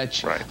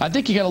stretch. Right. I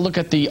think you got to look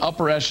at the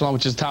upper echelon,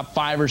 which is top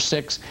 5 or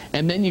 6,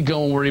 and then you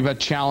go and worry about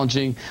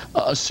challenging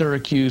a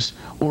Syracuse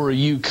or a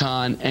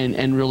UConn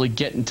and really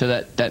getting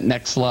to that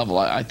next level.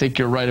 I think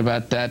you're right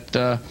about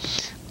that.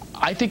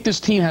 I think this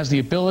team has the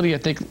ability. I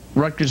think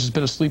Rutgers has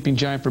been a sleeping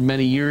giant for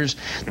many years.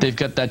 They've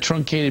got that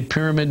truncated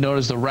pyramid known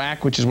as the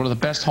Rack, which is one of the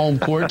best home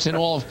courts in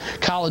all of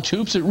college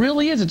hoops. It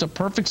really is. It's a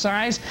perfect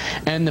size,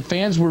 and the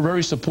fans were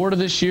very supportive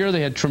this year.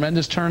 They had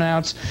tremendous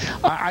turnouts.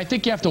 I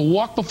think you have to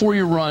walk before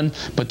you run,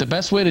 but the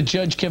best way to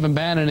judge Kevin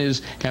Bannon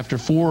is after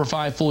 4 or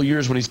 5 full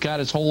years when he's got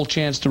his whole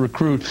chance to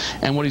recruit,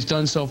 and what he's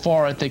done so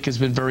far I think has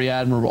been very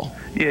admirable.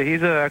 Yeah,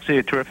 he's actually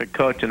a terrific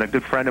coach, and a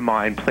good friend of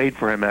mine played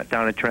for him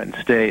down at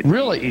Trenton State.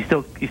 Really? He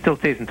still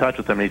stays in touch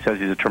with him, and he says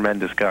he's a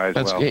tremendous guy as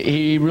well.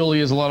 He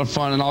really is a lot of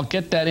fun, and I'll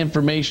get that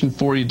information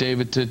for you,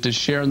 David, to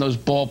share in those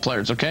ball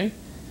players, okay?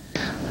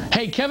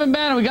 Hey, Kevin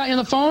Bannon, we got you on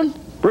the phone?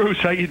 Bruce,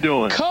 how you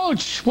doing?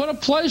 Coach, what a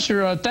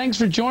pleasure. Thanks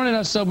for joining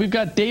us. We've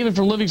got David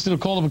from Livingston who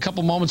called up a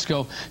couple moments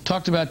ago,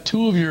 talked about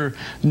 2 of your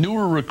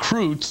newer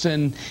recruits,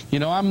 and, you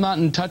know, I'm not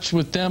in touch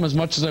with them as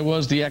much as I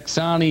was the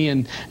Exani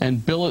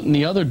and Billett and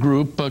the other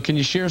group. Can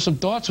you share some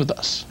thoughts with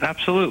us?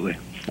 Absolutely.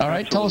 All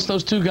right, tell us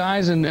those 2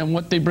 guys and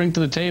what they bring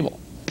to the table.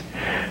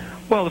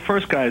 Well, the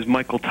first guy is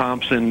Michael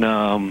Thompson.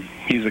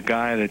 He's a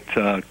guy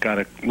that got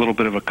a little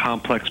bit of a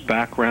complex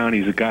background.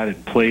 He's a guy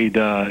that played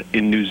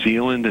in New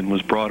Zealand and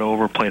was brought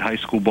over, played high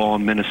school ball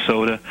in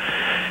Minnesota,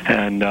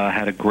 and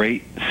had a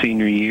great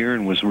senior year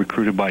and was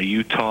recruited by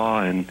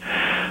Utah and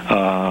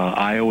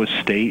Iowa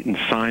State and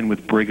signed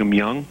with Brigham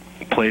Young.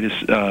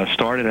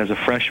 Started as a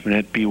freshman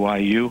at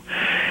BYU,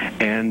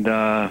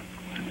 and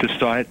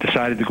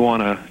decided to go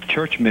on a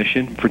church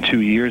mission for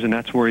 2 years, and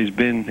that's where he's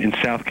been in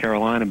South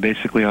Carolina,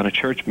 basically on a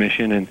church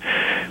mission. And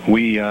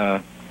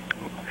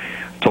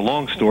it's a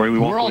long story. We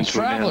won't go into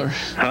it now. World traveler.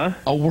 Huh?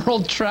 A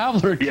world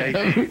traveler.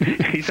 Yeah,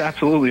 he's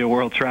absolutely a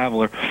world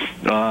traveler.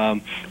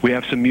 We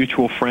have some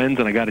mutual friends,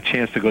 and I got a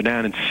chance to go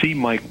down and see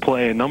Mike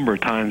play a number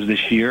of times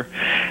this year,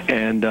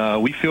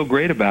 and we feel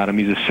great about him.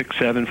 He's a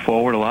 6'7"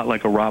 forward, a lot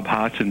like a Rob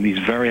Hodson. He's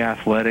very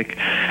athletic,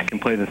 can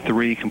play the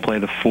 3, can play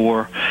the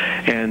 4,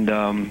 and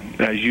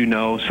as you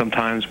know,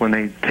 sometimes when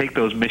they take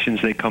those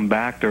missions, they come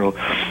back. They're a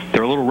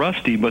little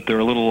rusty, but they're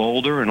a little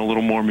older and a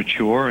little more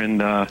mature, and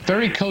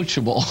very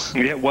coachable.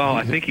 Yeah, well,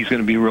 I think he's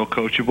going to be real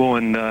coachable,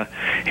 and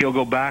he'll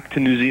go back to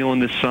New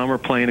Zealand this summer,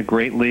 playing a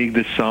great league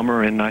this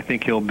summer, and I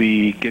think he'll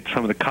get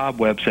some of the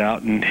cobwebs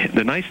out. And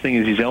the nice thing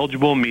is he's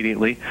eligible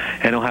immediately,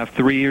 and he'll have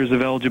 3 years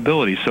of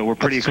eligibility. So we're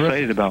pretty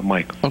excited about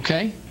Mike.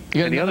 Okay.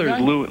 And the other is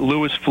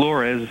Luis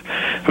Flores,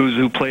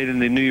 who played in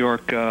the New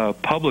York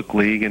Public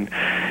League and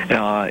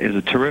is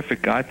a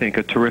terrific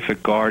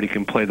guard. He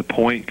can play the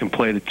point, can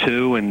play the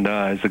 2, and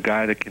is a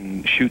guy that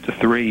can shoot the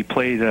 3. He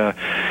played, I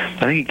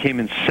think he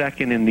came in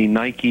second in the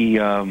Nike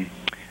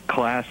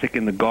Classic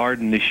in the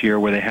Garden this year,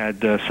 where they had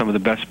some of the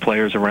best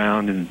players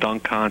around in the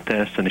dunk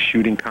contest and a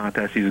shooting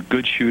contest. He's a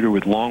good shooter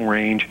with long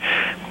range,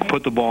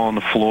 put the ball on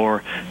the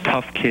floor,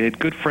 tough kid,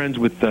 good friends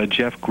with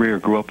Jeff Greer,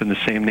 grew up in the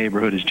same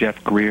neighborhood as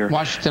Jeff Greer.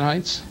 Washington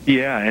Heights?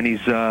 Yeah, and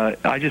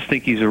I just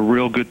think he's a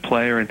real good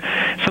player, and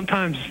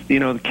sometimes, you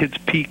know, the kids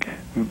peak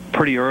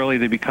pretty early.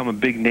 They become a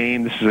big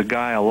name. This is a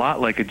guy a lot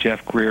like a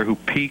Jeff Greer who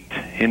peaked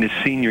in his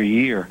senior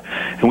year,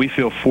 and we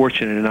feel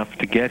fortunate enough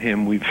to get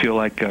him. We feel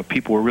like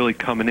people were really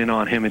coming in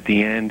on him at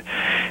the end,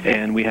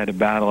 and we had to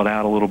battle it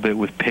out a little bit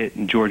with Pitt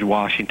and George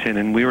Washington,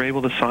 and we were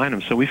able to sign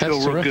him, so we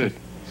feel real good.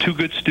 two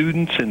good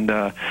students and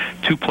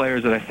two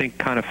players that I think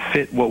kind of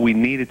fit what we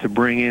needed to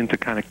bring in to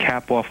kind of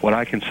cap off what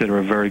I consider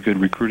a very good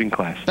recruiting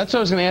class. That's what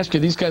I was going to ask you.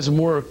 These guys are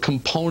more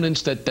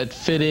components that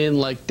fit in,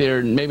 like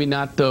they're maybe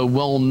not the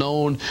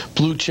well-known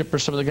blue chip or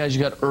some of the guys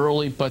you got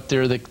early, but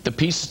they're the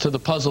pieces to the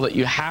puzzle that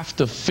you have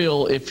to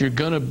fill if you're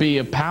going to be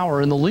a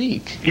power in the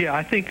league. Yeah,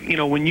 I think,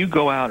 when you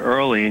go out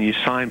early and you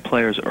sign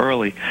players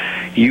early,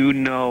 you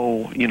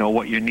know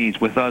what your needs.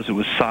 With us, it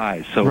was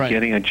size. So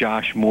getting a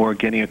Josh Moore,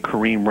 getting a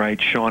Kareem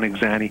Wright, Sean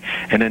Exani,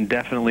 and then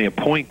definitely a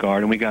point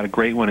guard, and we got a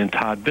great one in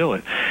Todd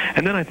Billett.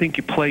 And then I think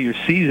you play your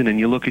season and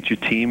you look at your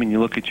team and you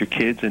look at your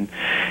kids and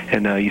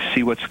you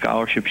see what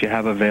scholarships you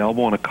have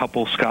available, and a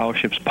couple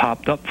scholarships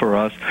popped up for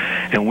us,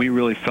 and we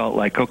really felt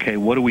like, okay,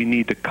 what do we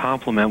need to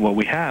complement what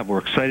we have? We're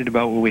excited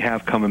about what we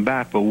have coming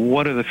back, but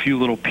what are the few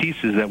little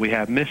pieces that we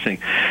have missing?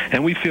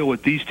 And we feel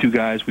with these two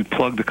guys, we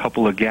plugged a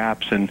couple of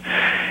gaps, and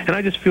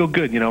I just feel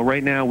good.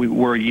 Right now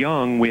we're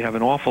young. We have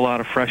an awful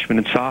lot of freshmen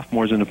and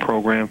sophomores in the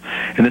program,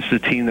 and this is a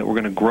team that we're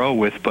going to grow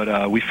with,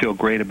 but we feel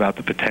great about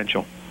the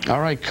potential. All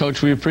right,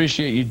 Coach, we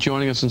appreciate you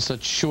joining us on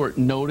such short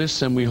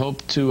notice, and we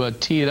hope to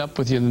tee it up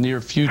with you in the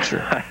near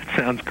future.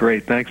 Sounds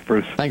great. Thanks,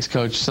 Bruce. Thanks,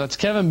 Coach. So that's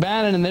Kevin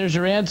Bannon, and there's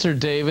your answer,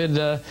 David.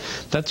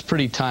 That's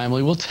pretty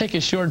timely. We'll take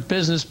a short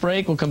business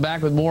break. We'll come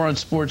back with more on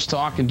Sports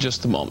Talk in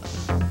just a moment.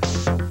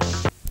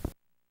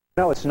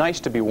 It's nice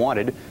to be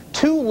wanted.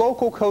 Two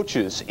local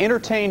coaches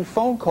entertained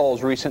phone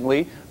calls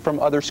recently from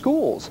other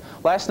schools.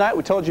 Last night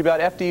we told you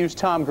about FDU's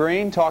Tom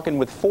Green talking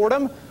with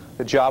Fordham.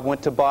 The job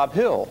went to Bob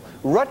Hill.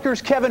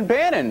 Rutgers' Kevin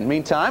Bannon,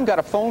 meantime, got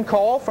a phone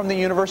call from the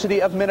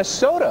University of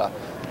Minnesota.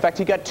 In fact,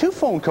 he got two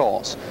phone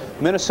calls.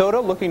 Minnesota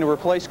looking to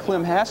replace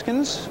Clem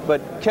Haskins,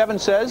 but Kevin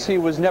says he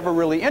was never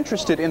really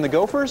interested in the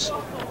Gophers.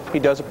 He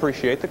does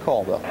appreciate the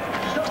call, though.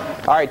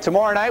 All right,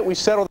 tomorrow night we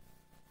settle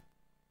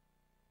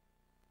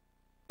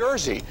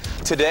Jersey.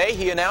 Today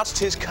he announced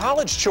his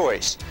college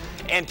choice.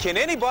 And can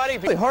anybody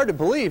be... Hard to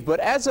believe,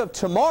 but as of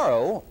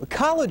tomorrow,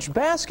 college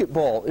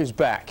basketball is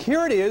back.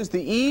 Here it is,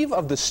 the eve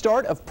of the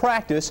start of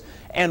practice,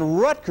 and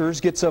Rutgers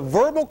gets a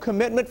verbal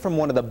commitment from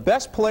one of the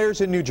best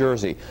players in New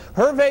Jersey.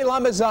 Herve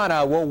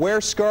Lamizana will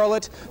wear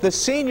Scarlet. The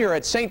senior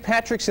at St.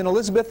 Patrick's in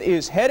Elizabeth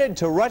is headed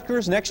to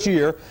Rutgers next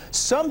year.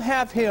 Some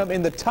have him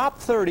in the top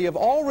 30 of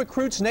all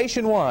recruits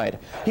nationwide.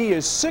 He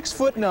is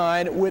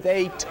 6'9" with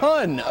a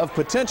ton of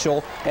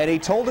potential, and he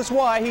told us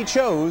why he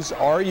chose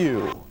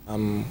RU.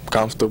 I'm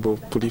comfortable,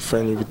 pretty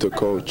friendly with the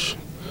coach,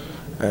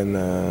 and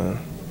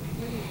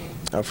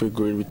I feel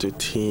great with the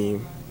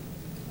team.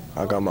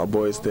 I got my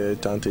boys there,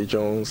 Dante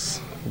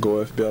Jones,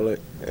 Goef Billett,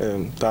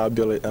 and Todd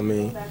Billett,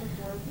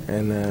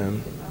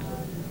 and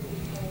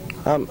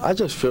I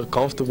just feel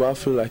comfortable. I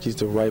feel like it's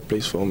the right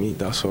place for me,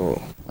 that's all.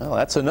 Well,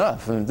 that's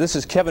enough. This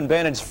is Kevin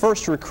Bannon's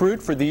first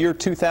recruit for the year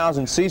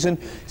 2000 season.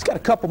 He's got a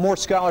couple more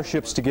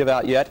scholarships to give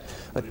out yet.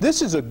 But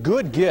this is a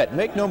good get,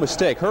 make no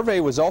mistake.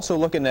 Herve was also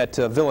looking at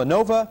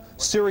Villanova,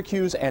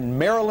 Syracuse, and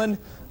Maryland,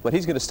 but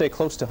he's going to stay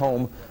close to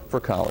home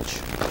for college.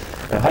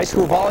 High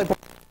school volleyball.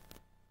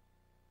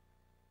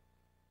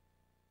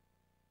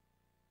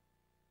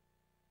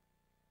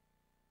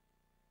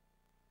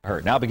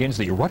 Now begins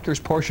the Rutgers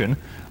portion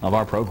of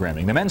our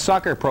programming. The men's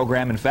soccer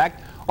program, in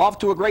fact, off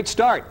to a great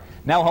start.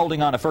 Now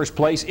holding on to first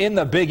place in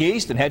the Big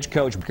East, and head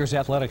coach Rutgers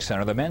Athletic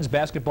Center. The men's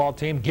basketball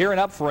team gearing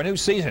up for a new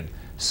season.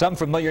 Some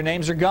familiar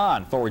names are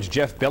gone. Forwards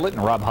Jeff Billett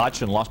and Rob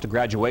Hodgson lost to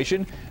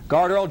graduation.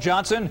 Guard Earl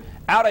Johnson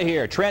out of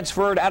here,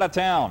 transferred out of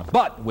town.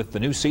 But with the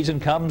new season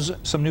comes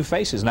some new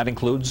faces, and that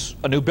includes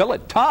a new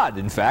Billett, Todd,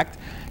 in fact.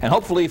 And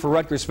hopefully for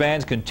Rutgers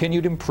fans,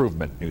 continued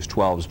improvement. News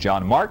 12's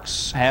John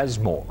Marks has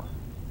more.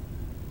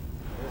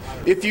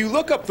 If you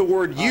look up the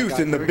word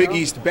youth in the Big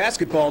East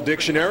basketball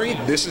dictionary,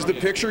 this is the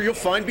picture you'll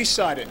find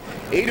beside it.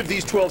 8 of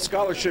these 12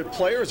 scholarship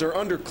players are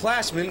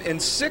underclassmen,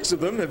 and 6 of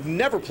them have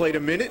never played a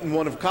minute in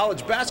one of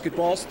college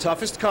basketball's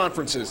toughest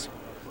conferences.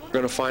 We're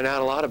going to find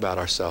out a lot about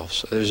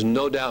ourselves. There's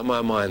no doubt in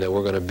my mind that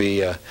we're going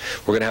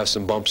to have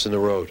some bumps in the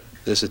road.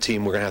 This is a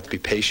team we're going to have to be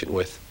patient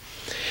with.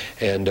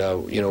 And,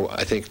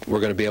 I think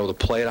we're going to be able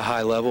to play at a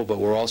high level, but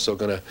we're also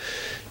going to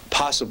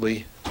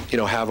possibly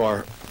have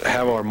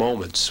our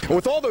moments.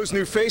 With all those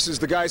new faces,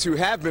 the guys who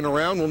have been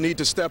around will need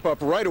to step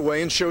up right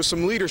away and show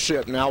some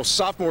leadership. Now,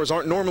 sophomores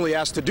aren't normally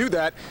asked to do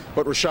that,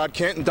 but Rashad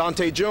Kent and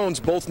Dante Jones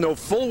both know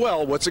full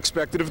well what's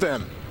expected of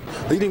them.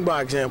 Leading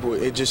by example,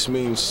 it just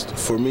means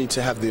for me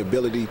to have the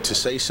ability to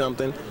say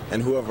something,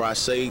 and whoever I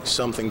say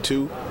something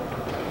to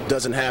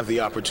doesn't have the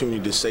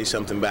opportunity to say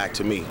something back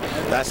to me.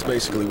 That's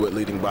basically what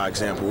leading by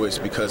example is,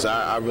 because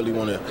I really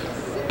want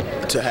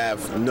to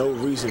have no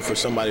reason for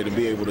somebody to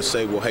be able to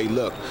say, well, hey,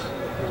 look,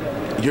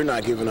 you're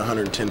not giving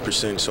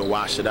 110%, so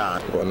why should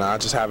I? Well, now I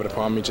just have it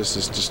upon me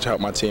just to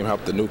help my team,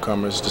 help the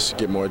newcomers, just to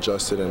get more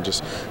adjusted and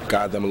just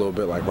guide them a little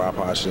bit like Rob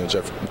Hodgson and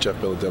Jeff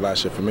Billett did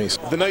last year for me.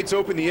 The Knights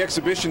open the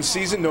exhibition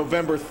season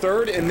November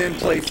 3rd and then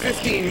play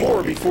 15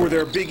 more before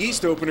their Big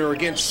East opener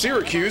against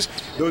Syracuse.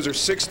 Those are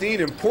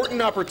 16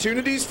 important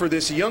opportunities for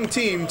this young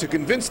team to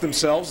convince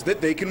themselves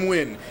that they can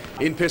win.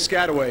 In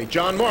Piscataway,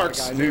 John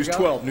Marks, News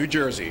 12, New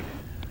Jersey.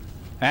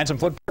 And some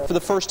football for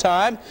the first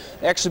time.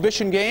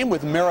 Exhibition game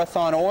with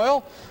Marathon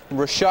Oil.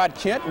 Rashad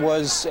Kent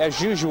was, as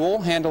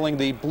usual, handling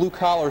the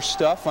blue-collar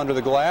stuff under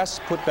the glass,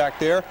 put back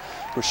there.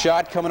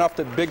 Rashad coming off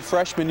the big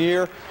freshman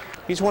year.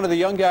 He's one of the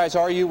young guys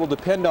RU will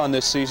depend on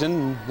this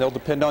season. They'll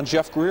depend on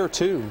Jeff Greer,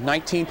 too.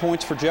 19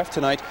 points for Jeff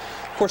tonight.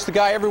 Of course, the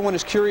guy everyone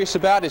is curious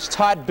about is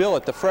Todd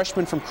Billett, the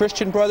freshman from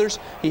Christian Brothers.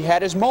 He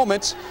had his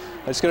moments.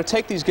 It's going to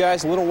take these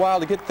guys a little while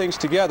to get things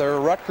together.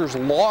 Rutgers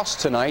lost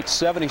tonight,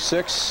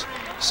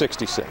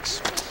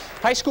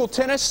 76-66. High school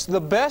tennis,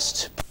 the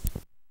best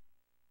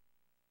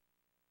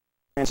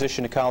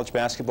transition to college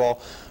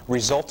basketball,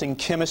 resulting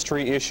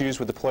chemistry issues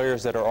with the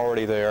players that are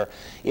already there.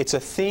 It's a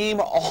theme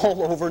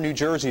all over New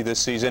Jersey this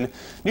season.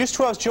 News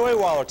 12's Joey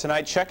Waller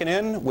tonight checking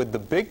in with the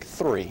big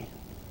three.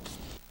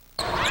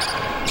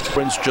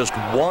 Difference just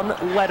one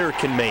letter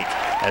can make,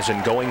 as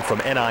in going from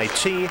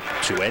NIT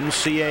to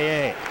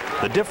NCAA.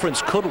 The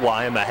difference could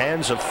lie in the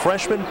hands of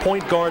freshman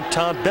point guard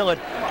Todd Billett,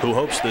 who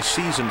hopes the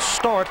season's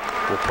start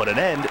will put an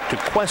end to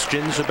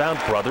questions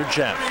about brother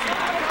Jeff.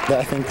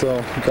 I think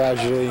they'll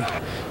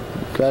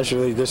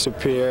gradually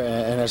disappear,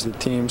 and as the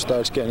team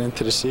starts getting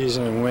into the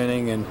season and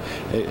winning and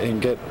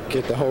get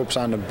the hopes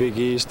on the Big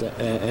East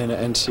and the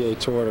NCAA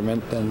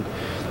tournament, then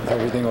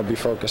everything will be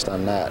focused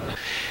on that.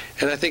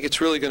 And I think it's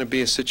really going to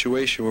be a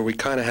situation where we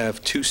kind of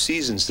have two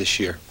seasons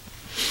this year.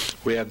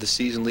 We have the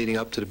season leading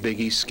up to the Big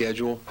East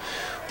schedule,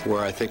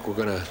 where I think we're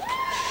going to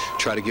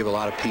try to give a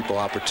lot of people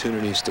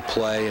opportunities to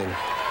play and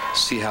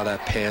see how that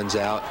pans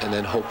out, and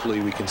then hopefully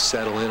we can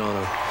settle in on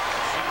a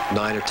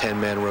 9 or 10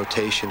 man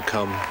rotation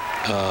come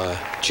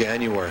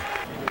January.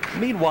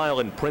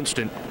 Meanwhile, in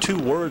Princeton, two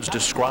words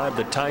describe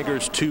the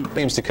Tigers' two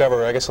themes to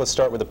cover. I guess let's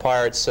start with the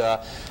Pirates.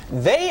 I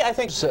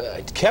think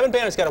Kevin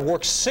Bannon's got to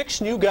work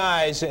 6 new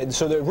guys, and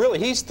so that really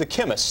he's the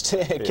chemist.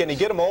 Can he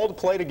get them all to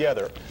play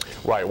together?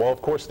 Right. Well,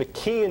 of course, the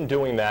key in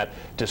doing that,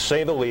 to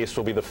say the least,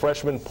 will be the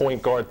freshman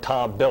point guard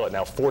Todd Billett.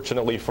 Now,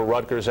 fortunately for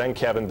Rutgers and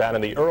Kevin Bannon,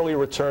 the early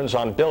returns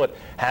on Billett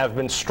have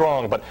been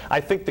strong. But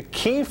I think the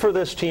key for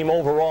this team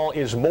overall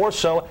is more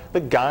so the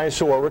guys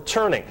who are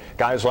returning.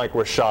 Guys like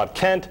Rashad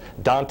Kent,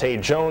 Dante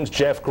Jones,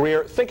 Jeff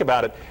Greer. Think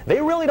about it.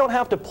 They really don't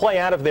have to play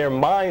out of their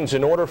minds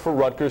in order for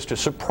Rutgers to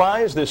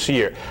surprise this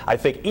year. I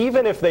think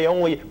even if they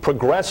only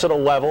progress at a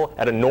level,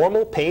 at a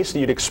normal pace that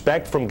you'd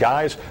expect from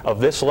guys of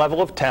this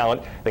level of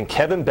talent, then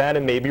Kevin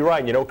Bannon may be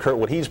right. You know, Kurt,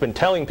 what he's been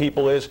telling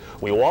people is,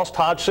 we lost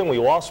Hodgson, we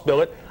lost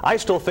Billett. I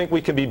still think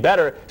we can be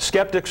better.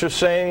 Skeptics are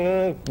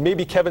saying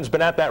maybe Kevin's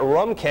been at that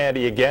rum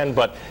candy again,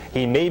 but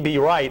he may be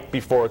right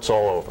before it's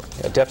all over.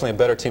 Yeah, definitely a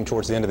better team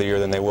towards the end of the year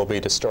than they will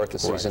be to start the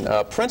season.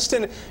 Right.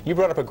 Princeton, you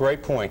brought up a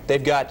great point.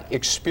 They've got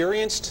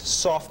experienced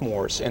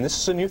sophomores, and this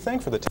is a new thing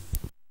for the team.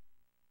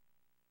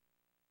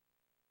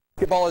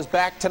 Basketball is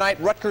back tonight.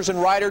 Rutgers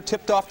and Ryder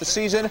tipped off the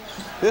season.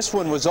 This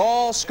one was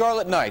all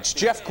Scarlet Knights.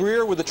 Jeff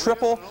Greer with a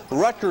triple.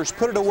 Rutgers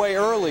put it away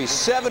early,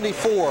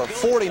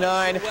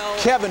 74-49.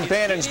 Kevin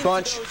Bannon's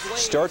bunch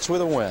starts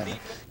with a win.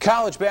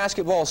 College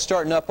basketball is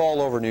starting up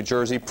all over New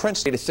Jersey.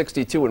 Princeton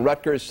 62 and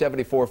Rutgers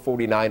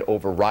 74-49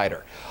 over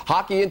Ryder.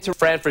 Hockey into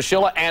Fran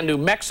Fraschilla and New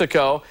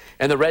Mexico,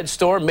 and the Red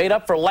Storm made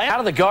up for out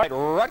of the guard.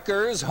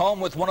 Rutgers home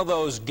with one of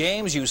those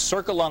games you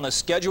circle on the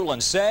schedule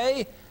and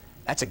say,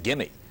 that's a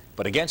gimme.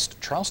 But against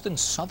Charleston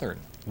Southern.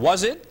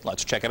 Was it?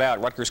 Let's check it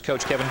out. Rutgers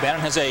coach Kevin Bannon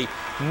has a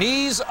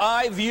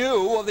knees-eye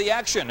view of the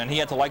action, and he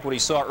had to like what he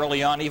saw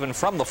early on, even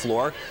from the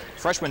floor.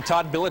 Freshman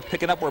Todd Billett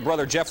picking up where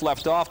brother Jeff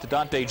left off, to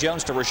Dante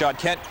Jones, to Rashad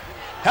Kent.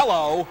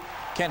 Hello.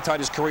 Kent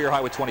tied his career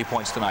high with 20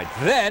 points tonight.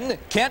 Then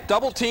Kent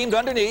double-teamed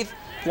underneath.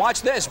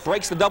 Watch this.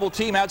 Breaks the double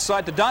team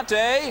outside to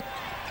Dante.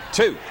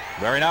 2.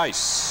 Very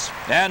nice.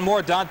 And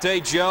more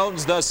Dante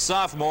Jones, the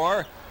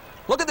sophomore.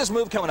 Look at this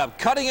move coming up.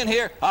 Cutting in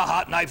here. A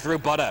hot knife through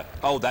butter.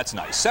 Oh, that's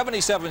nice.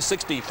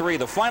 77-63.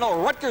 The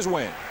final. Rutgers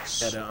wins.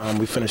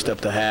 We finished up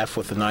the half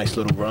with a nice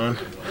little run,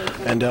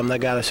 and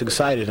that got us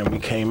excited, and we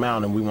came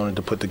out and we wanted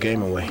to put the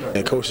game away.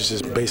 The coach is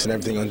just basing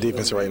everything on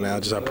defense right now.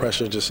 Just our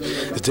pressure just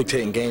is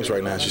dictating games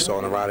right now, as you saw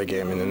in the Ryder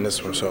game and in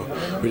this one. So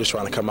we're just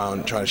trying to come out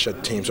and try to shut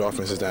the team's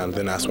offenses down. And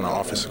then that's when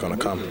our offense is going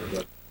to come.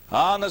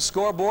 On the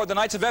scoreboard, the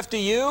Knights of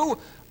FDU.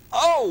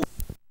 Oh!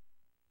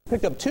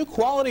 Picked up 2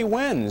 quality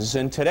wins,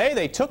 and today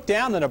they took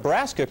down the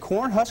Nebraska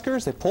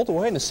Cornhuskers. They pulled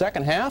away in the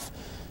second half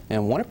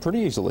and won it pretty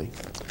easily.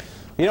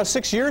 You know,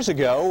 6 years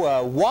ago,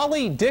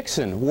 Waliyy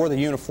Dixon wore the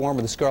uniform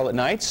of the Scarlet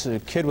Knights, a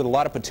kid with a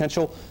lot of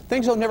potential.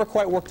 Things have never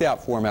quite worked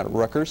out for him out at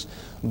Rutgers,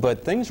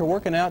 but things are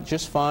working out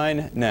just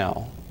fine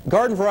now.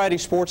 Garden Variety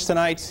Sports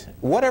tonight.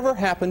 Whatever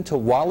happened to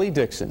Waliyy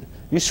Dixon?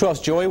 News 12's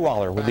Joey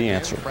Waller with the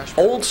answer.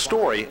 Old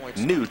story,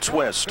 new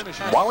twist.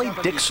 Waliyy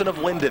Dixon of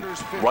Linden,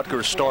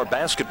 Rutgers star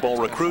basketball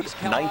recruit,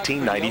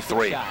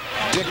 1993.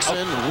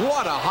 Dixon,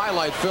 what a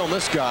highlight film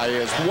this guy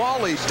is.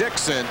 Waliyy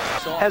Dixon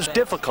has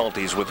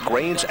difficulties with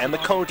grades and the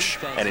coach,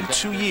 and in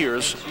 2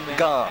 years,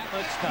 gone.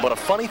 But a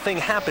funny thing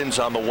happens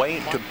on the way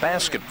to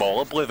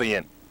basketball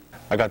oblivion.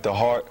 I got the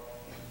heart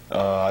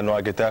I know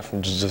I get that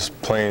from just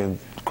playing,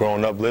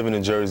 growing up, living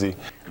in Jersey.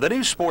 The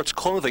new sports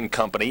clothing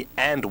company,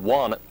 And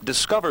One,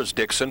 discovers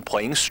Dixon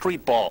playing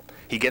street ball.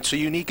 He gets a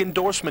unique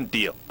endorsement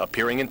deal,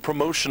 appearing in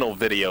promotional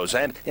videos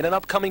and in an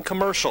upcoming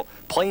commercial,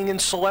 playing in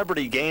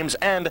celebrity games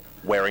and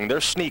wearing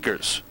their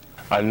sneakers.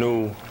 I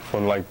knew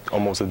from like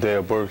almost a day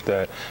of birth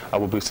that I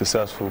would be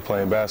successful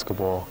playing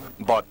basketball.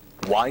 But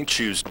why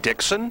choose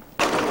Dixon?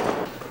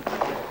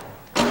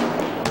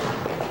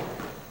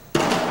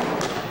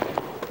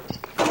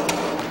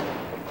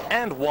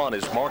 And One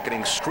is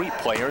marketing street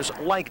players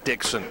like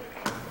Dixon.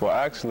 Well,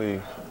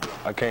 actually,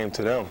 I came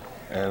to them,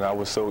 and I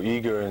was so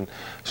eager and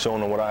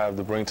showing them what I have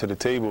to bring to the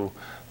table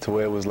to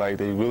where it was like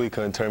they really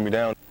couldn't turn me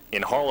down.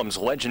 In Harlem's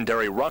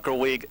legendary Rucker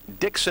League,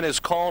 Dixon is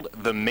called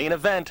the main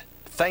event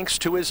thanks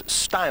to his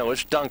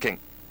stylish dunking.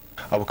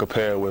 I would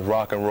compare it with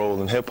rock and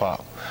roll and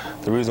hip-hop.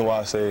 The reason why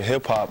I say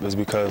hip-hop is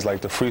because like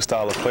the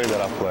freestyle of play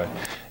that I play,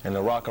 and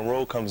the rock and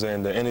roll comes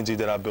in the energy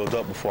that I build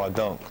up before I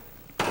dunk.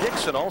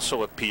 Dixon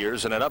also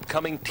appears in an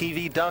upcoming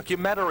TV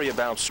documentary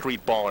about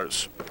street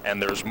ballers.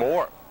 And there's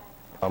more.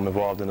 I'm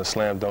involved in a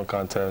slam dunk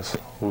contest,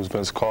 who's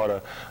Vince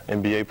Carter,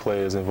 NBA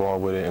players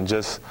involved with it. And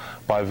just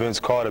by Vince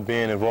Carter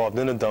being involved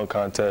in the dunk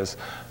contest,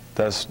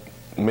 that's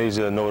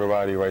major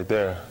notoriety right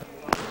there.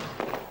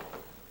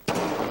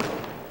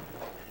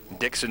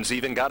 Dixon's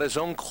even got his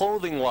own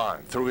clothing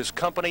line through his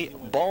company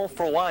Ball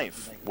for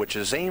Life, which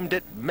is aimed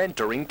at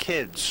mentoring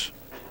kids.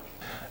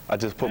 I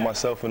just put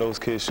myself in those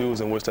kids'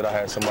 shoes and wish that I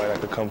had somebody that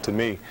could come to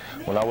me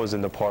when I was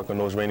in the park on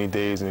those rainy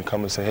days and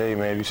come and say, hey,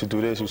 man, you should do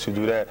this, you should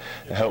do that,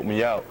 and help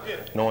me out.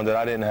 Knowing that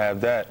I didn't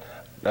have that,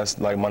 that's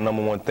like my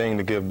 #1 thing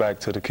to give back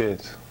to the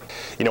kids.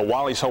 You know,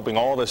 Waliy's hoping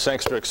all this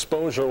extra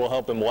exposure will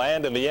help him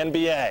land in the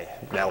NBA.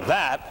 Now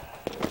that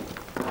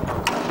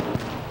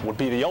would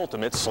be the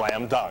ultimate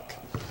slam dunk.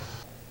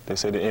 They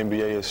say the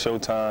NBA is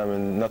showtime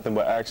and nothing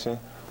but action.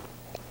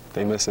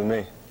 They missing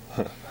me,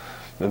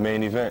 the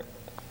main event.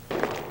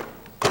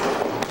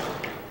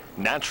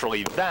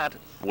 Naturally, that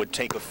would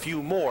take a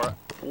few more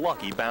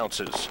lucky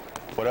bounces.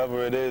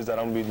 Whatever it is that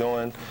I'm going to be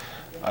doing,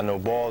 I know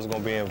ball's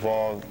going to be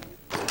involved.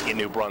 In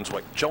New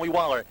Brunswick, Joey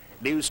Waller,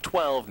 News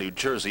 12, New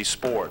Jersey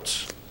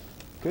Sports.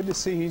 Good to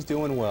see he's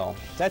doing well.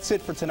 That's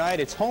it for tonight.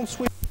 It's home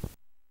sweet.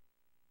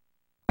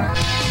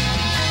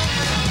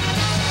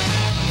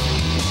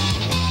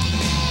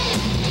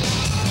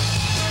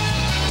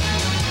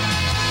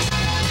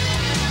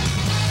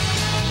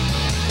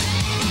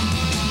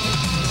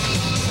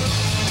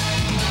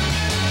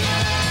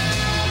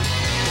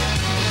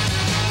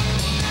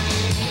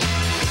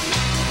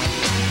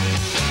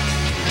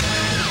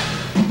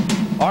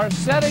 Our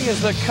setting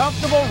is the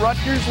comfortable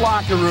Rutgers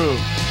locker room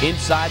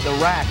inside the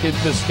rack in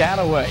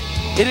Piscataway.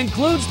 It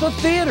includes the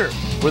theater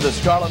where the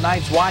Scarlet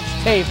Knights watch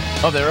tape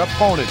of their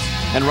opponents.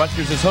 And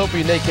Rutgers is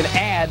hoping they can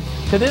add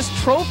to this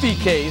trophy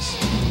case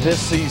this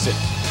season.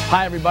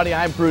 Hi, everybody.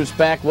 I'm Bruce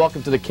Beck.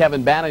 Welcome to the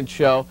Kevin Bannon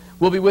Show.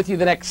 We'll be with you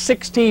the next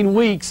 16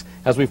 weeks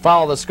as we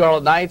follow the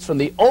Scarlet Knights from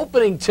the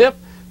opening tip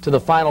to the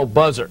final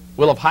buzzer.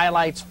 We'll have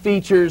highlights,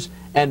 features,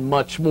 and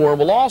much more.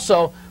 We'll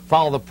also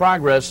follow the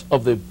progress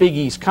of the Big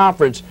East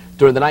Conference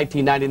during the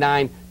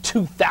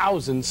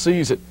 1999-2000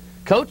 season.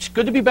 Coach,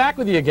 good to be back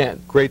with you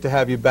again. Great to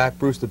have you back,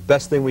 Bruce. The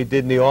best thing we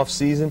did in the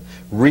offseason,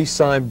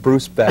 re-sign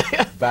Bruce Beck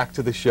back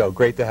to the show.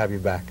 Great to have you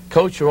back.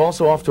 Coach, you're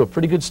also off to a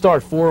pretty good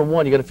start,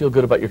 4-1. You got to feel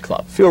good about your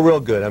club. Feel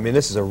real good. I mean,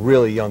 this is a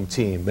really young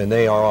team, and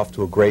they are off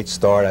to a great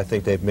start. I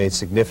think they've made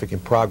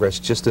significant progress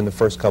just in the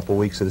first couple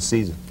weeks of the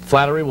season.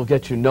 Flattery will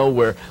get you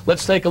nowhere.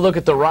 Let's take a look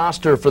at the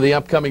roster for the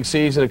upcoming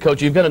season. And,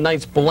 Coach, you've got a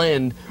nice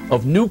blend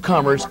of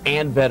newcomers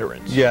and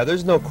veterans. Yeah,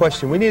 there's no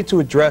question. We needed to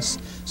address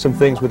some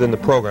things within the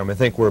program. I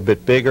think we're a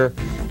bit bigger,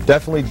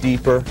 definitely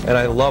deeper, and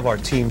I love our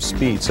team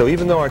speed. So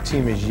even though our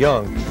team is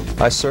young,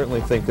 I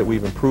certainly think that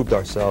we've improved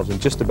ourselves in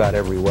just about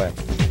every way.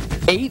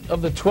 8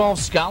 of the 12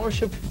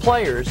 scholarship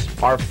players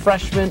are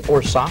freshmen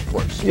or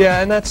sophomores.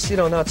 Yeah, and that's, you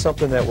know, not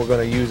something that we're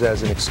going to use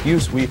as an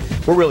excuse. We're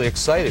really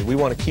excited. We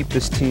want to keep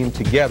this team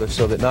together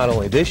so that not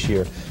only this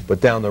year, but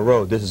down the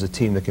road, this is a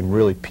team that can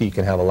really peak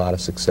and have a lot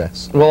of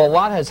success. Well, a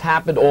lot has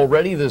happened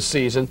already this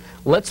season.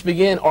 Let's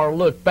begin our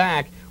look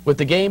back with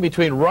the game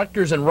between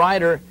Rutgers and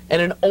Rider,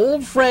 and an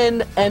old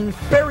friend and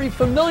very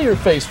familiar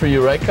face for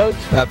you, right, Coach?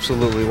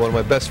 Absolutely. One of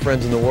my best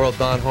friends in the world,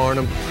 Don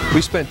Harnum.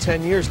 We spent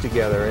 10 years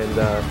together, and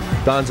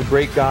Don's a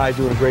great guy,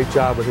 doing a great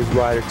job with his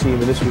Rider team,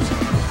 and this was,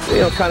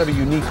 you know, kind of a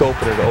unique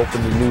opener to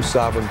open the new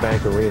Sovereign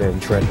Bank Arena in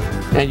Trenton.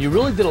 And you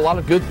really did a lot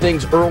of good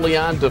things early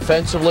on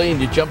defensively,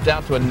 and you jumped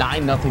out to a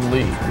 9-0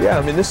 lead. Yeah,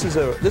 I mean, this is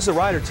a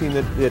Rider team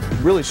that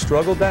really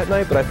struggled that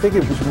night, but I think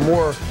it was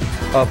more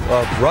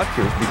of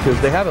Rutgers because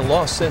they haven't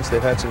lost since.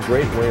 They've had some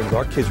great wins.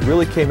 Our kids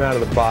really came out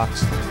of the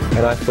box,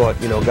 and I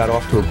thought, you know, got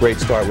off to a great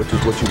start, which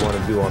is what you want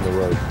to do on the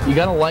road. You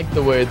got to like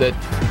the way that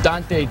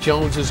Dante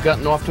Jones has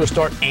gotten off to a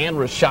start, and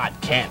Rashad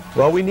Kent.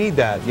 Well, we need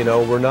that. You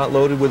know, we're not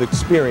loaded with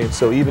experience,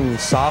 so even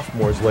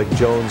sophomores like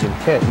Jones and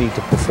Kent need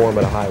to perform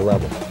at a high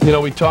level. You know,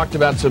 we talked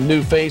about some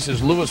new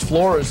faces. Luis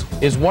Flores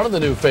is one of the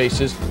new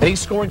faces, and he's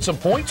scoring some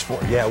points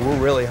for you. Yeah, we're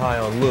really high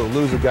on Lou.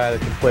 Lou's a guy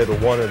that can play the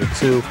 1 or the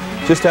 2,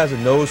 just has a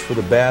nose for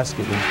the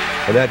basket,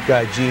 and that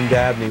guy, Gene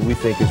Dabney, we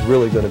think is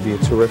really going to be a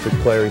terrific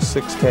player. He's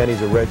 6'10",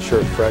 he's a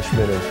redshirt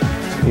freshman, and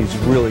he's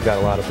really got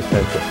a lot of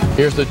potential.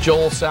 Here's the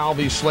Joel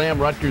Salvi slam.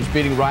 Rutgers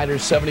beating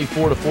Riders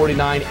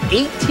 74-49,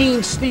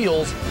 18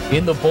 steals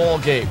in the ball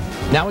game.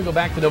 Now we go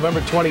back to November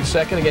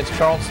 22nd against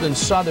Charleston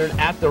Southern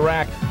at the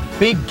rack.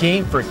 Big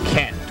game for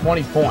Kent,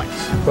 20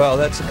 points. Well,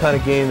 that's the kind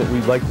of game that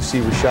we'd like to see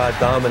Rashad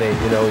dominate.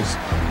 You know,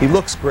 he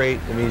looks great.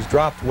 I mean, he's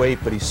dropped weight,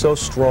 but he's so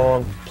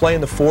strong.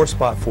 Playing the 4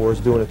 spot for us,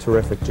 doing a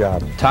terrific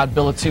job. Todd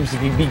Billett seems to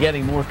be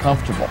getting more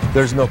comfortable.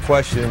 There's no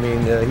question. I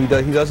mean, he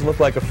doesn't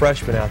look like a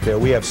freshman out there.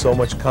 We have so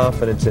much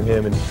confidence in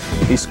him, and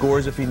he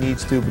scores if he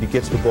needs to, but he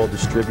gets the ball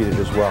distributed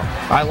as well.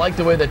 I like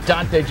the way that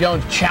Dante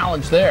Jones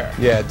challenged there.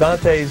 Yeah,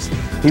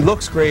 he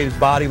looks great. His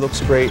body looks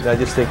great, and I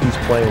just think he's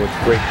playing with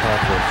great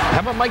confidence.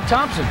 How about Mike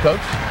Tompson, Coach?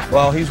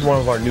 Well, he's one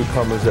of our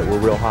newcomers that we're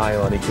real high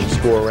on. He can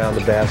score around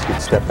the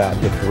basket, step out,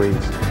 hit threes.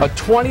 A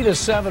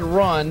 20-7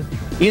 run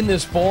in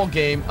this ball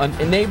game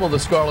enabled the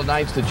Scarlet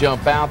Knights to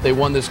jump out. They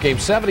won this game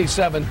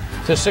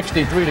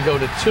 77-63 to go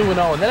to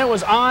 2-0. And then it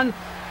was on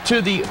to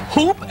the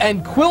Hoop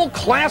and Quill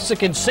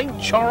Classic in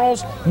St.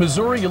 Charles,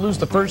 Missouri. You lose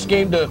the first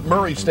game to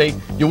Murray State.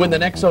 You win the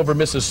next over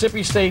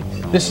Mississippi State.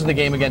 This is the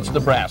game against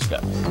Nebraska.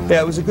 Yeah,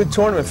 it was a good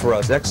tournament for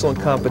us. Excellent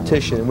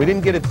competition. And we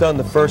didn't get it done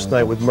the first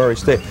night with Murray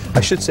State.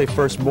 I should say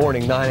first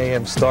morning, 9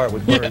 a.m. start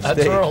with Murray State.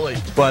 That's early.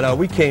 But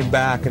we came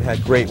back and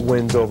had great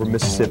wins over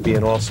Mississippi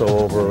and also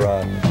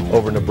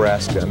over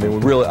Nebraska. I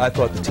mean, I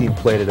thought the team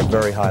played at a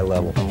very high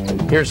level.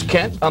 Here's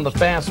Kent on the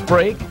fast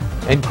break.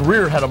 And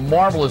Greer had a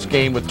marvelous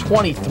game with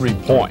 23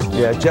 points.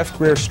 Yeah, Jeff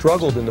Greer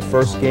struggled in the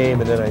first game,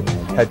 and then I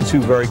had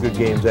 2 very good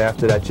games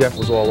after that. Jeff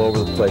was all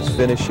over the place,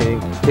 finishing,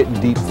 hitting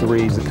deep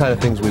threes, the kind of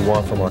things we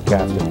want from our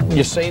captain.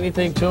 You say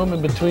anything to him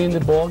in between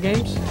the ball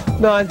games?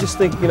 No, I just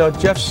think, you know,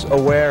 Jeff's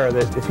aware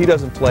that if he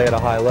doesn't play at a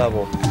high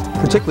level,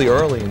 particularly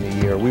early in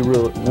the year,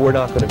 we're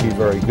not going to be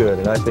very good,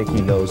 and I think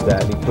he knows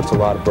that, and he puts a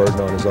lot of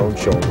burden on his own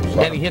shoulders.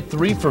 And he hit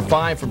 3 for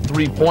 5 from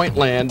three-point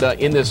land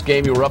in this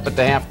game. You were up at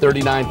the half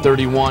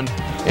 39-31.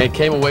 And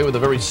came away with a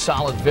very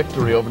solid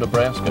victory over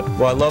Nebraska.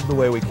 Well, I love the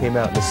way we came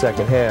out in the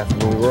second half. I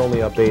mean, we were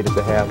only up 8 at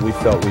the half. We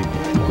felt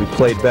we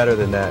played better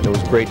than that, and it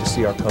was great to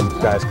see our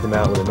guys come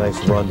out with a nice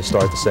run to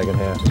start the second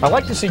half. I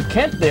like to see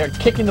Kent there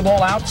kicking the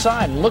ball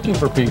outside and looking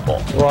for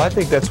people. Well, I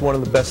think that's one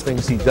of the best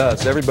things he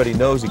does. Everybody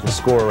knows he can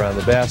score around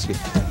the basket.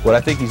 What I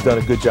think he's done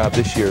a good job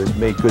this year is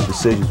make good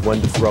decisions when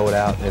to throw it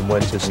out and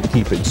when to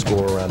keep it and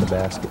score around the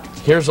basket.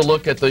 Here's a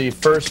look at the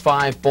first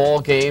 5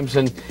 ball games,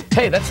 and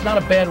hey, that's not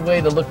a bad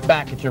way to look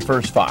back at your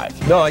first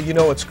 5. No, you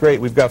know it's great.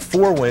 We've got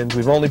 4 wins.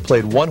 We've only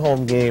played 1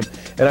 home game,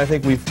 and I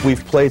think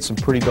we've played some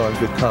pretty darn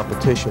good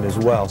competition as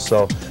well.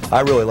 So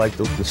I really like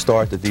the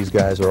start that these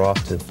guys are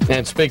off to.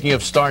 And speaking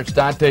of starts,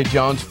 Dante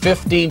Jones,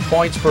 15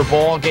 points per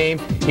ball game.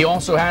 He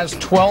also has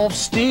 12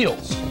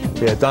 steals.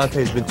 Yeah,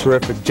 Dante's been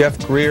terrific. Jeff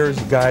Greer is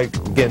the guy,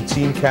 again,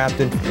 team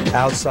captain,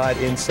 outside,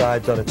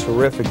 inside, done a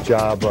terrific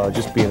job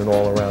just being an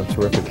all-around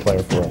terrific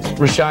player for us.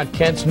 Rashad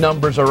Kent's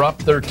numbers are up,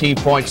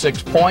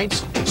 13.6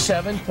 points,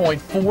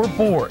 7.4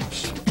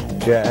 boards.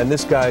 Yeah, and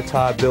this guy,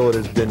 Todd Billett,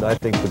 has been, I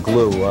think, the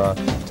glue.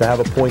 To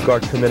have a point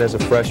guard come in as a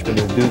freshman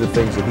and do the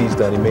things that he's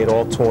done. He made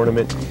all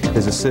tournament.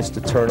 His assist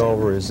to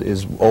turnover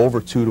is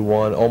over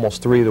 2-to-1,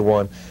 almost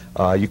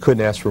 3-to-1. You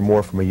couldn't ask for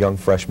more from a young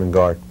freshman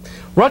guard.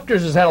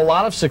 Rutgers has had a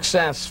lot of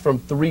success from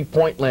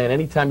three-point land.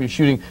 Anytime you're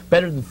shooting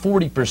better than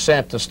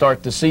 40% to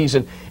start the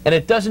season, and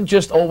it doesn't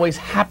just always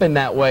happen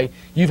that way.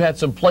 You've had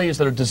some plays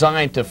that are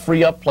designed to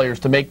free up players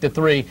to make the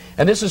three,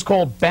 and this is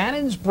called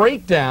Bannon's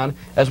Breakdown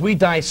as we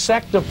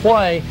dissect the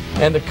play,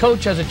 and the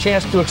coach has a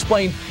chance to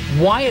explain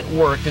why it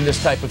worked in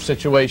this type of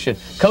situation.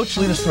 Coach,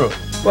 lead us through it.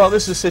 Well,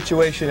 this is a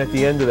situation at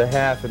the end of the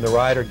half in the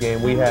Rider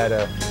game. We had,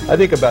 I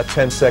think, about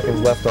 10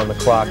 seconds left on the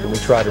clock, and we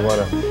tried to run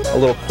a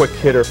little quick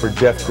hitter for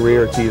Jeff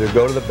Greer to either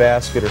go to the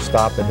basket or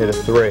stop and hit a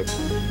three.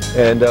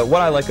 And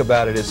what I like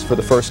about it is for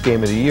the first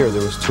game of the year,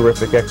 there was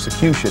terrific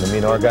execution. I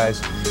mean, our guys,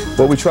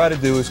 what we try to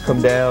do is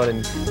come down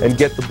and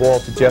get the ball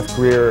to Jeff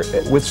Greer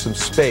with some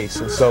space.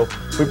 And so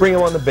we bring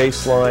him on the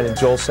baseline, and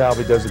Joel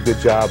Salvi does a good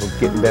job of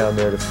getting down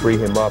there to free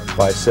him up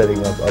by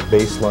setting up a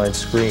baseline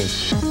screen.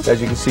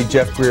 As you can see,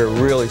 Jeff Greer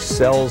really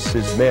sells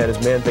his man.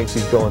 His man thinks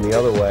he's going the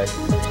other way,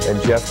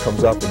 and Jeff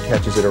comes up and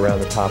catches it around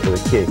the top of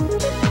the key,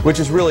 which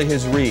is really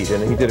his read,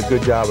 and he did a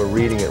good job of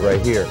reading it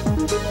right here.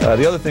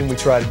 The other thing we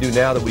try to do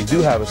now that we do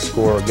have a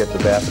scorer get the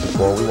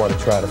basketball, we want to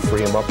try to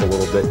free him up a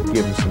little bit and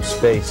give him some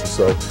space. And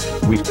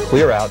so we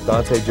clear out,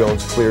 Dante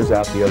Jones clears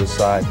out the other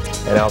side,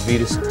 and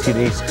Alvidas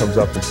Tiniz comes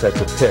up and sets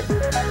a pick.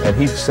 And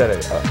he set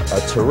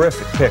a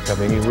terrific pick. I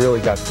mean, he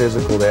really got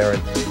physical there.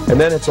 And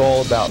then it's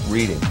all about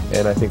reading.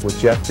 And I think what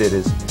Jeff did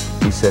is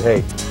he said,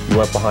 hey, you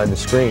went behind the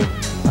screen.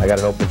 I got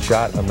an open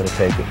shot. I'm going to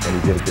take it.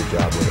 And he did a good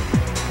job with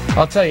it.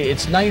 I'll tell you,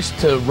 it's nice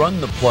to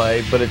run the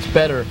play, but it's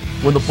better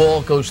when the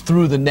ball goes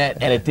through the net,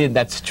 and it did in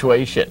that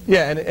situation.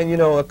 Yeah, and you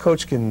know, a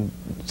coach can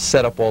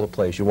set up all the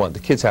plays you want.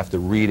 The kids have to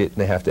read it, and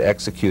they have to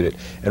execute it.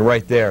 And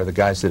right there, the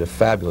guys did a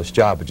fabulous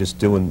job of just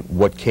doing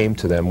what came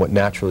to them, what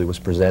naturally was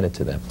presented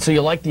to them. So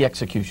you like the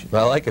execution?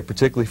 I like it,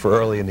 particularly for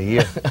early in the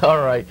year.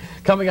 All right.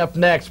 Coming up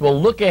next, we'll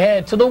look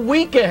ahead to the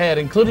week ahead,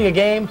 including a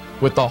game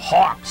with the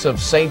Hawks of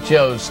St.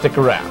 Joe's. Stick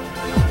around.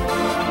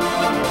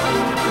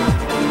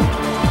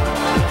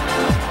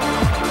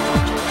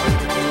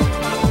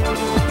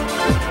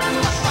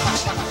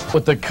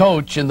 With the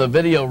coach in the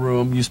video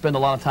room, you spend a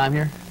lot of time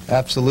here?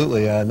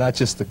 Absolutely. Not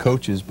just the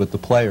coaches, but the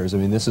players. I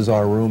mean, this is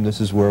our room. This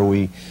is where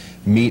we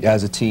meet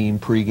as a team,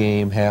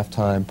 pregame,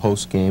 halftime,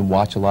 postgame,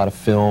 watch a lot of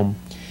film.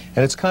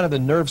 And it's kind of the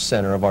nerve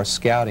center of our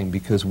scouting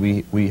because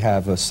we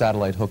have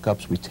satellite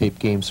hookups. We tape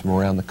games from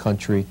around the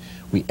country.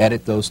 We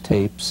edit those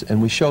tapes,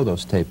 and we show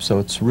those tapes. So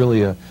it's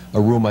really a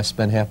room I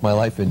spend half my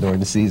life in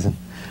during the season.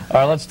 All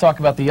right, let's talk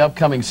about the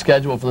upcoming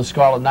schedule for the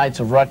Scarlet Knights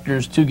of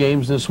Rutgers. 2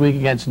 games this week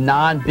against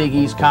non-Big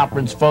East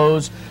Conference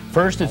foes.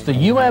 First, it's the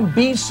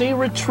UMBC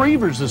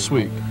Retrievers this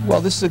week.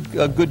 Well, this is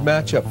a good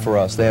matchup for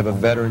us. They have a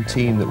veteran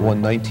team that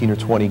won 19 or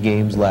 20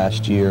 games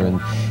last year,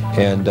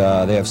 and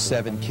they have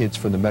 7 kids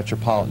from the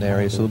metropolitan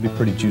area, so they'll be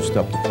pretty juiced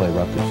up to play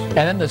Rutgers. And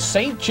then the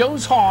St.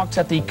 Joe's Hawks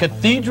at the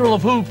Cathedral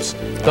of Hoops,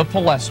 the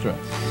Palestra.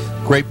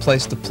 Great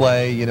place to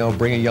play, you know,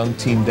 bring a young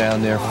team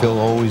down there. Phil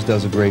always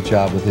does a great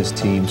job with his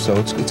team, so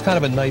it's kind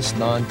of a nice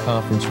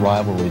non-conference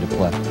rivalry to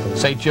play.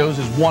 St. Joe's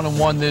is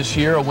 1-1 this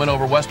year, a win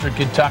over Western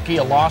Kentucky,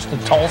 a loss to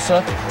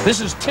Tulsa. This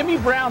is Timmy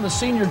Brown, the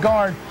senior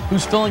guard,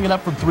 who's filling it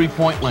up from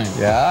three-point land.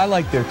 Yeah, I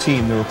like their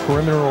team. They're a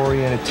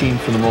perimeter-oriented team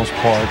for the most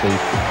part.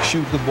 They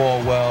shoot the ball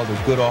well.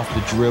 They're good off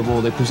the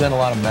dribble. They present a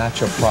lot of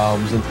matchup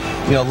problems. And,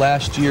 you know,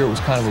 last year it was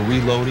kind of a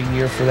reloading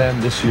year for them.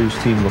 This year's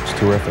team looks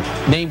terrific.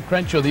 Named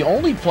Crenshaw, the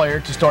only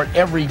player to start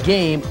every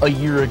game a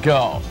year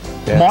ago.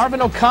 Yeah. Marvin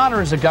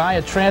O'Connor is a guy,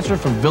 a transfer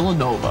from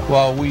Villanova.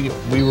 Well, we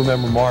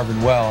remember Marvin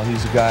well.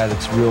 He's a guy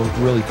that's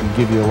really can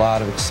give you a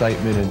lot of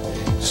excitement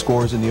and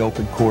scores in the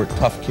open court.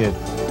 Tough kid.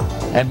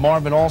 And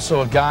Marvin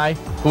also a guy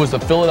who was the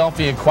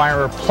Philadelphia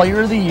Inquirer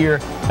Player of the Year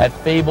at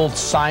fabled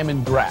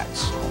Simon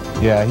Gratz.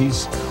 Yeah,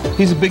 he's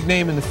a big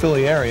name in the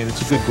Philly area, and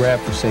it's a good grab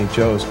for St.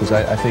 Joe's because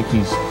I think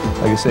he's,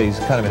 like I say, he's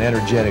kind of an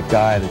energetic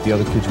guy that the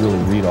other kids really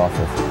read off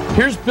of.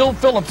 Here's Bill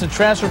Phillips, a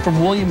transfer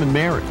from William &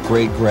 Mary.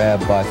 Great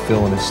grab by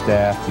Phil and his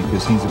staff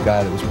because he's a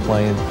guy that was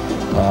playing,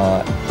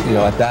 you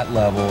know, at that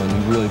level, and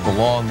he really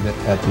belonged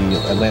at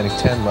the Atlantic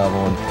 10 level,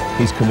 and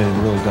he's come in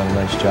and really done a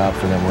nice job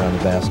for them around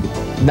the basket.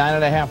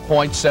 9.5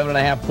 points,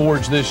 7.5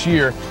 boards this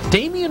year.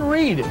 Damian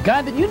Reed, a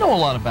guy that you know a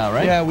lot about,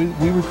 right? Yeah,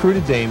 we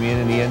recruited Damian,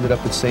 and he ended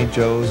up at St.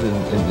 Joe's and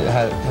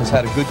has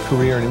had a good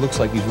career, and he looks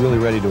like he's really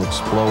ready to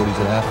explode. He's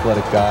an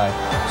athletic guy,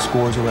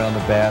 scores around the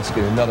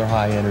basket, another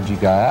high-energy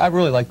guy. I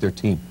really like their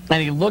team.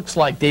 And he looks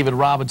like David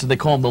Robinson. They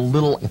call him the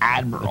Little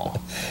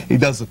Admiral. He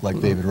does look like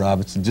David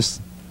Robinson.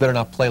 Just better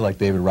not play like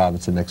David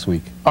Robinson next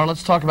week. All right,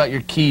 let's talk about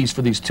your keys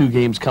for these 2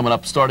 games coming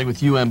up, starting with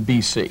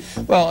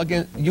UMBC. Well,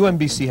 again,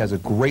 UMBC has a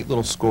great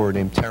little scorer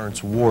named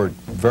Terrence Ward.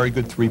 Very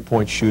good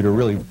three-point shooter,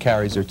 really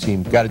carries their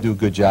team. Got to do a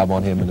good job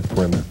on him in the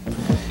perimeter.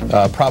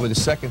 Probably the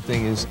second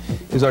thing is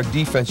our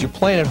defense. You're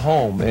playing at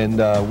home, and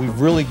we've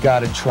really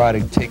got to try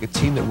to take a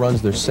team that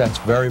runs their sets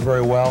very,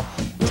 very well,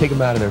 take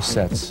them out of their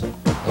sets.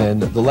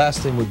 And the last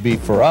thing would be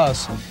for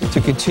us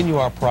to continue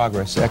our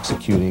progress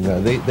executing.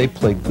 They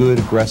play good,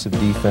 aggressive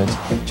defense.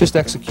 Just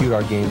execute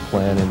our game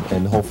plan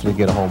and hopefully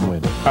get a home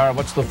win. All right,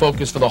 what's the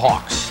focus for the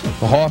Hawks?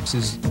 The Hawks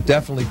is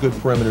definitely good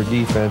perimeter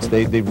defense.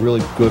 They're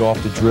really good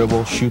off the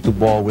dribble, shoot the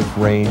ball with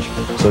range.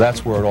 So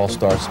that's where it all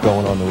starts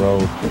going on the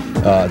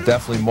road.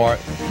 Definitely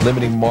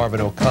limiting Marvin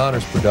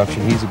O'Connor's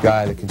production. He's a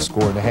guy that can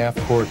score in the half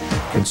court,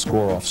 can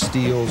score off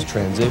steals,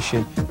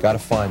 transition. Got to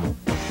find him.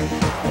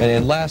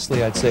 And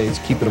lastly, I'd say it's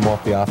keeping them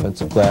off the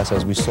offensive glass.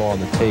 As we saw on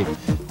the tape,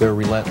 they're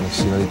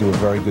relentless. You know, they do a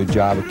very good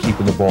job of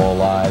keeping the ball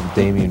alive,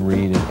 Damian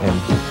Reed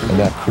and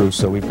that crew.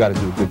 So we've got to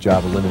do a good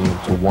job of limiting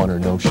them to 1 or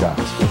no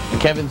shots.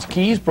 Kevin's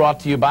Keys brought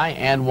to you by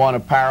And One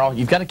Apparel.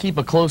 You've got to keep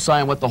a close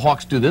eye on what the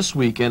Hawks do this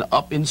weekend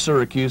up in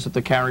Syracuse at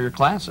the Carrier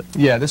Classic.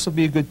 Yeah, this will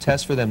be a good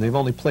test for them. They've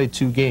only played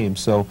 2 games,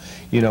 so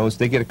you know, as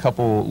they get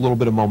a little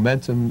bit of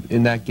momentum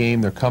in that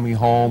game, they're coming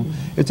home.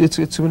 It's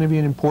going to be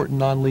an important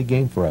non-league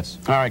game for us.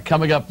 All right,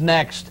 coming up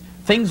next,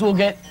 things will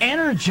get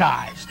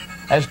energized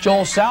as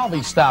Joel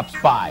Salvi stops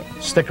by.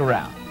 Stick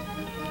around.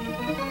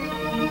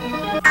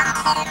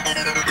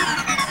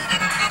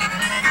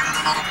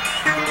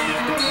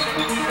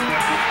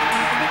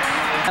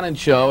 Bannon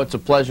Show. It's a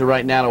pleasure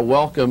right now to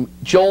welcome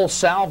Joel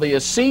Salvi, a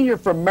senior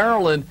from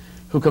Maryland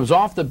who comes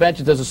off the bench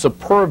and does a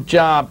superb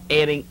job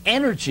adding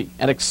energy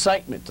and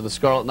excitement to the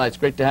Scarlet Knights.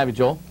 Great to have you,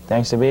 Joel.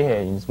 Thanks to be here.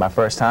 It's my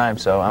first time,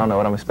 so I don't know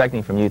what I'm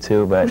expecting from you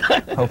two, but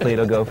hopefully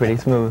it'll go pretty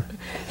smooth.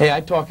 Hey, I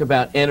talk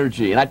about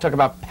energy, and I talk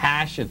about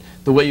passion.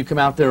 The way you come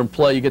out there and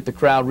play, you get the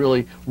crowd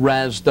really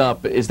razzed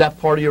up. Is that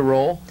part of your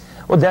role?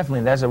 Well,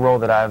 definitely. That's a role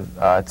that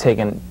I've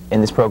taken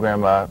in this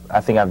program.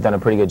 I think I've done a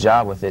pretty good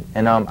job with it.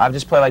 And I've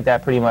just played like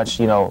that pretty much,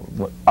 you know,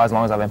 as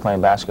long as I've been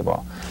playing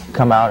basketball.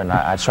 Come out and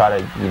I try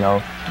to, you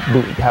know,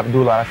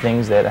 do a lot of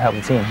things that help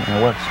the team, and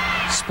it works.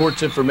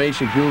 Sports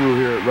information guru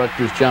here at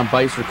Rutgers, John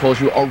Beiser, calls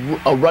you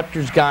a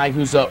Rutgers guy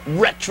who's a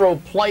retro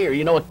player,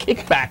 you know, a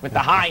kickback with the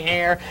high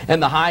hair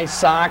and the high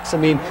socks. I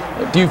mean,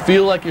 do you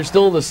feel like you're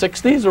still in the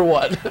 60s or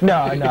what? No,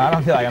 I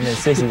don't feel like I'm in the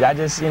 60s. I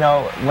just, you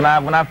know, when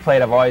I've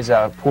played, I've always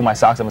pulled my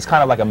socks up. It's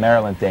kind of like a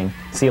Maryland thing.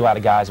 See a lot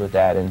of guys with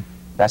that, and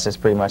that's just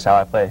pretty much how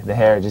I play. The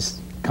hair just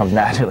comes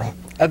naturally.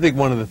 I think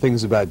one of the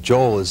things about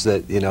Joel is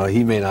that, you know,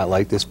 he may not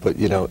like this, but,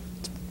 you know,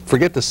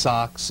 forget the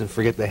socks and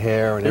forget the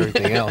hair and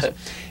everything else.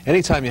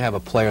 Anytime you have a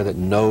player that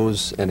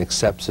knows and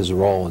accepts his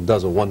role and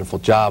does a wonderful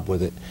job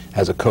with it,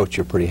 as a coach,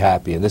 you're pretty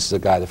happy. And this is a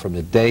guy that from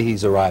the day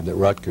he's arrived at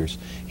Rutgers,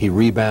 he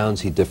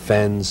rebounds, he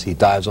defends, he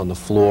dives on the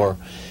floor,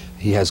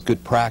 he has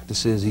good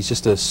practices. He's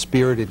just a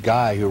spirited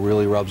guy who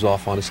really rubs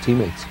off on his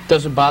teammates.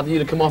 Doesn't bother you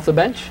to come off the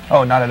bench?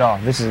 Oh, not at all.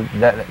 This is,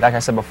 like I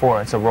said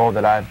before, it's a role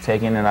that I've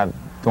taken and I'm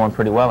doing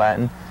pretty well at.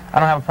 And I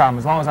don't have a problem.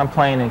 As long as I'm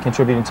playing and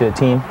contributing to the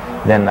team,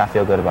 then I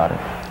feel good about it.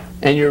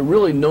 And you're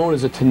really known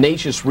as a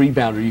tenacious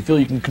rebounder. You feel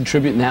you can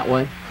contribute in that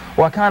way?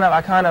 Well, I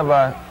kind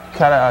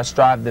of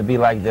strive to be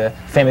like the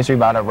famous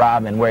rebounder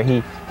Robin, where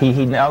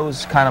he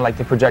knows kind of like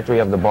the trajectory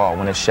of the ball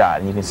when it's shot,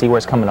 and you can see where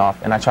it's coming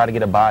off. And I try to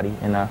get a body,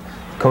 and the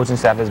coaching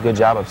staff does a good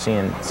job of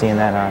seeing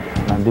that,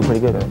 and I do pretty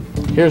good at it.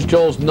 Here's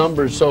Joel's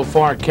numbers so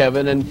far,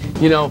 Kevin, and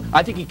you know,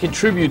 I think he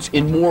contributes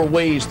in more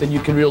ways than you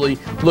can really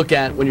look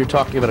at when you're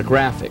talking about a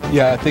graphic.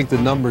 Yeah, I think the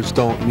numbers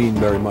don't mean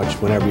very much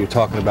whenever you're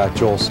talking about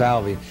Joel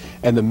Salvi.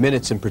 And the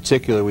minutes in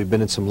particular, we've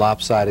been in some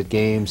lopsided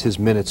games. His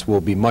minutes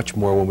will be much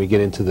more when we get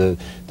into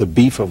the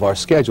beef of our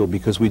schedule,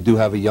 because we do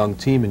have a young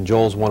team, and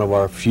Joel's one of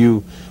our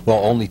few,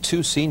 well, only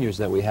 2 seniors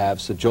that we have,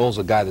 so Joel's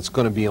a guy that's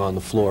going to be on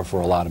the floor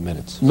for a lot of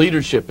minutes.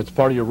 Leadership, it's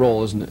part of your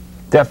role, isn't it?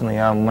 Definitely.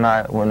 When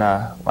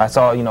I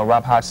saw, you know,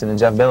 Rob Hodgson and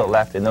Jeff Billett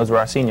left, and those were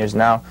our seniors.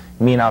 Now,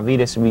 me and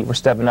Alvidas, we're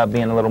stepping up,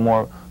 being a little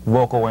more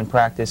vocal in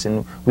practice,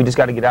 and we just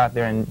got to get out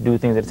there and do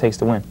things that it takes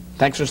to win.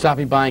 Thanks for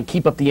stopping by, and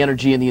keep up the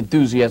energy and the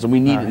enthusiasm we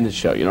need in this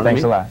show. You know what I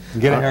mean? Thanks a lot.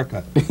 Get a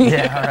haircut.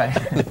 Yeah, all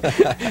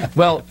right.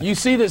 Well, you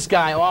see this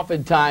guy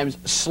oftentimes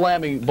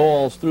slamming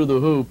balls through the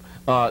hoop.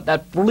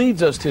 That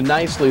leads us to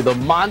nicely the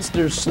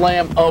Monster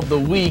Slam of the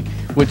Week,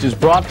 which is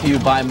brought to you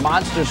by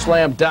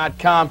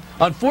MonsterSlam.com.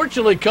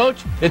 Unfortunately,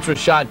 Coach, it's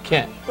Rashad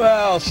Kent.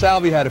 Well,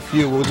 Salvi had a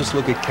few. We'll just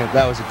look at Kent.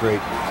 That was a great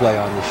play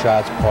on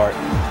Rashad's part.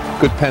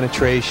 Good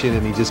penetration,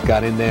 and he just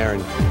got in there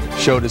and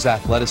showed his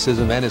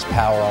athleticism and his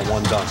power on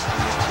one dunk.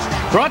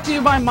 Brought to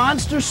you by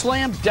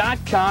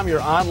MonsterSlam.com,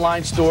 your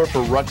online store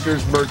for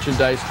Rutgers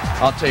merchandise.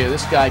 I'll tell you,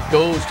 this guy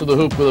goes to the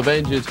hoop with a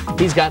vengeance.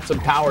 He's got some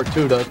power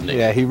too, doesn't he?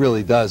 Yeah, he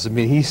really does. I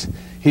mean,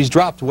 he's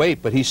dropped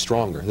weight, but he's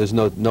stronger. There's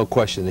no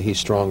question that he's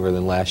stronger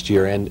than last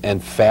year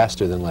and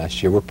faster than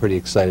last year. We're pretty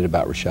excited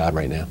about Rashad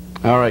right now.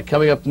 All right,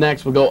 coming up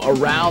next, we'll go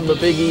around the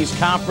Big East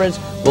Conference.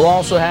 We'll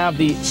also have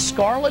the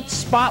Scarlet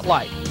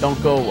Spotlight.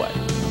 Don't go away.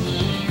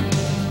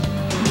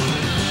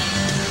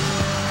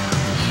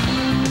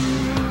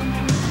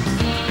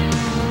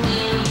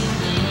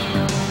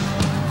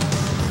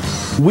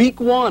 Week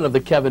 1 of the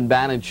Kevin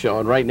Bannon Show,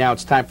 and right now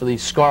it's time for the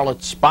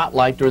Scarlet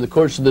Spotlight. During the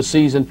course of the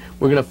season,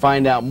 we're going to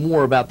find out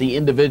more about the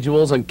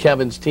individuals on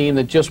Kevin's team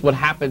than just what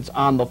happens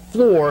on the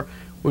floor.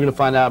 We're going to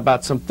find out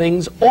about some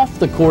things off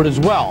the court as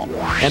well.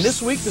 And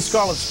this week, the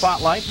Scarlet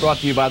Spotlight, brought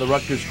to you by the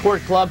Rutgers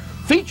Court Club,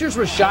 features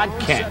Rashad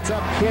Kent. Sets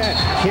up Kent,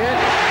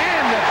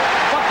 and the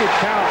bucket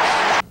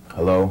counts.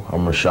 Hello,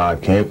 I'm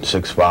Rashad Kent,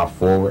 6'5"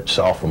 forward,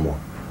 sophomore.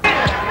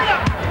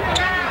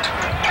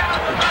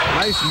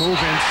 Nice move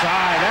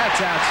inside.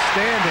 That's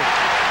outstanding.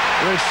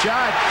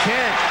 Rashad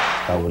Kent.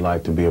 I would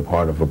like to be a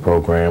part of a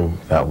program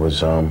that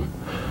was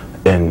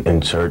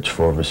in search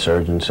for a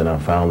resurgence, and I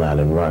found that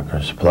in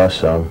Rutgers.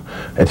 Plus,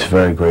 it's a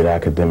very great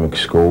academic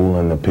school,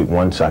 and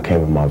once I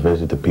came on my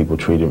visit, the people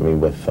treated me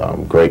with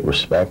great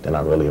respect, and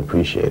I really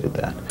appreciated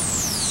that.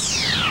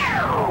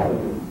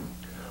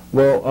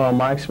 Well,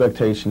 my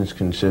expectations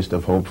consist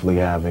of hopefully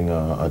having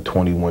a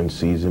 20-win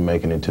season,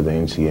 making it to the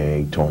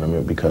NCAA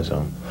tournament, because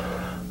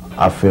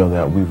I feel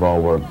that we've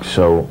all worked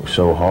so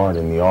hard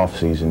in the off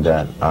season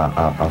that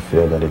I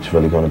feel that it's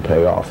really going to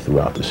pay off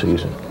throughout the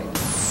season.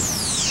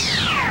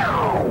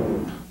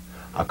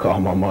 I call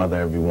my mother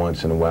every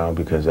once in a while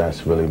because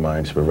that's really my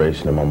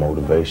inspiration and my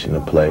motivation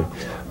to play.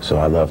 So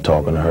I love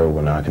talking to her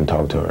when I can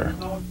talk to her.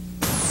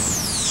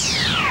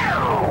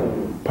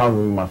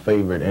 Probably my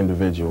favorite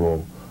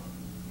individual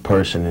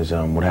person is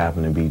would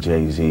happen to be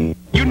Jay-Z.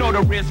 You know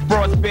the wrist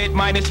frostbit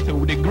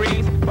 -2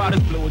 degrees. About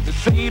as blue as the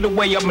sea, the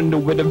way I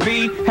maneuver the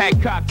V.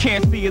 Hancock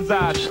can't see his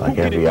eyes. Just like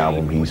every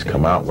album he's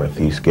come out with,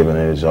 he's given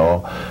it his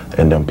all,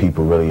 and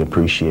people really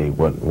appreciate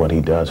what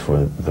he does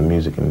for the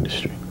music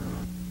industry.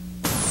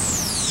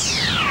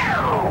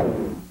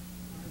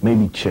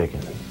 Maybe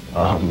chicken,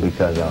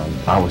 because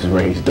I was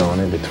raised on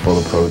it. It's full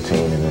of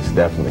protein, and it's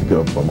definitely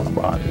good for my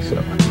body.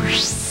 So.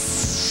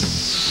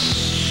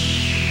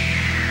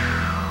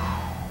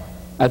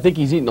 I think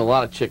he's eating a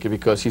lot of chicken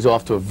because he's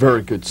off to a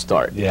very good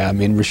start. Yeah, I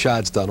mean,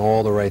 Rashad's done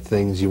all the right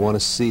things. You want to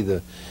see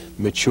the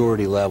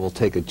maturity level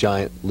take a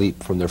giant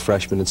leap from their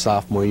freshman and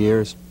sophomore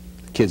years.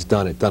 The kid's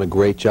done it, done a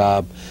great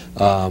job.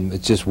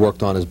 It's just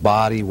worked on his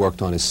body,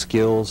 worked on his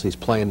skills. He's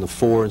playing the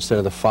 4 instead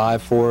of the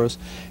 5 for us,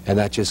 and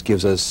that just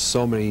gives us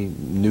so many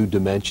new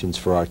dimensions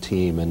for our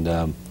team.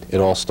 And it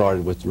all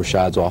started with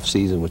Rashad's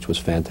off-season, which was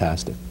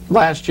fantastic.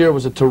 Last year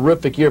was a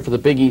terrific year for the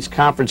Big East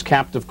Conference,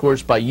 capped, of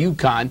course, by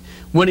UConn,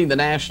 winning the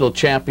national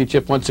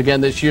championship once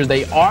again this year.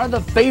 They are the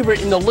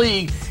favorite in the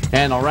league,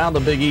 and Around the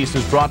Big East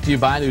is brought to you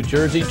by New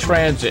Jersey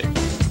Transit.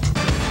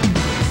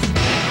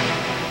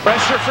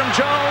 Pressure from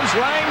Jones,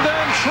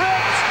 Langdon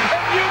trips,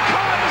 and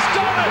UConn has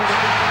done it!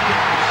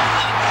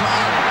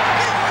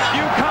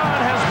 UConn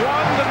has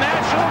won the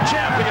national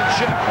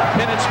championship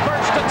in its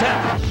first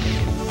attempt.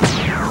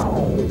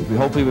 We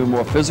hopefully be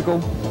more physical,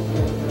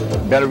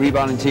 better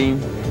rebounding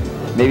team,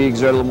 maybe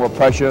exert a little more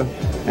pressure,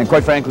 and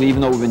quite frankly, even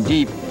though we've been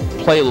deep,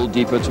 play a little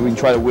deeper so we can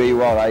try to wear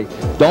you out. I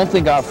don't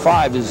think our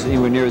 5 is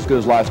anywhere near as good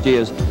as last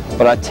year's,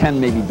 but our 10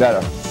 may be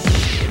better.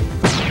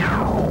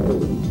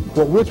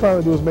 What we're trying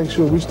to do is make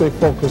sure we stay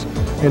focused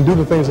and do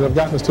the things that have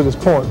gotten us to this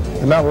point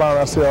and not allow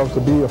ourselves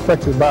to be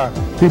affected by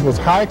people's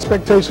high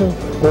expectations,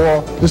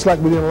 or just like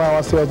we didn't allow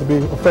ourselves to be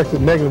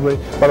affected negatively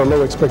by the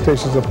low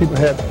expectations that people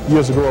had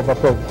years ago of our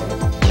program.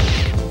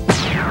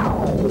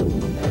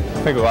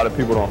 I think a lot of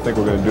people don't think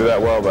we're going to do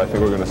that well, but I think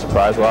we're going to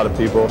surprise a lot of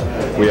people.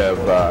 We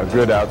have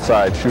good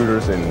outside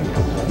shooters in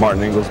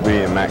Martin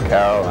Inglesby and Matt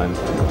Carroll, and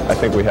I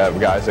think we have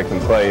guys that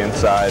can play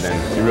inside,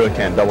 and you really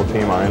can't double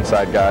team our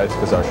inside guys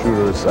because our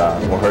shooters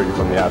will hurt you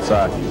from the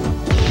outside.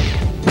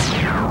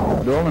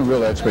 The only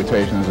real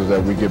expectations is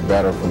that we get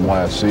better from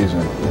last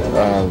season.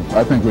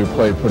 I think we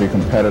played pretty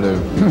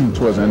competitive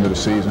towards the end of the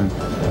season.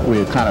 We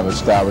had kind of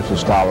established a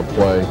style of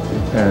play,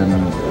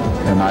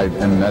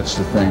 and that's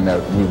the thing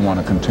that we want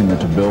to continue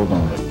to build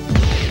on.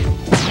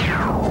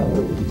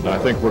 I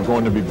think we're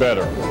going to be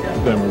better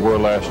than we were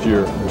last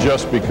year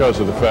just because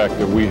of the fact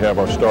that we have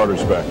our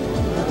starters back.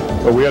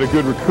 But we had a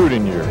good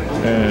recruiting year,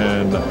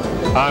 and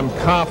I'm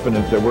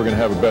confident that we're going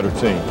to have a better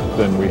team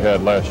than we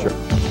had last year.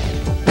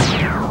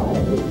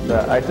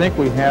 I think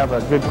we have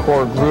a good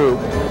core group.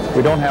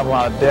 We don't have a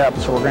lot of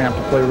depth, so we're going to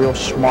have to play real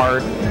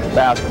smart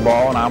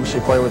basketball and obviously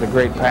play with a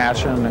great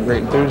passion and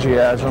great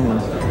enthusiasm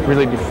and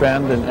really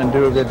defend and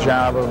do a good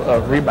job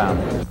of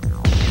rebounding.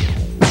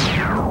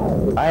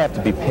 I have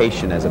to be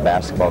patient as a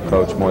basketball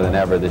coach more than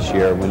ever this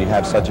year. When you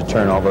have such a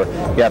turnover,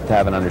 you have to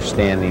have an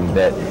understanding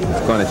that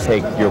it's going to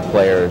take your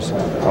players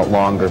a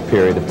longer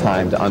period of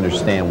time to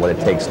understand what it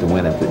takes to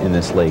win in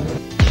this league.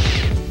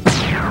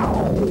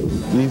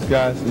 These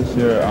guys this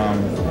year,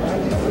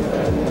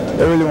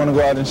 they really want to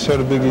go out and show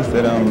the Big East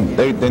that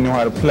they know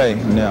how to play.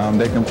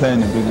 And, they can play in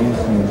the Big East.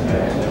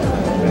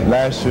 And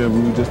last year we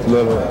were just a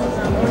little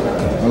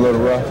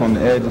rough on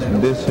the edges.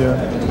 And this year,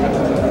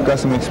 got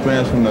some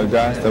experience from the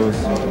guys that was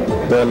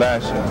there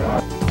last year.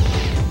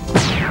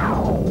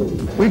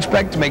 We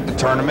expect to make the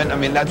tournament. I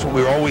mean, that's what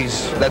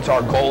that's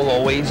our goal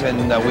always.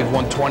 And we've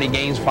won 20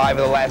 games 5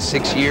 of the last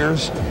 6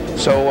 years.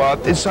 So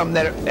it's something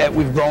that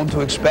we've grown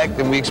to expect,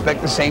 and we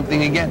expect the same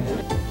thing again.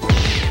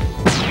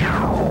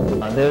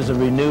 There's a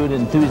renewed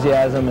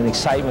enthusiasm and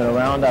excitement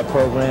around our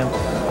program,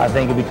 I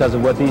think because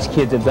of what these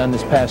kids have done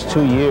this past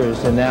 2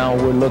 years, and now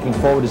we're looking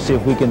forward to see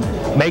if we can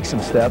make some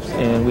steps,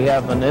 and we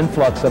have an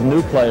influx of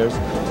new players,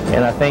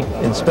 and I think,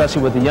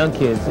 especially with the young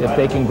kids, if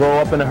they can grow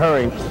up in a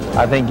hurry,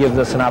 I think gives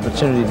us an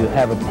opportunity to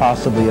have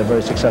possibly a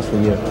very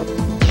successful year.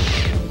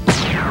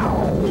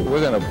 We're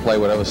going to play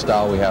whatever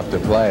style we have to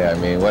play. I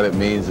mean, what it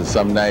means is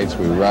some nights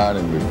we run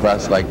and we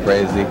press like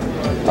crazy.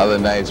 Other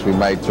nights we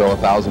might throw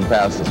 1,000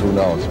 passes, who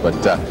knows. But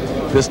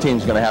this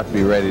team's going to have to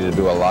be ready to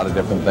do a lot of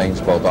different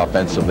things, both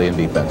offensively and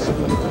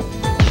defensively.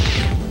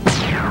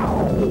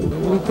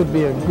 We could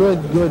be a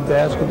good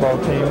basketball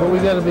team, but we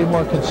got to be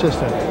more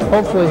consistent.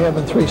 Hopefully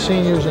having 3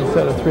 seniors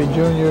instead of 3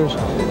 juniors,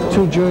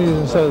 2 juniors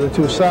instead of the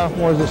 2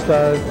 sophomores that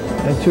started,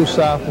 and 2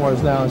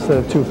 sophomores now instead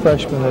of 2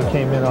 freshmen that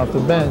came in off the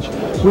bench.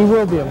 We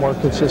will be a more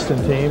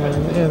consistent team,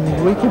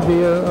 and we could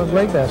be a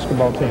great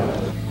basketball team.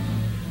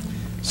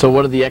 So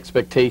what are the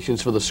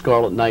expectations for the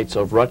Scarlet Knights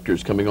of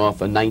Rutgers coming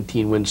off a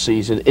 19-win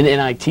season in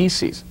NIT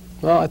season?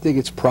 Well, I think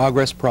it's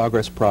progress,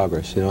 progress,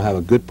 progress. You know, have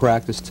a good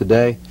practice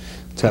today.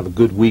 Let's have a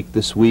good week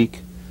this week,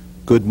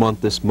 good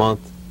month this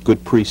month,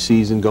 good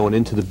preseason going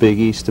into the Big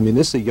East. I mean,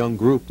 this is a young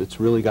group that's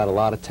really got a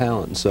lot of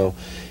talent, and so,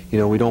 you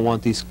know, we don't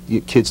want these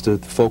kids to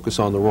focus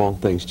on the wrong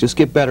things. Just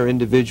get better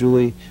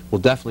individually.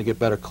 We'll definitely get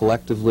better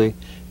collectively,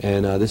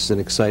 and this is an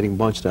exciting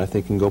bunch that I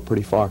think can go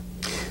pretty far.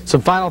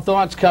 Some final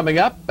thoughts coming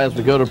up as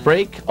we go to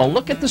break. A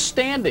look at the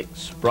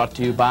standings, brought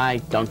to you by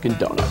Dunkin'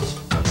 Donuts.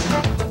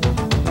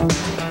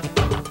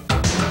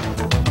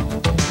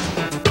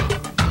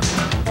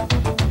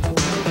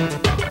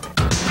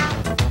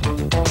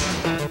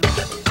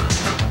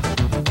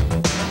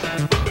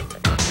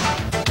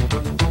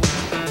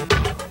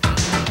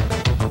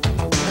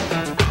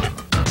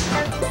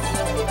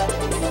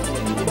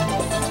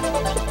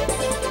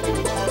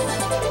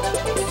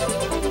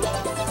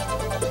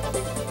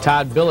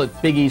 Todd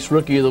Billett, Big East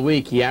Rookie of the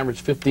Week. He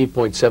averaged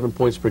 15.7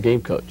 points per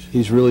game, Coach.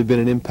 He's really been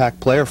an impact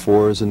player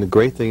for us, and the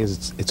great thing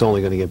is it's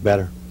only going to get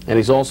better. And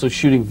he's also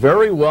shooting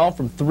very well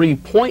from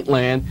three-point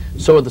land.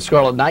 So are the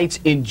Scarlet Knights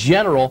in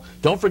general.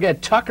 Don't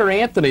forget, Tucker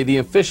Anthony, the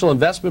official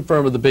investment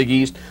firm of the Big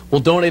East,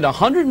 will donate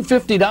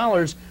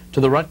 $150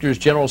 to the Rutgers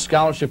General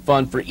Scholarship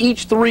Fund for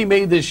each three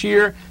made this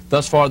year.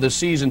 Thus far this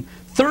season,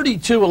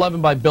 32, 11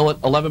 by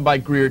Billett, 11 by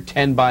Greer,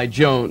 10 by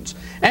Jones.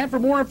 And for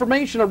more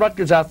information on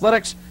Rutgers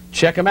athletics,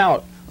 check them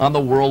out on the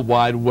World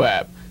Wide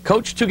Web.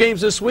 Coach, 2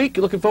 games this week.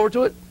 You looking forward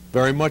to it?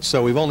 Very much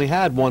so. We've only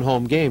had 1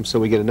 home game, so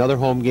we get another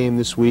home game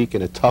this week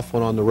and a tough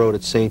one on the road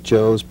at St.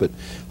 Joe's, but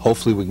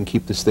hopefully we can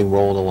keep this thing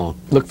rolling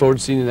along. Look forward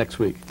to seeing you next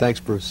week.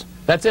 Thanks, Bruce.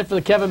 That's it for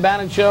the Kevin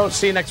Bannon Show.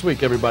 See you next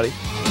week, everybody.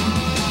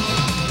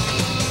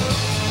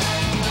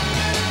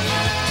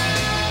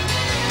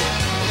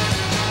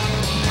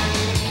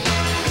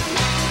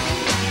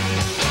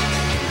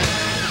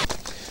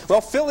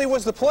 Well, Philly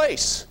was the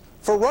place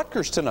for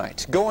Rutgers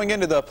tonight. Going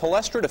into the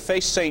Palestra to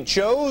face St.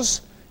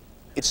 Joe's,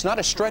 it's not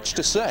a stretch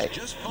to say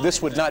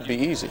this would not be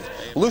easy.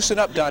 Loosen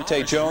up,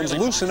 Dante Jones.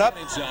 Loosen up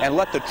and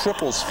let the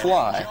triples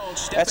fly.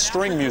 That's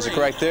string music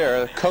right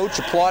there. The coach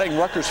applauding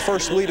Rutgers'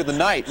 first lead of the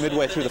night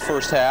midway through the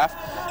first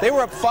half. They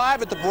were up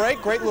 5 at the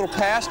break. Great little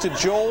pass to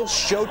Joel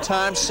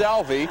Showtime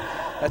Salvi.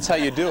 That's how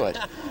you do it.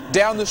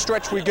 Down the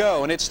stretch we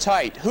go, and it's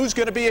tight. Who's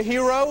going to be a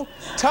hero?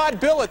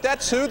 Todd Billett,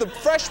 that's who. The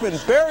freshman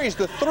buries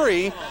the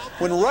 3.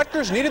 When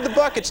Rutgers needed the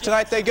buckets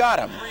tonight, they got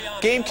them.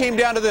 Game came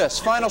down to this.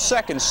 Final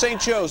seconds.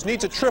 St. Joe's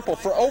needs a triple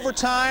for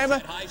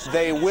overtime.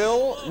 They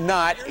will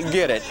not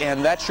get it,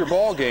 and that's your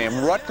ball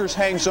game. Rutgers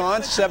hangs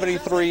on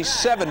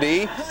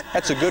 73-70.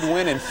 That's a good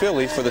win in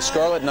Philly for the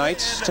Scarlet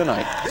Knights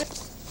tonight.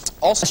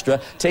 Also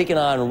taking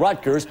on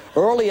Rutgers.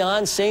 Early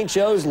on, St.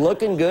 Joe's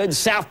looking good.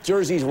 South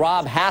Jersey's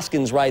Rob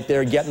Haskins right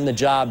there getting the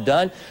job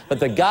done.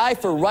 But the guy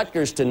for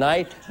Rutgers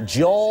tonight,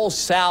 Joel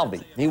Salvi.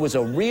 He was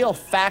a real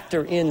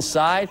factor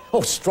inside.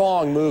 Oh,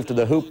 strong move to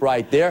the hoop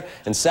right there.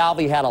 And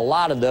Salvi had a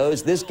lot of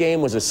those. This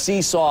game was a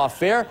seesaw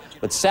affair.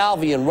 But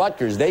Salvi and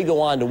Rutgers, they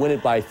go on to win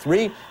it by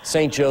 3.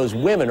 St. Joe's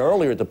women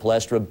earlier at the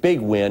Palestra,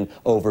 big win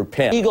over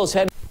Penn. Eagles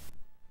head.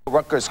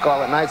 Rutgers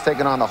Scarlet Knights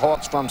taking on the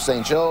Hawks from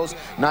St. Joe's.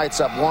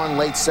 Knights up 1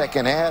 late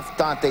second half.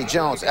 Dante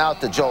Jones out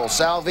to Joel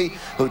Salvi,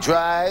 who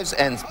drives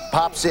and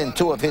pops in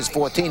 2 of his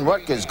 14.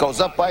 Rutgers goes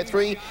up by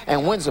 3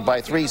 and wins it by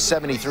 3,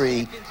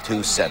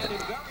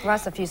 73-7.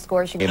 Russ, a few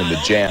scores. In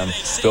the jam,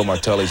 Phil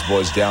Martelli's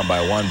boys down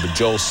by 1, but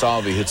Joel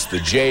Salvi hits the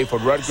J for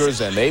Rutgers,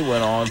 and they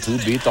went on to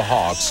beat the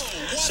Hawks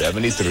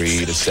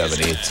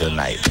 73-70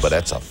 tonight. But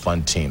that's a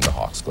fun team, the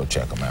Hawks. Go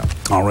check them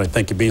out. All right,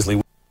 thank you,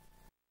 Beasley.